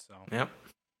third. So. Yep.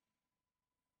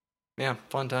 Yeah,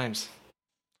 fun times.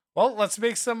 Well, let's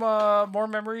make some more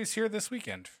memories here this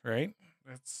weekend, right?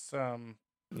 It's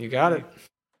you got it.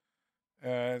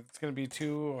 It's going to be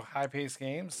 2 high-paced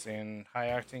games and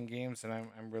high-octane games, and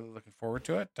I'm really looking forward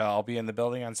to it. I'll be in the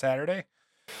building on Saturday.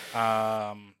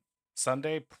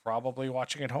 Sunday, probably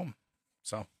watching at home.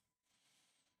 So,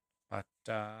 but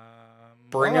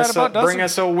bring us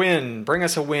a win. Bring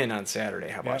us a win on Saturday.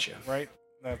 How about you? Right.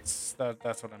 That's what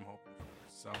I'm hoping for.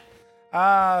 So,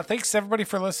 thanks everybody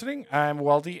for listening. I'm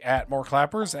Weldy at More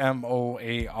Clappers,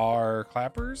 MOAR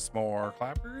Clappers, More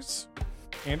Clappers.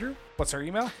 Andrew, what's our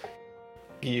email?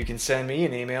 You can send me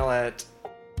an email at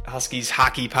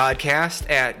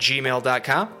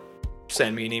huskieshockeypodcast@gmail.com.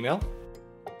 Send me an email.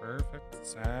 Perfect.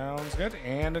 Sounds good.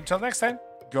 And until next time,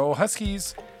 go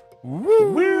Huskies.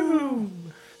 Woo! Woo!